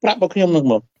គេប្រាប់របស់ខ្ញុំហ្នឹង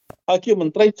មកហើយជាម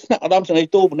ន្ត្រីថ្នាក់ឧត្តមសេនី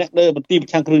យ៍ទូម្នាក់នៅមន្ទីរប្រ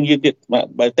ចាំគ្រឿងញៀនទៀត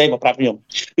បើតែមកប្រាប់ខ្ញុំ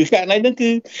គឺករណីហ្នឹងគឺ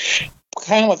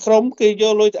ខាងមួយក្រុមគេយ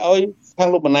កលុយទៅឲ្យខាង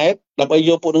លោកម៉ាណែតដើម្បីយ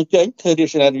កពួកនឹងចេញធ្វើរៀប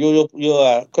សារយក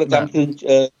ក្រកម្មគឺ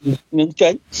នឹងចេ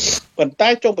ញប៉ុន្តែ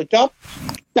ចុងបញ្ចប់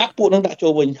ដាក់ពួកនឹងដាក់ចូ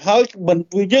លវិញហើយ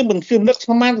យើងមិនខ្ញុំនឹកស្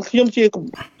មានខ្ញុំជា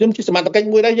សមត្ថកិច្ច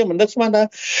មួយដែរយើងមិននឹកស្មានថា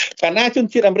កាលណាជន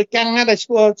ជាតិអាមេរិកណាដែលស្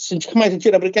គាល់ខ្មែរជនជា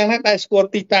តិអាមេរិកណាដែលស្គាល់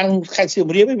ទីតាំងខេត្តសៀម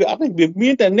រាបវាអត់ទេវាមា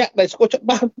នតែអ្នកដែលស្គាល់ច្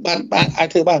បាស់បានអាច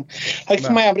ធ្វើបានហើយ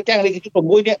ខ្មែរអាមេរិកនេះគឺ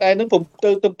6អ្នកដែលនឹង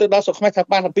ទៅដល់ស្រុកខ្មែរថា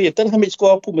បានពីអញ្ចឹងហើយមិនស្គា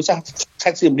ល់ភូមិសាស្ត្រខេ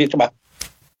ត្តសៀមរាបច្បាស់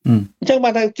អញ្ចឹងបា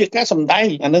នថាជាការសម្ដែង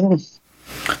អានឹង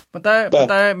ប៉ុន្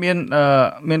តែ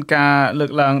មានការលើ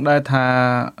កឡើងដែរថា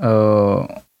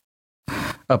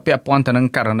ពាក់ព័ន្ធទៅនឹង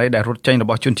ករណីដែលរត់ចេញរ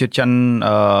បស់ជនជាតិចិន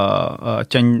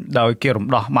ចេញដោយគេរំ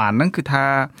ដោះបានហ្នឹងគឺថា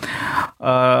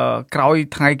ក្រោយ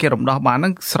ថ្ងៃគេរំដោះបានហ្នឹ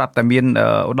ងស្រាប់តែមាន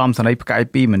ឧត្តមសេនីយ៍ផ្កាយ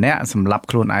2ម្នាក់សម្លាប់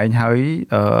ខ្លួនឯងហើយ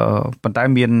ប៉ុន្តែ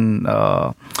មាន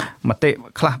មតិ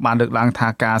ខ្លះបានលើកឡើងថា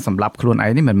ការសម្លាប់ខ្លួនឯ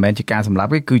ងនេះមិនមែនជាការសម្លាប់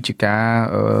ទេគឺជាការ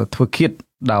ធ្វើឃាត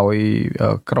ដោយ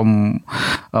ក្រុម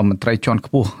មន្ត្រីជាន់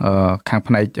ខ្ពស់ខាង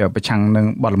ផ្នែកប្រឆាំងនឹង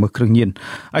បទល្មើសគ្រឿងញៀន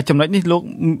ហើយចំណុចនេះលោក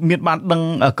មានបានដឹង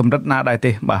កម្រិតណាដែរ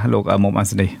ទេបាទលោកមុំអា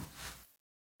សនី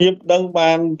ខ្ញុំដឹង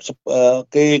បាន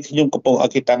គេខ្ញុំកំពុងឲ្យ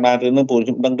គេតាមដានរឿងហ្នឹងព្រោះខ្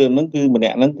ញុំដឹងរឿងហ្នឹងគឺម្នា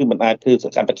ក់ហ្នឹងគឺមិនអាចធ្វើស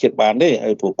កម្មភាពបានទេ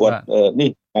ហើយព្រោះគាត់នេះ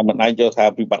មិនអាចយកថា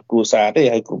វិបត្តិគ្រួសារទេ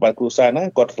ហើយវិបត្តិគ្រួសារណា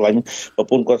គាត់ឆ្លាញ់ប្រ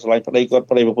ពន្ធគាត់ឆ្លាញ់ប្តីគាត់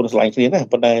ប្តីប្រពន្ធឆ្លាញ់គ្នាណា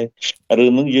ប៉ុន្តែរឿ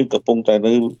ងហ្នឹងយើងកំពុងតែ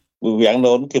នៅវាំង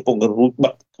នោនគេកំពុងរួចបា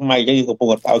ត់ថ្មីអញ្ចឹងកំពុង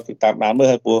តែឲ្យគេតាមដានមើល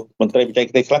ហើយព្រោះមន្ត្រីបច្ចេក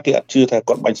ទេសខ្លះគេអត់ជឿថា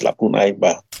គាត់បាញ់ស្លាប់ខ្លួនឯង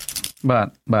បាទ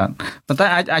ប៉ុន្តែ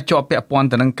អាចជាប់ពាក់ព័ន្ធ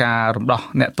ទៅនឹងការរំដោះ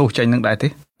អ្នកទោសចេញនឹងដែរទេ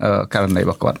ករណីរ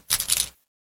បស់គាត់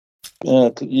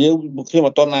យើងខ្ញុំអ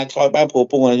ត់ទាន់អាចឆ្លើយបានព្រោះ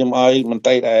ពងខ្ញុំឲ្យមន្ត្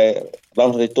រីដែលរំ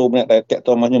ស្រីទូម្នាក់ដែលតាក់ទ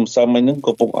ងមកខ្ញុំសឹមហ្នឹង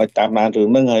ក៏ពុកឲ្យតាមដានរឿង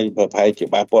ហ្នឹងហើយប្រហែលជា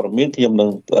បានព័ត៌មានខ្ញុំនឹង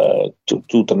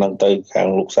ជួបតំណែងទៅខាង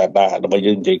លោកសាដាដើម្បី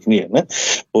យើងនិយាយគ្នាណា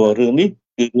ព្រោះរឿងនេះ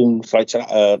គឺយើងស្រេច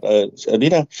នេះ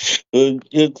ណា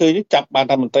យើងឃើញចាប់បាន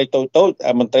តែមន្ត្រីតូច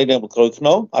មន្ត្រីនៅក្រោយខ្ន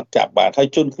ងអត់ចាប់បានហើយ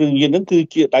ជនគ្រឿងញៀនហ្នឹងគឺ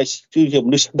ជាម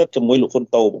នុស្សស្និទ្ធជាមួយលោកហ៊ុន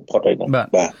តូបំផុតហើយហ្នឹង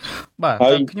បាទហើ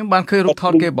យខ្ញុំបានឃើញរូបថ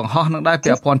តគេបង្ហោះនឹងដែរ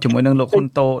ពាក់ព័ន្ធជាមួយនឹងលោកហ៊ុន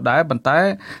តូដែរប៉ុន្តែ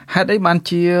ហេតុអីបាន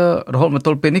ជារហូតមកទ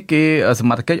ល់ពេលនេះគេស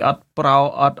មត្ថកិច្ចអត់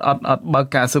បើក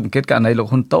ការស៊ើបអង្កេតករណីលោក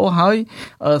ហ៊ុនតូហើយ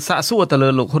សាកសួរទៅលើ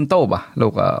លោកហ៊ុនតូបាទលោ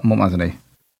កមុំអាសនី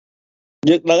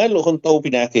យើងដឹងហើយលោកហ៊ុនតូ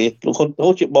ពីណាគេលោកហ៊ុនតូ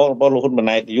ជាបងរបស់លោកហ៊ុនម៉ា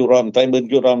ណែតនាយករដ្ឋមន្ត្រីនា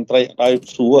យករដ្ឋមន្ត្រីឲ្យ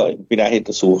សួរពីណាហេតុ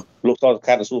ទៅសួរលោកត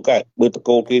ខាទៅសួរកើតបើត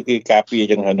កោគេការពារអ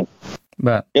ញ្ចឹងហើយ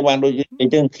បាទយើងបានដូចអ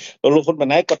ញ្ចឹងលោកហ៊ុនម៉ា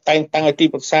ណែតក៏តែងតាំងឲ្យទី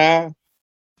ប្រឹក្សា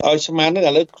ឲ្យស្មានហ្នឹង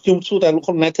ឥឡូវខ្ញុំសួរតែលោក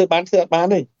ហ៊ុនម៉ាណែតធ្វើបាន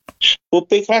ទេព្រោះ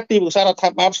ពេលខ្លះទីប្រឹក្សារដ្ឋា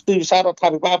ភិបាលទីប្រឹក្សារដ្ឋា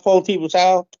ភិបាលផងទីប្រឹក្សា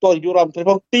ផ្ទាល់នាយករដ្ឋមន្ត្រី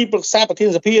ផងទីប្រឹក្សាប្រធាន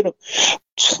សភា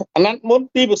អាណត្តិមុន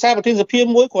ទីប្រឹក្សាប្រធានសភា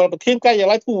មួយគ្រាន់ប្រធានការិយា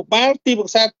ល័យភូមិបាលទីប្រឹ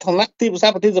ក្សាឋានៈទីប្រឹក្សា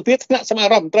ប្រធានសភាថ្នាក់សមាគម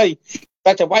រដ្ឋមន្ត្រី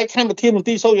តែចង្វាយខាងប្រធានមន្ត្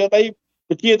រីសូយោដី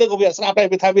ប្រជាទៅក៏វាស្ដាប់ដែរ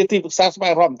វាថាវាទីប្រឹក្សាសមា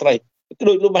គមរដ្ឋមន្ត្រី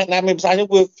ដូចលោកម៉ែណាមានភាសាហ្នឹង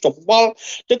វាច្បល់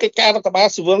ទៅកិច្ចការរដ្ឋបាល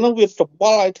ស៊ីវិលហ្នឹងវាច្ប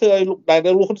ល់ឲ្យធ្វើឲ្យលោកដែល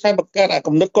លោកហ៊ុនសែនបង្កើតអា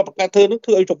គំនិតគាត់បង្កើតធ្វើហ្នឹងធ្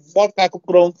វើឲ្យច្បល់ការគ្រប់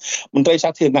គ្រងមន្ត្រីសា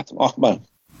ធារណៈទាំងអស់បាទ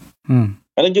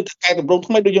ហើយយើងកែតម្រង់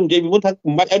ថ្មីដូចខ្ញុំនិយាយពីមុនថា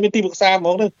មិនបាច់ឲ្យមានទីប្រឹក្សាហ្ម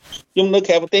ងទេខ្ញុំនៅ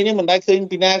ក្រៅប្រទេសនេះមិនដែលឃើញ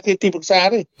ពីណាគេទីប្រឹក្សា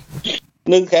ទេ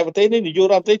នៅក្រៅប្រទេសនេះនាយក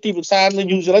រដ្ឋមន្ត្រីទីប្រឹក្សានៅ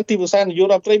យូរស្រាប់ទីប្រឹក្សានាយក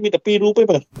រដ្ឋមន្ត្រីមានតែ2រូបទេ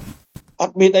បាទអ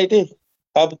ត់មានអីទេ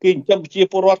ហើយគេចិញ្ចឹមប្រជា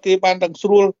ពលរដ្ឋគេបានទាំងស្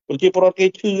រួលប្រជាពលរដ្ឋគេ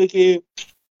ឈឺគេ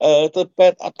ទៅពេ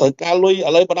ទ្យអត់ត្រូវការលុយឥ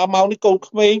ឡូវបណ្ដាមកនេះកូន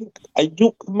ក្មេងអាយុ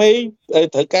ក្មេង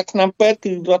ត្រូវការថ្នាំពេទ្យ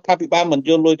គឺរដ្ឋាភិបាលមិនយ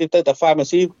កលុយទេទៅតែ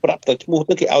pharmacy ប្រាប់ទៅឈ្មោះ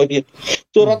ទៅគេឲ្យទៀត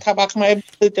ជួយរដ្ឋាភិបាលខ្មែរ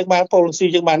ធ្វើចឹងបាន policy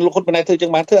ចឹងបានលោកហ៊ុនម៉ាណែតធ្វើចឹ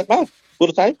ងបានធ្វើអត់បានព្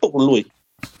រោះតែពុកលុយ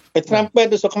ហើយថ្នាំពេទ្យ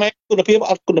នៅស្រុកខ្មែរគុណភាព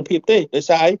អត់គុណភាពទេដោយ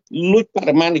សារឲ្យលួចប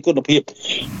រិមាណនៃគុណភាព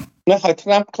ណាហើយថ្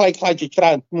នាំខ្លៃៗជាច្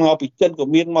រើនមកពីចិនក៏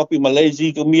មានមកពីម៉ាឡេស៊ី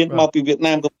ក៏មានមកពីវៀត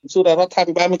ណាមក៏មានសួរថារដ្ឋា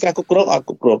ភិបាលមានការគ្រប់គ្រងអត់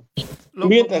គ្រប់គ្រង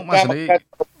មានតែការ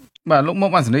បាទលោកម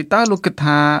កអាសនីតើលោកគិត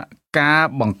ថា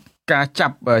ការចា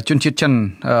ប់ជនជាតិចិន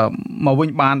មកវិញ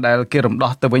បានដែលគេរំ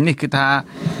ដោះទៅវិញនេះគឺថា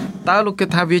តើលោកគិត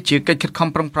ថាវាជាកិច្ចខិតខំ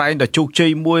ប្រឹងប្រែងដ៏ជោគជ័យ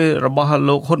មួយរបស់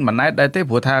លោកហ៊ុនម៉ាណែតដែរទេ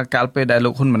ព្រោះថាកាលពេលដែលលោ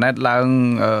កហ៊ុនម៉ាណែតឡើង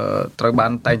ត្រូវបា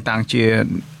នតែងតាំងជា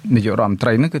នាយករដ្ឋមន្ត្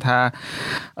រីហ្នឹងគឺថា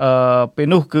ពេល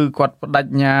នោះគឺគាត់បដិ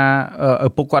ញ្ញាឪ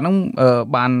ពុកគាត់ហ្នឹង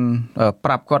បានប្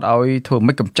រាប់គាត់ឲ្យធ្វើ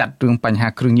មិនកម្ចាត់រឿងបញ្ហា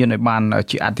គ្រឿងញៀនឲ្យបាន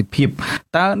ជាអាទិភាព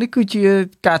តើនេះគឺជា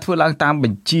ការធ្វើឡើងតាមប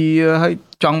ញ្ជាហើយ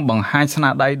ចង់បង្ហាញស្នា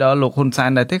ដៃដល់លោកហ៊ុនសែន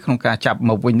ដែរទេក្នុងការចាប់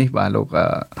មកវិញនេះបាទលោក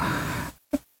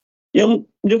ខ្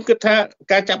ញុំគិតថា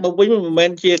ការចាប់មកវិញមិនមែ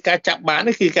នជាការចាប់បាន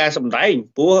ទេគឺការសម្ដែង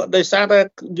ព្រោះដោយសារតែ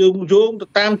យើងយោងទៅ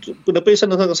តាមនៅពេលសិន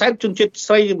ទៅកសែតជនជាតិ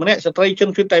ស្រីម្នាក់ស្ត្រីជន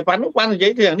ជាតិតៃវ៉ាន់នោះបាននិយា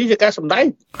យថានេះជាការសម្ដែង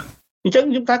អញ្ចឹង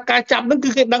ខ្ញុំថាការចាប់ហ្នឹងគឺ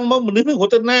គេដឹងមកមនុស្សហ្នឹងរ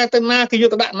ត់ទៅណាគេយក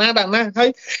ទៅដាក់ណាហើយ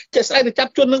ចេះស្អីទៅចា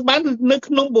ប់ជននឹងបាននៅ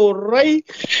ក្នុងបុរី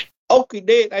អូគី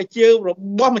ដេដែលជារ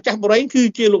បស់ម្ចាស់បុរីគឺ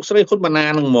ជាលោកស្រីហ៊ុនម៉ាណា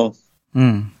ហ្នឹងហ្មង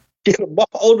ជារបស់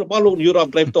ប្អូនរបស់លោកនាយករដ្ឋម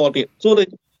ន្ត្រីផ្ទាល់ទៀតសួរ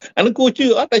អានឹងគួរជឿ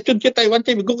អត់តែជនជាតិតៃវ៉ាន់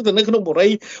ចេញពីគុកទៅនៅក្នុងបុរី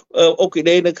អូគី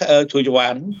ដេនៅជ្រោយចវា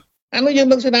នអានោះយើង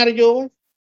នឹងសេណារីយ៉ូ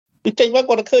វាចេញមក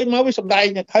គាត់ឃើញមកវាសម្ដែង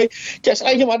ហើយចេះស្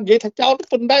អីខ្ញុំអត់និយាយថាចោល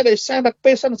ប៉ុន្តែដោយសារតែ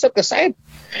ពេលសិនសិតកសែត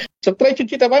ស្ត្រីជន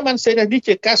ជាតិតៃវ៉ាន់បានសេថានេះ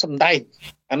ជាការសម្ដែង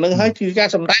អានឹងហើយជាការ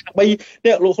សម្ដែងដើម្បី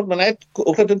នេះលោកហ៊ុនម៉ាណែត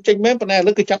គាត់ចេញមែនប៉ុន្តែឥ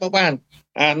ឡូវគឺចាប់បាន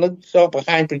អានឹងចូលបង្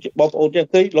ហាញពីបងប្អូនចឹង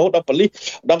ឃើញរហូតដល់ប៉ូលីស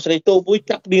ដល់ស្រីតូមួយ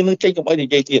ចាប់នាងនឹងចេញកុំឲ្យនិ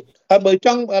យាយទៀតហើយបើច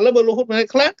ង់ឥឡូវបើលោកហ៊ុនម៉ាណែត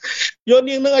ខ្លះយក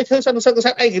នាងនឹងឲ្យធ្វើសិនសិតកសែ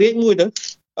តឯករាជ្យមួយទៅ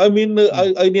ឲ្យមាន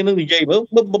ឲ្យនាងនឹងនិយាយមើល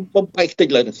បំបែកខ្ទេច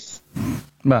លើនេះ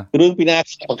បាទរឿងពីណា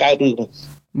បង្កើតរឿងនោះ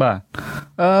បាទ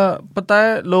ប៉ុន្តែ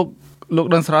លោក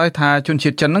ដឹងស្រាប់ថាជនជា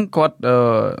តិចិនហ្នឹងគាត់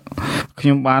ខ្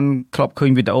ញុំបានធ្លាប់ឃើញ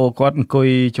វីដេអូគាត់អង្គុយ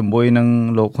ជាមួយនឹង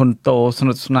លោកហ៊ុនតូស្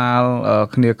និទ្ធស្នាល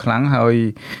គ្នាខ្លាំងហើយ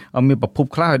មានប្រភព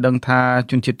ខ្លះឲ្យដឹងថា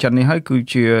ជនជាតិចិននេះហើយគឺ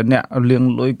ជាអ្នកលាង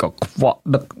លុយក៏ខ្វក់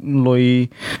ដឹកលុយ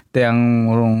ទាំង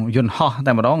យន្តហោះ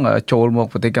តែម្ដងចូលមក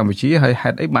ប្រទេសកម្ពុជាហើយហេ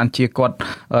តុអីបានជាគាត់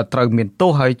ត្រូវមានទោស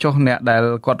ហើយចុះអ្នកដែល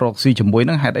គាត់រកស៊ីជាមួយ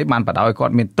នឹងហេតុអីបានបដ ாய் គា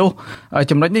ត់មានទោស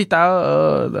ចំណុចនេះតើ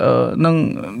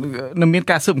នឹងមាន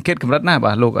ការស៊ើបអង្កេតកម្រិតណា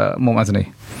បាទលោកមុំអាសនី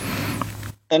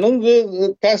អានោះគឺ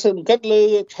ការស៊ើបអង្កេតលើ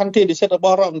ឆន្ទៈនិស្សិតរប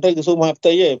ស់រដ្ឋមន្ត្រីក្រសួងមហាផ្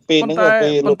ទៃឯពេលហ្នឹងពេ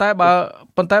លប៉ុន្តែ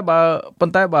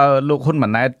បើលោកហ៊ុន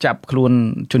ម៉ាណែតចាប់ខ្លួន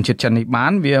ជនជាតិចិននេះបា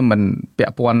នវាមិនពា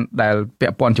ក់ព័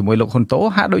ន្ធជាមួយលោកហ៊ុនតូ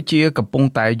ហាក់ដូចជាកំពុង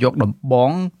តែយកដំប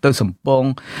ងទៅសម្ពង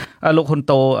លោកហ៊ុន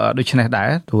តូដូច្នេះដែរ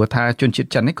ព្រោះថាជនជាតិ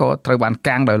ចិននេះក៏ត្រូវបាន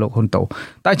កាំងដោយលោកហ៊ុនតូ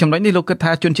តែចំណុចនេះលោកគិត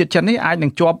ថាជនជាតិចិននេះអាចនឹ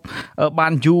ងជាប់បា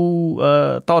នយូរ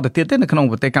តទៅទៀតទេនៅក្នុង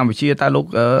ប្រទេសកម្ពុជាតើលោក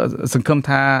សង្ឃឹម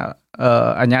ថា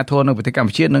អាជ្ញាធរនៅប្រទេសកម្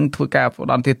ពុជានឹងធ្វើការផ្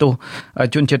ដន់ទោស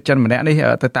ជនជាតិចិនម្នាក់នេះ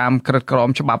ទៅតាមក្រឹតក្រម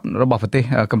ច្បាប់របស់ប្រទេស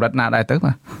កម្រិតណាដែរទៅ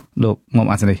បាទលោកមុំ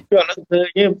អាសនីគឺអានោះគឺ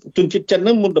ជនជាតិចិន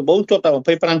នឹងមុនដំបូងជាប់តែ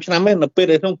25ឆ្នាំឯងនៅពេល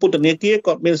ដែលក្នុងពុទ្ធនាគារ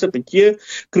គាត់មានសិទ្ធិបញ្ជា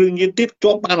គ្រឿងញៀនទៀត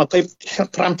ជាប់បាន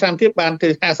25ឆ្នាំទៀតបានទៅ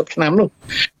50ឆ្នាំនោះ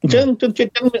អញ្ចឹងជនជាតិ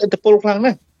ចិនមានឥទ្ធិពលខ្លាំង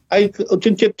ណាស់ហើយជ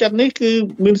នជាតិចិននេះគឺ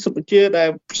មានសិទ្ធិបញ្ជាដែល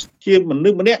ជាមនុ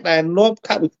ស្សម្នាក់ដែលនាំ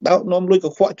ថាវិដោនាំលុយក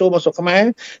ខ្វក់ចូលមកស្រុកខ្មែរ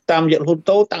តាមរយៈហ៊ុន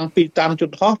តូតាំងពីតាមជុ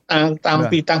តហោះតាំង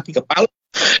ពីកប៉ាល់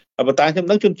ប៉ុន្តែខ្ញុំ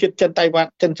ដឹងជនជាតិចិនតៃវ៉ាន់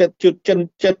ជនជាតិចិ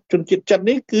ន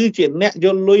នេះគឺជាអ្នកយ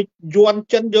កលុយយួន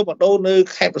ចិនយកមកដូរនៅ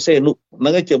ខេត្តបរសេនុហ្នឹ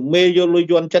ងឯងជាមេយកលុយ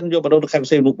យួនចិនយកមកដូរនៅខេត្តបរ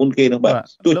សេនុមុនគេហ្នឹងបាទ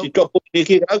ទោះជាជាប់ពុទ្ធនី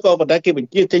គារក៏ប៉ុន្តែគេប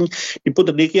ញ្ជាចេញពីពុទ្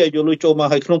ធនីគារយកលុយចូលមក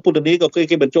ហើយក្នុងពុទ្ធនីគារក៏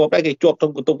គេបញ្ជាប់ដែរគេជាប់ក្នុ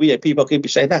ងបន្ទប់ VIP របស់គេ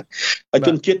ពិសេសណាស់ហើយជ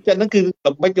នជាតិចិនហ្នឹងគឺ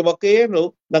ល្បិចរបស់គេហ្នឹ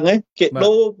ងឯងគេ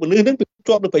ដូរមនុស្សហ្នឹង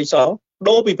ជាប់នៅព្រៃសរ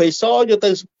ដូរពីព្រៃសរយក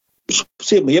ទៅ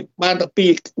សៀមរាបបានតែ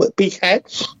2ខែ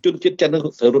ជនជាតិចិននឹង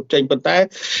រត់ចេញប៉ុន្តែ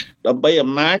ដើម្បី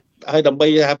អំណាចហើយដើម្បី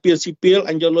ថាពៀលស៊ីពៀល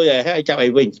អញយកលុយឲ្យចាប់ឲ្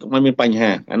យវិញកុំឲ្យមានបញ្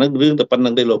ហាអាហ្នឹងរឿងតែប៉ុណ្្នឹ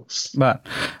ងទេលោកបាទ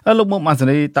លោកមុំអាស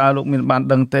នីតើលោកមានបាន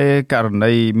ដឹងទេករ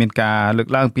ណីមានការលើក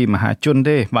ឡើងពីមហាជន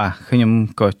ទេបាទខ្ញុំ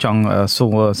ក៏ចង់សួ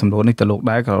រសំណួរនេះទៅលោក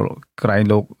ដែរក៏ក្រែង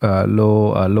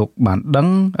លោកបានដឹង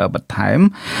បន្ថែម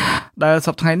ដែលស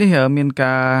ប្តាហ៍នេះមាន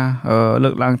ការលើ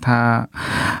កឡើងថា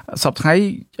សប្តាហ៍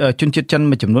ជនជាតិចិន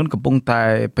មួយចំនួនកំពុងតែ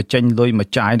បញ្ចេញលុយមក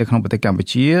ចាយនៅក្នុងប្រទេសកម្ពុ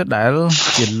ជាដែល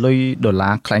ជាលុយដុល្លា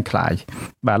រคล้ายៗ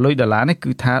បាទលុយដុល្លារនេះ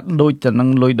គឺថាដូចទៅនឹង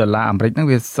លុយដុល្លារអាមេរិកហ្នឹង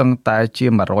វាសឹងតែជា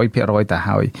100% ទៅ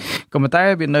ហើយក៏ប៉ុន្តែ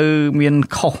វានៅមាន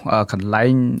ខុសកន្លែ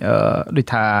ងដូច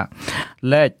ថា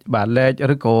លេខ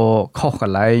ឬក៏ខុសក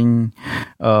ន្លែង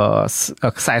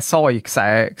ខ្សែសយខ្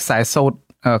សែសូត្រ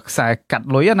ខ្សែកាត់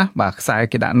លុយណាបាទខ្សែ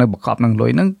គេដាក់នៅបង្កប់នឹងលុ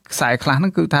យហ្នឹងខ្សែខ្លះហ្នឹ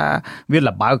ងគឺថាវាល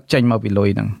បើកចេញមកពីលុយ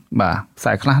ហ្នឹងបាទខ្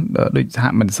សែខ្លះដូចថា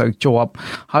មិនសូវជាប់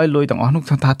ហើយលុយទាំងអស់នោះ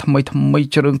ថាថ្មី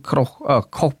ជ្រឿង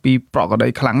ខុសពីប្រកដី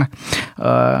ខ្លាំងណា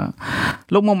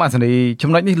លោកមុំអាសនី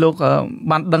ចំណុចនេះលោក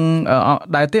បានដឹង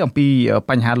ដែរទេអំពី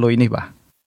បញ្ហាលុយនេះបាទ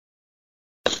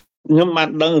ខ្ញុំបាន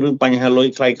ដឹងរឿងបញ្ហាលុយ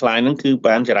คล้ายៗហ្នឹងគឺ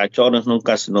បានចរាចរណ៍នៅក្នុង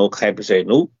កាស៊ីណូខេត្តបរសេ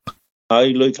នុហើយ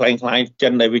លុយคล้ายចិ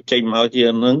នដែលវាចេញមកជា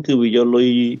ហ្នឹងគឺវាយកលុយ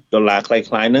ដុល្លារคล้าย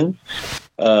ហ្នឹង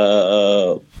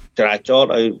ចរាចរណ៍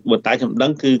ឲ្យបើតែខ្ញុំដឹ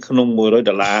ងគឺក្នុង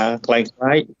$100คล้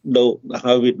ายដូរ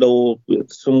ហើយវាដូរ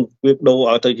វាដូរ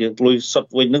ឲ្យទៅជាលុយសុទ្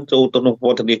ធវិញហ្នឹងចូលទៅក្នុងវ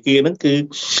ត្តនាគារហ្នឹងគឺ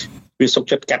វាសុខ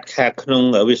ចិត្តកាត់ខាតក្នុង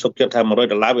វាសុខចិត្តថា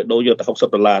$100វាដូរយកទៅ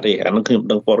$60ទេអាហ្នឹងខ្ញុំ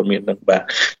ដឹងព័ត៌មានហ្នឹងបាទ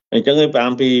អញ្ចឹងឯងបា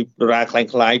នពីដុល្លារค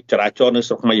ล้ายចរាចរណ៍នៅ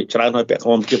ស្រុកខ្មែរច្រើនហើយពាក់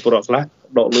ព័ន្ធជាពលរដ្ឋខ្លះ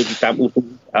ដកលុយពីតាមឧទូ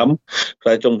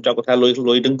តែចុងចប់គាត់ថាលុយហ្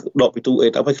នឹងដកពីទូឲ្យ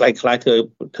ខ្លាយធ្វើឲ្យ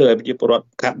ប្រជាពលរដ្ឋ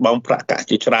ខាត់បង់ប្រាក់កាក់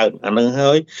ជាច្រើនអាហ្នឹង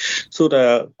ហើយសួរថា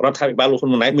រដ្ឋាភិបាលលោកហ៊ុ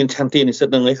នម៉ាណែតមានឆន្ទៈនិស្សិត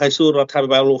ហ្នឹងឯងហើយសួររដ្ឋាភិ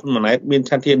បាលលោកហ៊ុនម៉ាណែតមាន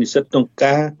ឆន្ទៈនិស្សិតក្នុង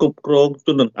ការគ្រប់គ្រងជ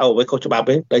នដណ្ដៅអ្វីខុសច្បាប់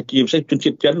ទេដែលជាពិសេសជនជា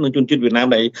តិចិននិងជនជាតិវៀតណាម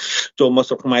ដែលចូលមក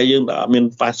ស្រុកខ្មែរយើងដែលមាន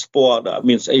ប៉ាសពតដែល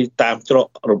មានស្អីតាមច្រក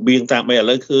របៀងតាមអីឥ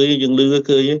ឡូវឃើញយើងឮ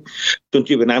ឃើញជន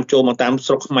ជាតិវៀតណាមចូលមកតាម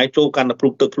ស្រុកខ្មែរចូលកាន់តែភ្លុ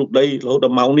កទឹកភ្លុកដីរហូតដ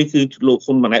ល់ម៉ោងនេះគឺលោក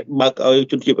ហ៊ុនម៉ាណែតបើកឲ្យ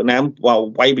ជនជាតិវៀតណាម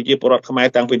វាយប្រជាពលរដ្ឋខ្មែរ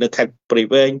តាំងពីនៅខេត្តព្រៃ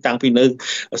វែងតាំងពីនៅ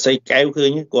សីកែវឃើញ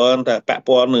គាត់តែពាក់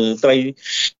ព័ន្ធនឹងត្រី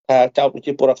ថាចោតប្រ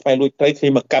ជាពលរដ្ឋខ្មែរលួចត្រីឃើ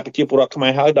ញមកកាប់ប្រជាពលរដ្ឋខ្មែ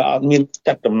រហើយដល់អត់មាន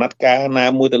ចាត់ដំណាត់ការណា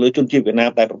មួយទៅលើជនជាតិវៀតណាម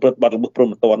ដែលប្រព្រឹត្តបទល្មើសព្រហ្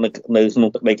មទណ្ឌនៅក្នុង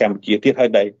ទឹកដីកម្ពុជាទៀតហើយ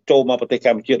ដែលចូលមកប្រទេសក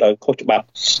ម្ពុជាដោយខុសច្បាប់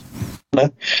ណា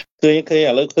ឃើញ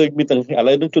ឥឡូវឃើញមានទាំងឥ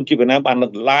ឡូវនឹងជនជាតិវៀតណាមបាន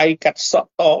ឡាយកាត់សក់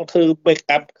តធ្វើ make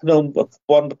up ក្នុងប្រ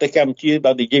ព័ន្ធប្រទេសកម្ពុជា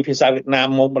ដោយនិយាយភាសាវៀតណាម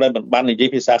មកមិនបាននិយាយ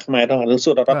ភាសាខ្មែរទេឥឡូវសួ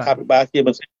ររដ្ឋាភិបាលជា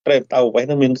មិនត្រេមតៅអ្វី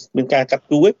ហ្នឹងមានការកាត់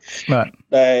គូទេបាទ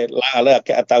ដែលឡើងឥឡូវអគ្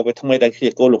គអន្តរវេថ្មីដែលជា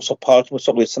គោលលោកសុផលឈ្មោះ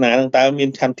សុកវាសនាហ្នឹងតើមាន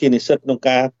ឆន្ទៈនិស្សិតក្នុង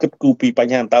ការគិតគូរពីប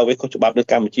ញ្ហាអន្តរវេខុសច្បាប់នៅ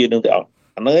កម្ពុជានឹងទេអត់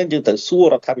អានោះយើងត្រូវសួរ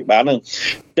រដ្ឋាភិបាលហ្នឹង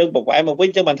យើងបង្វែរមកវិញ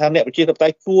ចឹងបានថាអ្នកប្រជាធិបតេ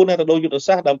យ្យគួរណាស់ទៅដូរយុទ្ធ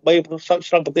សាស្ត្រដើម្បី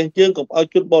ស្រង់ប្រទេសយើងកុំឲ្យ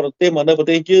ជនបរទេសមកនៅប្រ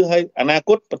ទេសយើងហើយអនាគ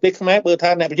តប្រទេសខ្មែរបើថា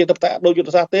អ្នកប្រជាធិបតេយ្យដូរយុទ្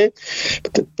ធសាស្ត្រទេ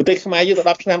ប្រទេសខ្មែរយើងដ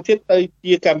ល់10ឆ្នាំទៀតទៅ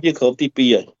ជាកម្ពុជាក្រុមទី2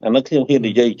ហើយអានោះខ្ញុំហ៊ាន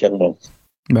និយាយចឹងបង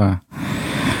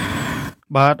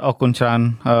បាទអរគុណច្រើន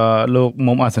លោក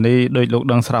មុំអាសនីដោយលោក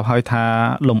ដឹងស្រាប់ហើយថា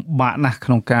លំបាកណាស់ក្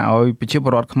នុងការឲ្យប្រជាពល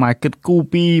រដ្ឋខ្មែរគិតគូរ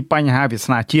ពីបញ្ហាវាស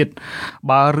នាជាតិ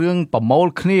បើរឿងប្រមូល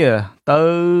គ្នាទៅ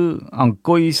អង្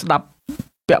គុយស្ដាប់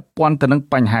ពាក់ព័ន្ធទៅនឹង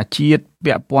បញ្ហាជាតិ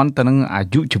ពាក់ព័ន្ធទៅនឹងអា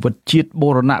យុជីវិតជាតិបូ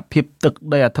រណភាពទឹក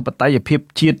ដីអធិបតេយ្យភាព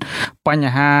ជាតិប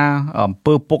ញ្ហាអំ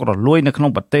ពើពុករលួយនៅក្នុ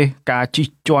ងប្រទេសការជិះ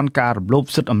ជាន់ការរំលោភ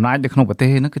សិទ្ធិអំណាចនៅក្នុងប្រទេស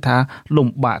ហ្នឹងគឺថាលំ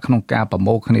បាកក្នុងការប្រ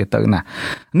មូលគ្នាទៅណា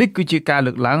នេះគឺជាការ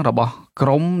លើកឡើងរបស់ក្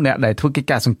រុមអ្នកដែលធ្វើកិច្ច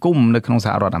ការសង្គមនៅក្នុងស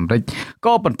ហរដ្ឋអាមេរិក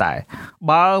ក៏ប៉ុន្តែ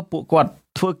បើពួកគាត់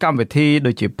ធ្វើកម្មវិធី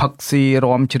ដូចជាផឹកស៊ី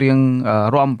រាំច្រៀង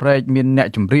រាំព្រែកមានអ្នក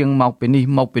ចម្រៀងមកពីនេះ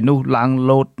មកពីនោះឡើង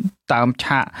លោតតាម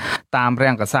ឆាកតាម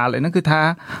រាំងកាសាលអីហ្នឹងគឺថា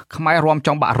ខ្មែររាំច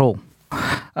ង់បាក់រោង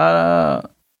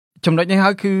ចំណុចនេះហើ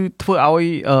យគឺធ្វើឲ្យ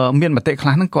មានមតិខ្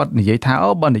លះហ្នឹងគាត់និយាយថា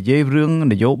បើនិយាយរឿង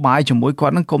នយោបាយជាមួយគា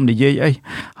ត់ហ្នឹងកុំនិយាយអី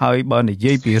ហើយបើនិ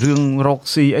យាយពីរឿងរក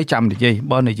ស៊ីអីចាំនិយាយ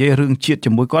បើនិយាយរឿងជាតិ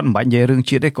ជាមួយគាត់មិនបាច់និយាយរឿង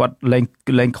ជាតិទេគាត់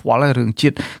លែងខ្វល់ហើយរឿងជា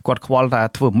តិគាត់ខ្វល់ថា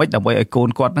ធ្វើម៉េចដើម្បីឲ្យកូន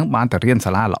គាត់ហ្នឹងបានទៅរៀន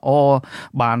សាលាល្អ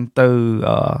បានទៅ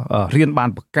រៀនបាន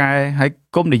ប៉ាកែហើយ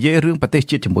កុំនិយាយរឿងប្រទេស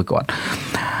ជាតិជាមួយគាត់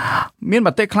មានម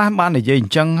តិខ្លះបាននិយាយអ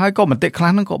ញ្ចឹងហើយក៏មតិខ្លះ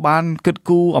ហ្នឹងក៏បានគិត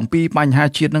គូរអំពីបញ្ហា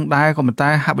ជាតិហ្នឹងដែរក៏ប៉ុន្តែ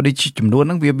ហាក់បីជាចំនួន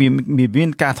ហ្នឹងវាមាន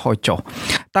ការថយចុះ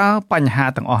តើបញ្ហា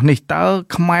ទាំងអស់នេះតើ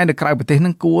ខ្មែរនៅក្រៅប្រទេសហ្នឹ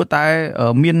ងគួរតែ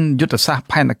មានយុទ្ធសាស្ត្រ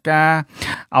ផែនការ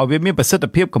ឲ្យវាមានប្រសិទ្ធ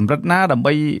ភាពកម្រិតណាដើម្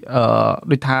បី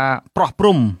ដូចថាប្រោះព្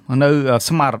រំនៅ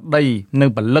ស្មារតីនៅ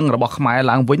ពលឹងរបស់ខ្មែរ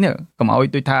ឡើងវិញកុំឲ្យ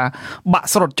ដូចថាបាក់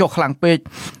ស្រុតចុះខ្លាំងពេក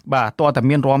បាទតើតែ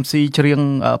មានរំស៊ីច្រៀង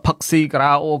ផឹកស៊ីកា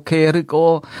រ៉ាអូខេឬក៏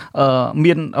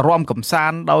មានរំកំសា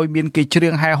ន្តដោយមានគេច្រៀ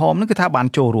ងហែហមហ្នឹងគឺថាបាន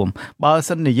ចូលរួមបើ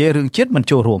សិននិយាយរឿងជាតិមិន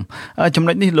ចូលរួមចំ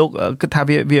ណុចនេះលោកគិតថា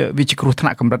វាជាគ្រោះថ្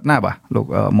នាក់កម្រិតណាបាទលោក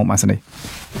មុំអាសនី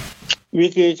វា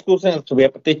ជាគ្រោះថ្នាក់សម្រា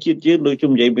ប់ប្រទេសជាតិយើងដូចខ្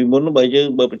ញុំនិយាយពីមុន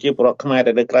បើប្រជាពលរដ្ឋខ្មែរ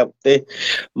ដែលនៅក្រៅប្រទេស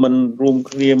មិនរួម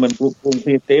គ្នាមិនរួបរวมគ្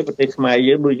នាទេប្រទេសខ្មែរ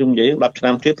យើងដូចខ្ញុំនិយាយ10ឆ្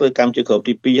នាំទៀតធ្វើកម្មជាក្រប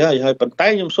ទី2ហើយប៉ុន្តែ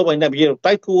ខ្ញុំសូមឲ្យអ្នកប្រជាធិប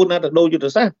តេយ្យគួរណាស់ទៅដូរយុទ្ធ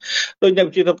សាស្ត្រដូចអ្នក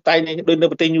ប្រជាធិបតេយ្យនេះដូចនៅ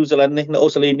ប្រទេសញូហ្សេឡង់នេះនៅអូ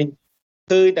ស្ត្រាលីនេះ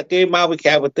គឺតែគេមកពីក្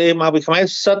រៅប្រទេសមកពីខ្មែរ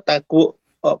សិតតែគួរ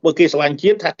បើគេស្រឡាញ់ជា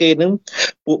តិថាគេនឹង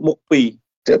ពួកមុខពីរ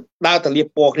ដើរទៅលាប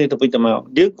ពណ៌គ្នាទៅវិញទៅមក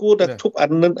យើងគួរតែឈប់អា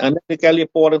នេះការលាប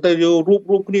ពណ៌ទៅយករូ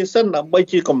បគ្នាសិនដើម្បី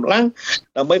ជាកម្លាំង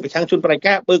ដើម្បីប្រឆាំងជនប្រតិ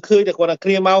ការបើឃើញតែគាត់ថាគ្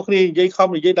នាមកគ្នានិយាយខំ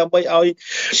និយាយដើម្បីឲ្យ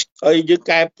យើង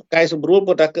កែសម្រួល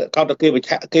ព្រោះតែកោតតែគេប្រ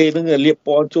ឆាំងគេនឹងលាបព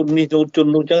ណ៌ជននេះជន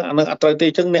នោះអញ្ចឹងអានឹងអត់ត្រូវទេ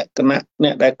អញ្ចឹងអ្នកគណៈអ្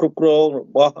នកដែលគ្រប់គ្រងរ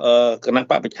បស់គណៈ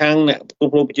បព្វប្រឆាំងអ្នកគ្រ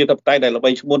ប់គ្រងប្រជាធិបតេយ្យដែលល្បី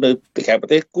ឈ្មោះនៅក្រៅប្រ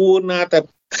ទេសគួរណាតែ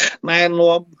ណែ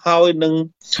នាំហើយនឹង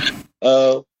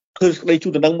ធ្វើសេចក្តីជូ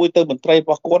នដំណឹងមួយទៅមន្ត្រីរប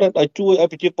ស់គាត់ឲ្យជួយឲ្យ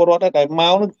ប្រជាពលរដ្ឋដែលម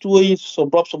កនឹងជួយស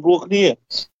ម្របសម្រួលគ្នា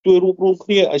ជួយរួបរวมគ្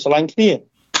នាឲ្យស្រឡាញ់គ្នា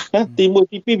ណាទី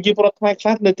1ទី2ប្រជាពលរដ្ឋខ្មែរខ្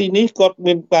លះនៅទីនេះគាត់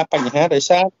មានបញ្ហាដោយ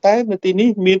សារតែនៅទីនេះ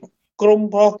មានក្រុមរ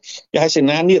បស់ជាសេ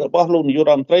នានីរបស់លោកនាយក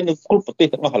រដ្ឋមន្ត្រីនៅគ្រប់ប្រទេស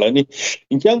ទាំងអស់ឥឡូវនេះ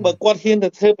អញ្ចឹងបើគាត់ហ៊ានទៅ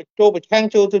ធ្វើបញ្ចូលប្រឆាំង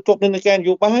ចូលទៅជាប់នឹងការន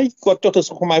យោបាយគាត់ចុះទៅ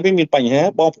ស្រុកខ្មែរវិញមានបញ្ហា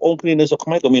បងប្អូនគ្នានៅស្រុកខ្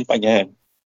មែរក៏មានបញ្ហា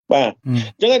បាទអ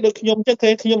ញ្ចឹងឲ្យដូចខ្ញុំអញ្ចឹង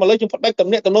ខ្ញុំឥឡូវខ្ញុំផ្ដាច់តំ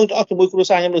ណែងអស់ជាមួយគ្រួ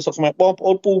សារខ្ញុំនៅស្រុកខ្មែរបងប្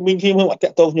អូនពូមីងខ្ញុំអត់តា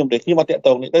ក់ទងខ្ញុំទេខ្ញុំអត់តាក់ទ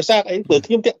ងនេះដោយសារអីបើ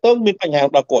ខ្ញុំតាក់ទងមានបញ្ហា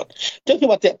ដល់គាត់អញ្ចឹងខ្ញុំ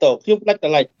អត់តាក់ទងខ្ញុំផ្ដាច់ត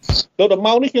ម្លៃដល់ម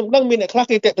កនេះខ្ញុំដឹងមានអ្នកខ្លះ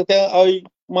គេតាក់ទងឲ្យ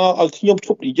មកឲ្យខ្ញុំឈ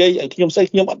ប់និយាយឲ្យខ្ញុំស្អី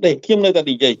ខ្ញុំអត់ទេខ្ញុំនៅតែ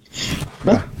និយាយ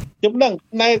ណាខ្ញុំដឹង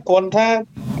តែគ្រាន់ថា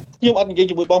ខ្ញុំអត់និយាយ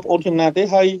ជាមួយបងប្អូនខ្ញុំណាទេ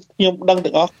ហើយខ្ញុំដឹង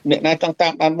ទាំងអស់អ្នកណាចង់តា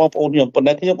មដានបងប្អូនខ្ញុំប៉ុន្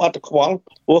តែខ្ញុំអត់ទៅខ្វល់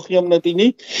ព្រោះខ្ញុំនៅទីនេះ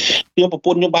ខ្ញុំប្រព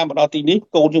ន្ធខ្ញុំបានមកដល់ទីនេះ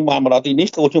កូនខ្ញុំបានមកដល់ទីនេះ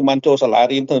កូនខ្ញុំបានចូលសាលា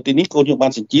រៀនទៅទីនេះកូនខ្ញុំបា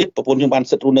នសញ្ជាតិប្រពន្ធខ្ញុំបាន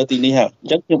សិទ្ធិរស់នៅទីនេះហើយអ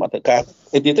ញ្ចឹងខ្ញុំអត់ទៅការ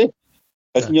ទៀតទេ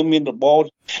ហើយខ្ញុំមានរបរ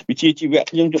វិជ្ជាជីវៈ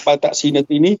ខ្ញុំបើកតាក់ស៊ីនៅ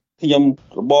ទីនេះខ្ញុំ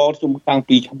របរខ្ញុំតាំង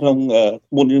ពីក្នុង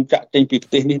មុនខ្ញុំចាក់ចេញពីប្រ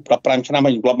ទេសនេះ15ឆ្នាំហើ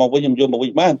យខ្ញុំមកវិញខ្ញុំយកមកវិ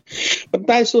ញបានប៉ុន្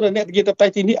តែសូរអ្នកប្រជាធិបតេ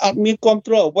យ្យទីនេះអត់មានគ្រប់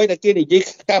គ្រងអ្វីដែលគេនិយាយ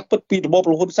ការពិតពីរបប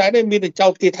លោកហ៊ុនសែនទេមានតែចោ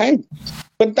ទគេថែម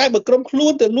ប៉ុន្តែបើក្រុមខ្លួ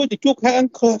នទៅលួចទៅជួប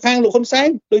ខាងលោកហ៊ុនសែន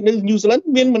ដូចនៅញូហ្សេឡង់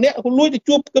មានម្នាក់លួចទៅ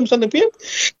ជួបគឹមសន្តិភាព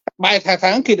បែរថាខា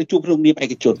ងគេទៅជួបក្នុងនាមឯ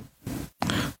កជន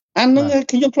អានឹង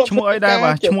ខ្ញុំធ្លាប់ឈ្មោះអីដែរបា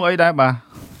ទឈ្មោះអីដែរបាទ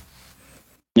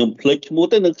ខ្ញុំភ្លេចឈ្មោះ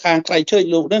ទៅនៅខាងក្រៃជើញ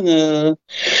លោកហ្នឹង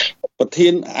ប្រធា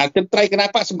នអចិន្ត្រៃយ៍គណៈ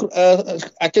បក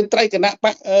អចិន្ត្រៃយ៍គណៈប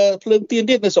កភ្លើងទៀន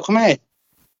ទៀតនៅស្រុកខ្មែរ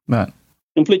បាទ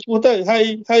ខ្ញុំភ្លេចឈ្មោះទៅហើយ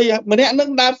ម្នាក់ហ្នឹង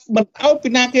ដើរមិនអោបពី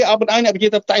ណាគេអោបមិនឲ្យអ្នកប្រជា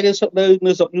ធិបតេយ្យនៅស្រុ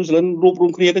កញូហ្សេឡង់រួ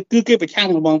មគ្នាទៅគឺគេប្រឆាំង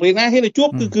ហ្មងពេលណាហ៊ានទៅជួប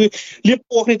គឺលៀប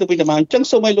ពណ៌គ្នាទៅវិញទៅមកអញ្ចឹង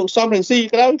សូមឲ្យលោកសំរងស៊ី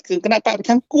ក្រោយគឺគណៈបកប្រ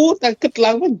ឆាំងគួរតែគិត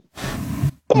ឡើងវិញ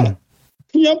បាទ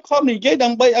ខ្ញុំខំនិយាយដើ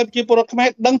ម្បីឲ្យប្រជាពលរដ្ឋខ្មែរ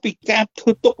ដឹងពីការធ្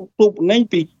វើទុកទូបណែង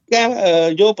ពីការ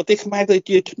យកប្រទេសខ្មែរទៅ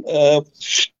ជា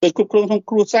ទៅគ្រប់គ្រងក្នុង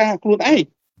គ្រួសារខ្លួនឯង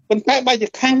ប៉ុន្តែបើជា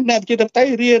ខាងអ្នកប្រជាធិបតេយ្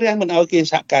យរារាំងមិនឲ្យគេ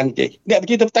សហការនិយាយអ្នកប្រ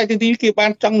ជាធិបតេយ្យទីនេះគេបា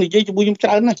នចង់និយាយជាមួយខ្ញុំច្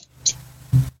រើនណាស់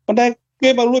ប៉ុន្តែ គេ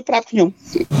មកលួចប្រាប់ខ្ញុំ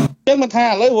អញ្ចឹងមិនថាឥ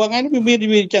ឡូវថ្ងៃនេះវាមាន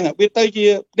អញ្ចឹងវាទៅជា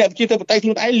អ្នកជាទៅបតៃខ្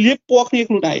លួនឯងលៀបពណ៌គ្នា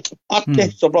ខ្លួនឯងអត់ចេះ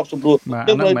សម្របសម្រួលអញ្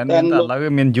ចឹងមិនមែនឥឡូវ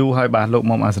មានយូរហើយបាទលោក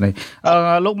មុំអាសនី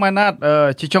លោកម៉ែណាត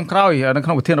ជាចុងក្រោយនៅក្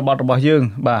នុងប្រធានបទរបស់យើង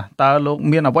បាទតើលោក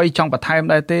មានអ្វីចង់បន្ថែម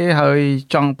ដែរទេហើយ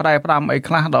ចង់ប្រែប្រាំអី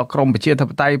ខ្លះដល់ក្រមប្រជាធិប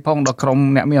តេយ្យផងដល់ក្រម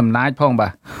អ្នកមានអំណាចផងបា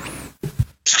ទ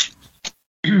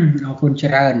អរគុណ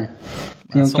ច្រើន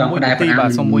ខ្ញុំចង់ផ្ដែផ្ដាំបាទ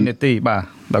សុំ1នាទីបាទ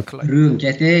ដល់ខ្លីរឿង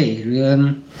ចេះទេរឿង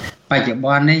បច្ចុប្ប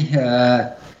ន្ននេះ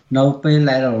នៅពេល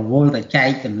ដែលរវល់តែចែក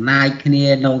ចំណាយគ្នា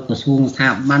នៅក្រសួងស្ថា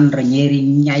ប័នរញ៉េរ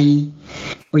ញ៉ៃ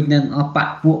ពេញនឹងអប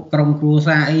ពួកក្រុមគ្រួ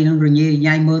សារអីនឹងរញ៉េរ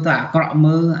ញ៉ៃមើលទៅអាក្រក់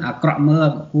មើល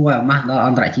គួរអាម៉ាស់ដល់អ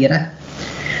ន្តរជាតិណា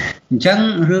អញ្ចឹង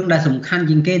រឿងដែលសំខាន់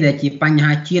ជាងគេដែលជាបញ្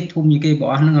ហាជាតិធំជាងគេរប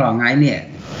ស់ហ្នឹងរាល់ថ្ងៃនេះ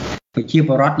ប្រជាព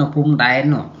លរដ្ឋនៅភូមិដែន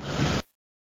នោះ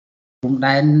ភូមិ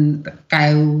ដែនតកែ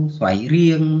វស្វ័យ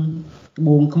រៀងត្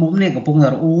បូងឃ្មុំនេះកំពុងតែ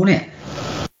រអ៊ូនេះ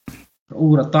រអ៊ូ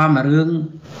រតំមករឿង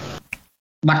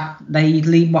បាត់ដី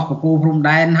ធ្លីបោះបង្គោលព្រំ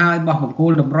ដែនហើយបោះបង្គោ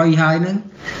លតម្រុយហើយនឹង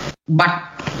បាត់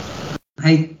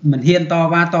ហើយមិនហ៊ានត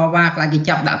វ៉ាខ្លាចគេ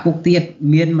ចាប់ដាក់គុកទៀត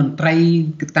មានមន្ត្រី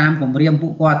តាមគម្រាមពួ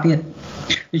កគាត់ទៀត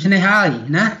ដូច្នេះហើយ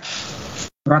ណារ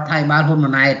ដ្ឋាភិបាលហ៊ុន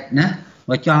ម៉ាណែតណា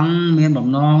បើចង់មានបំ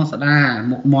ណងស្ដារ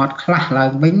មុខមាត់ខ្លះឡើ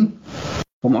ងវិញ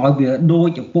កុំឲ្យវាដូ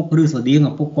ចឪពុកឬស្រដៀង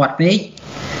ឪពុកគាត់ពេក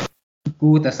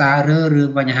គួរតែសាររឿង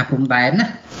បញ្ហាព្រំដែនណា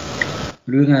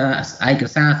រឿងឯក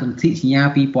សារសន្ធិសញ្ញា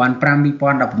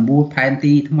2005-2019ផែន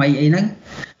ទីថ្មីអីហ្នឹង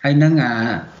ហើយនឹង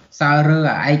សារ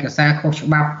ឯកសារខុស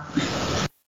ច្បាប់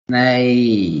នៃ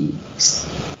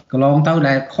កន្លងទៅ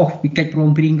ដែលខុសពីកិច្ចព្រម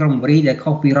ព្រៀងក្រុងប៉ារីសដែល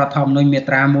ខុសពីរដ្ឋធម្មនុញ្ញមា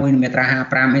ត្រា1និងមាត្រា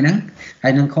55អីហ្នឹងហើ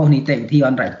យនឹងខុសនីតិវិធីអ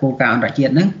ន្តរគោលការណ៍អន្តរជា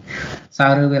តិហ្នឹងសា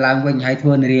រវាឡើងវិញហើយធ្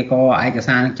វើនារីកឯក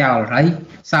សារនឹងចោលហើយ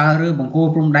សារបង្គោល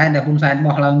ព្រំដែនដែលហ៊ុនសែន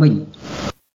បោះឡើងវិញ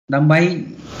ដើម្បី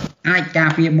អាចការ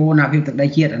ពារបូរណភាពទឹកដី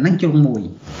ជាតិអាហ្នឹងជ្រុង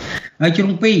1ហើយជ្រុ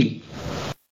ង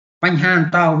2បញ្ហាអ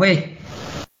ន្តោវេស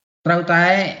ត្រូវតែ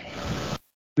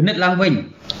ពិនិត្យឡើងវិញ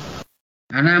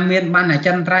អាណាមានបានអ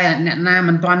ចិន្ត្រៃយ៍អ្នកណា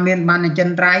មិនទាន់មានបានអចិ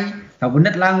ន្ត្រៃយ៍ត្រូវពិនិ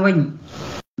ត្យឡើងវិញ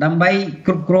ដើម្បី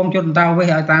គ្រប់គ្រងជនអន្តោវេស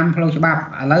ឲ្យតាមផ្លូវច្បាប់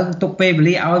ឥឡូវទុកពេលវេ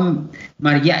លាឲ្យ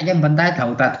មួយរយៈអញ្ចឹងប៉ុន្តែត្រូ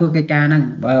វតែធ្វើកិច្ចការហ្នឹង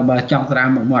បើចង់ស្ដារ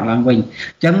មុខមាត់ឡើងវិញ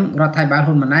អញ្ចឹងរដ្ឋាភិបាល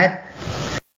ហ៊ុនម៉ាណែត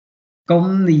កុំ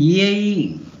និយាយ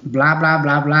ប្លា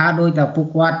ដោយតែពួក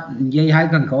គាត់និយាយឲ្យ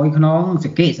ខាងក្រោយខ្នងស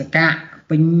កេសកៈ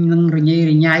ពេញនឹងរញ៉េ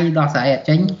រញ៉ៃដោះស្រាយអត់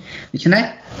ចេញដូច្នេះ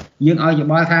យើងឲ្យយោ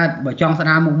បល់ថាបើចង់ស្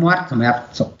ដារមុខមាត់សម្រាប់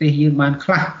សុខទេសយើងបានខ្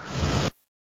លះ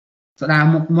ស្ដារ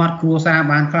មុខមាត់គ្រួសារ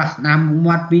បានខ្លះស្ដារមុខ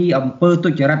មាត់ពីអំពើទុ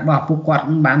ច្ចរិតរបស់ពួកគាត់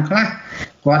បានខ្លះ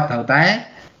គាត់ត្រូវតែ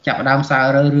ចាប់ផ្ដើមសារ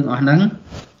រឿងអស់ហ្នឹង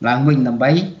ឡើងវិញដើម្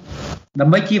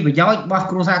បីជាប្រយោជន៍របស់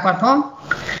គ្រួសារគាត់ផង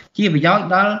ជាប្រយោជន៍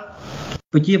ដល់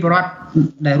ប្រជាពលរដ្ឋ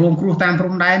ដែលរួមគ្រោះតាមព្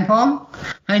រំដែនផង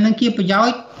ហើយនឹងជាប្រយោជ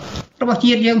ន៍របស់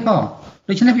ជាតិយើងផង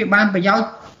ដូច្នេះវាបានប្រយោជន៍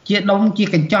ជាដុំជា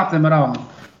កញ្ចប់តែម្ដង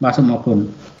បាទសូមអរគុណ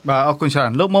បាទអរគុណច្រើ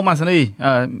នលោកមុំអាសនី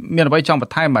មានអ្វីចង់ប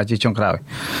ន្ថែមបាទជាចុងក្រោយ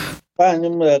បាទខ្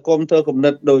ញុំគុំធ្វើគំនិ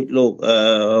តដោយលោក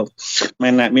មែ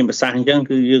នណាមានប្រសាសន៍អញ្ចឹង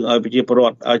គឺយើងឲ្យប្រជាពលរ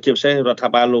ដ្ឋឲ្យជាពិសេសរដ្ឋា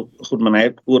ភិបាលលោកហ៊ុនម៉ាណែត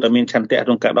គួរតែមានឆន្ទៈក្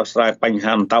នុងការដោះស្រាយបញ្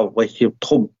ហាអន្តោប្រវេសន៍ជា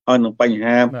ធំហើយនឹងបញ្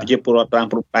ហាប្រជាពលរដ្ឋតាម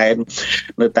ព្រំដែន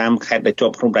នៅតាមខេត្តដែលជា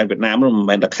ប់ព្រំដែនវៀតណាមនោះមិន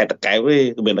មែនតែខេត្តតកែវទេ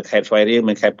គឺមានតែខេត្តស្វាយរៀង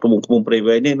មានខេត្តព្រំព្រៃ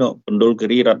វែងនេះនោះមណ្ឌលគិ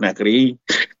រីរតនគិរី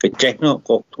កញ្ចេះនោះ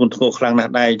ក៏ធ្ងន់ធ្ងរខ្លាំងណា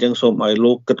ស់ដែរអញ្ចឹងសូមឲ្យ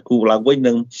លោកគិតគូរឡើងវិញ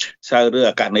នឹងសាររឿង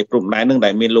អាកាសនៃព្រំដែននឹងដែ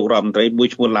លមានលោករដ្ឋមន្ត្រីមួយ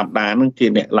ឈ្មោះឡាំដានឹងជា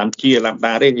អ្នកឡាំ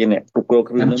ដាទេជាអ្នកគ្រប់គ្រង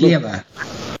គ្រឿងនោះ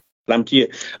ឡាំជា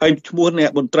ហើយឈ្មោះអ្នក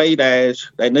មន្ត្រីដែ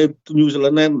លនៅញូហ្សេឡ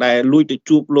ង់ដែលលួចទៅ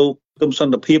ជួបលោកគឹមស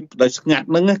ន្តិភាពដោយស្ងាត់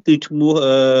ហ្នឹងគឺឈ្មោះ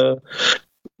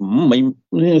មិន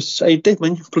ស្អីទេមិ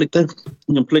នភ្លេចទៅ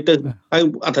ខ្ញុំភ្លេចទៅហើយ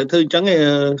អត់ត្រូវធ្វើអញ្ចឹងឯង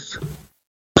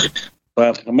បា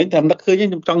ទមិនតាមដឹកឃើញ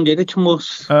ខ្ញុំចង់និយាយទៅឈ្មោះ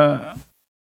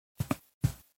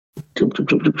ជុំ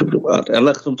អត់ឥ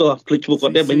ឡូវខ្ញុំទៅភ្លេចឈ្មោះគា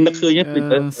ត់ទេមិននឹកឃើញទេភ្លេច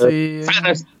ទៅ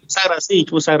សារ៉ាស៊ី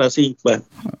ឈ្មោះសារ៉ាស៊ីបាទ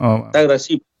សារ៉ា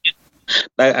ស៊ី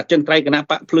ដែលអចិន្ត្រៃយ៍គណៈ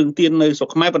បកភ្លើងទៀននៅស្រុក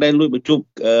ខ្មែរប្រដែលលួចបញ្ជុក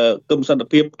គឹមសន្តិ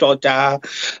ភាពចរចា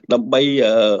ដើម្បី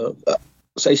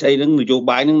ស្អីហ្នឹងនយោ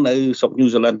បាយហ្នឹងនៅស្រុកញូ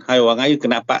ហ្សេឡង់ហើយថ្ងៃគ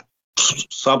ណៈបក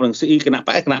សពនឹងស៊ីគណៈ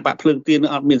បកភ្លើងទៀន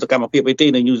អត់មានសកម្មភាពអីទេ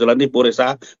នៅញូហ្សេឡង់នេះព្រោះដោយសា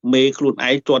រមេខ្លួនឯ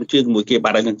ងជន់ជើងមួយគេបា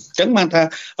ត់ហើយហ្នឹងអញ្ចឹងបានថា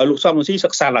ឲ្យលោកសំនឹងស៊ីសិ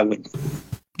ក្សាឡើងវិញ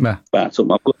បាទសូម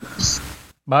អរគុណ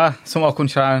បាទសូមអរគុណ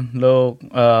ច្រើនលោក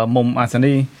មុំអាសា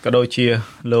នីក៏ដូចជា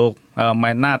លោក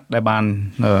ម៉ែនណាតដែលបាន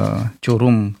ចូលរួ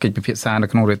មកិច្ចពិភាក្សានៅ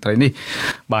ក្នុងរាត្រីនេះ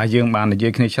បាទយើងបាននិយា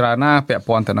យគ្នាច្រើនណាស់ពាក់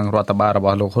ព័ន្ធទៅនឹងរដ្ឋបាលរប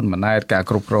ស់លោកហ៊ុនម៉ាណែតការ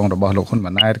គ្រប់គ្រងរបស់លោកហ៊ុន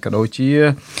ម៉ាណែតក៏ដូចជា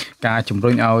ការជំរុ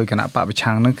ញឲ្យគណៈបកប្រ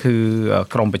ឆាំងហ្នឹងគឺ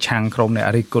ក្រមប្រឆាំងក្រមអ្នក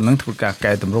រិះគន់ហ្នឹងធ្វើការ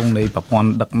កែតម្រង់នៃប្រព័ន្ធ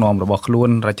ដឹកនាំរបស់ខ្លួន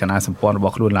រចនាសម្ព័ន្ធរប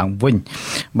ស់ខ្លួនឡើងវិញ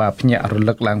បាទភ្ញាក់រ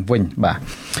លឹកឡើងវិញបាទ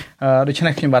ដូច្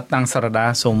នេះខ្ញុំបាទតាំងសារដា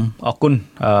សូមអរគុណ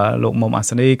លោកមុំអា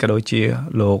សនីក៏ដូចជា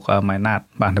លោកម៉ែនណាត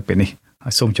បាទនៅពេលនេះ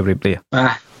សូមជម្រាបលាបា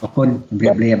ទអរគុណជម្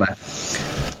រាបលា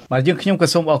បាទយើងខ្ញុំក៏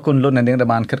សូមអរគុណលោកអ្នកនាងដែល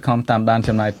បានខិតខំតាមដាន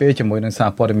ចំណាយពេលជាមួយនឹងសារ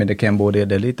ព័ត៌មាន The Cambodia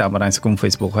Daily តាមបណ្ដាញសង្គម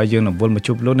Facebook ហើយយើងនឹងវិលមក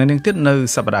ជួបលោកអ្នកនាងទៀតនៅ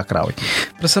សប្តាហ៍ក្រោយ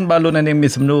ប្រសិនបើលោកអ្នកនាងមា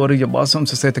នសំណួរឬយោបល់សូម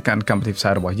សរសេរទៅកាន់កម្មវិធីផ្សា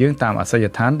យរបស់យើងតាមអាសយ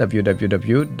ដ្ឋាន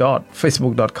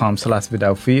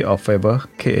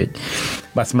www.facebook.com/withoutfee-or-favor-kh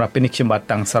បាទសម្រាប់ពេលនេះខ្ញុំបាទ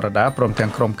តាំងសារដាព្រមទាំ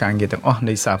ងក្រុមការងារទាំងអស់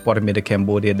នៃសារព័ត៌មាន The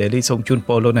Cambodia Daily សូមជូនព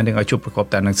រលោកអ្នកនាងឲ្យជួបប្រកប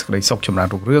តែនឹងសេចក្តីសុខចម្រើន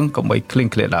រុងរឿងកុំបីឃ្លៀង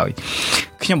ឃ្លាតឡើយ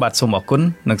ខ្ញុំបាទសូមអរគុណ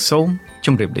និងសូមជ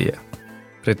ម្រាបលា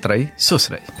ព្រឹកត្រីសួ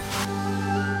ស្តី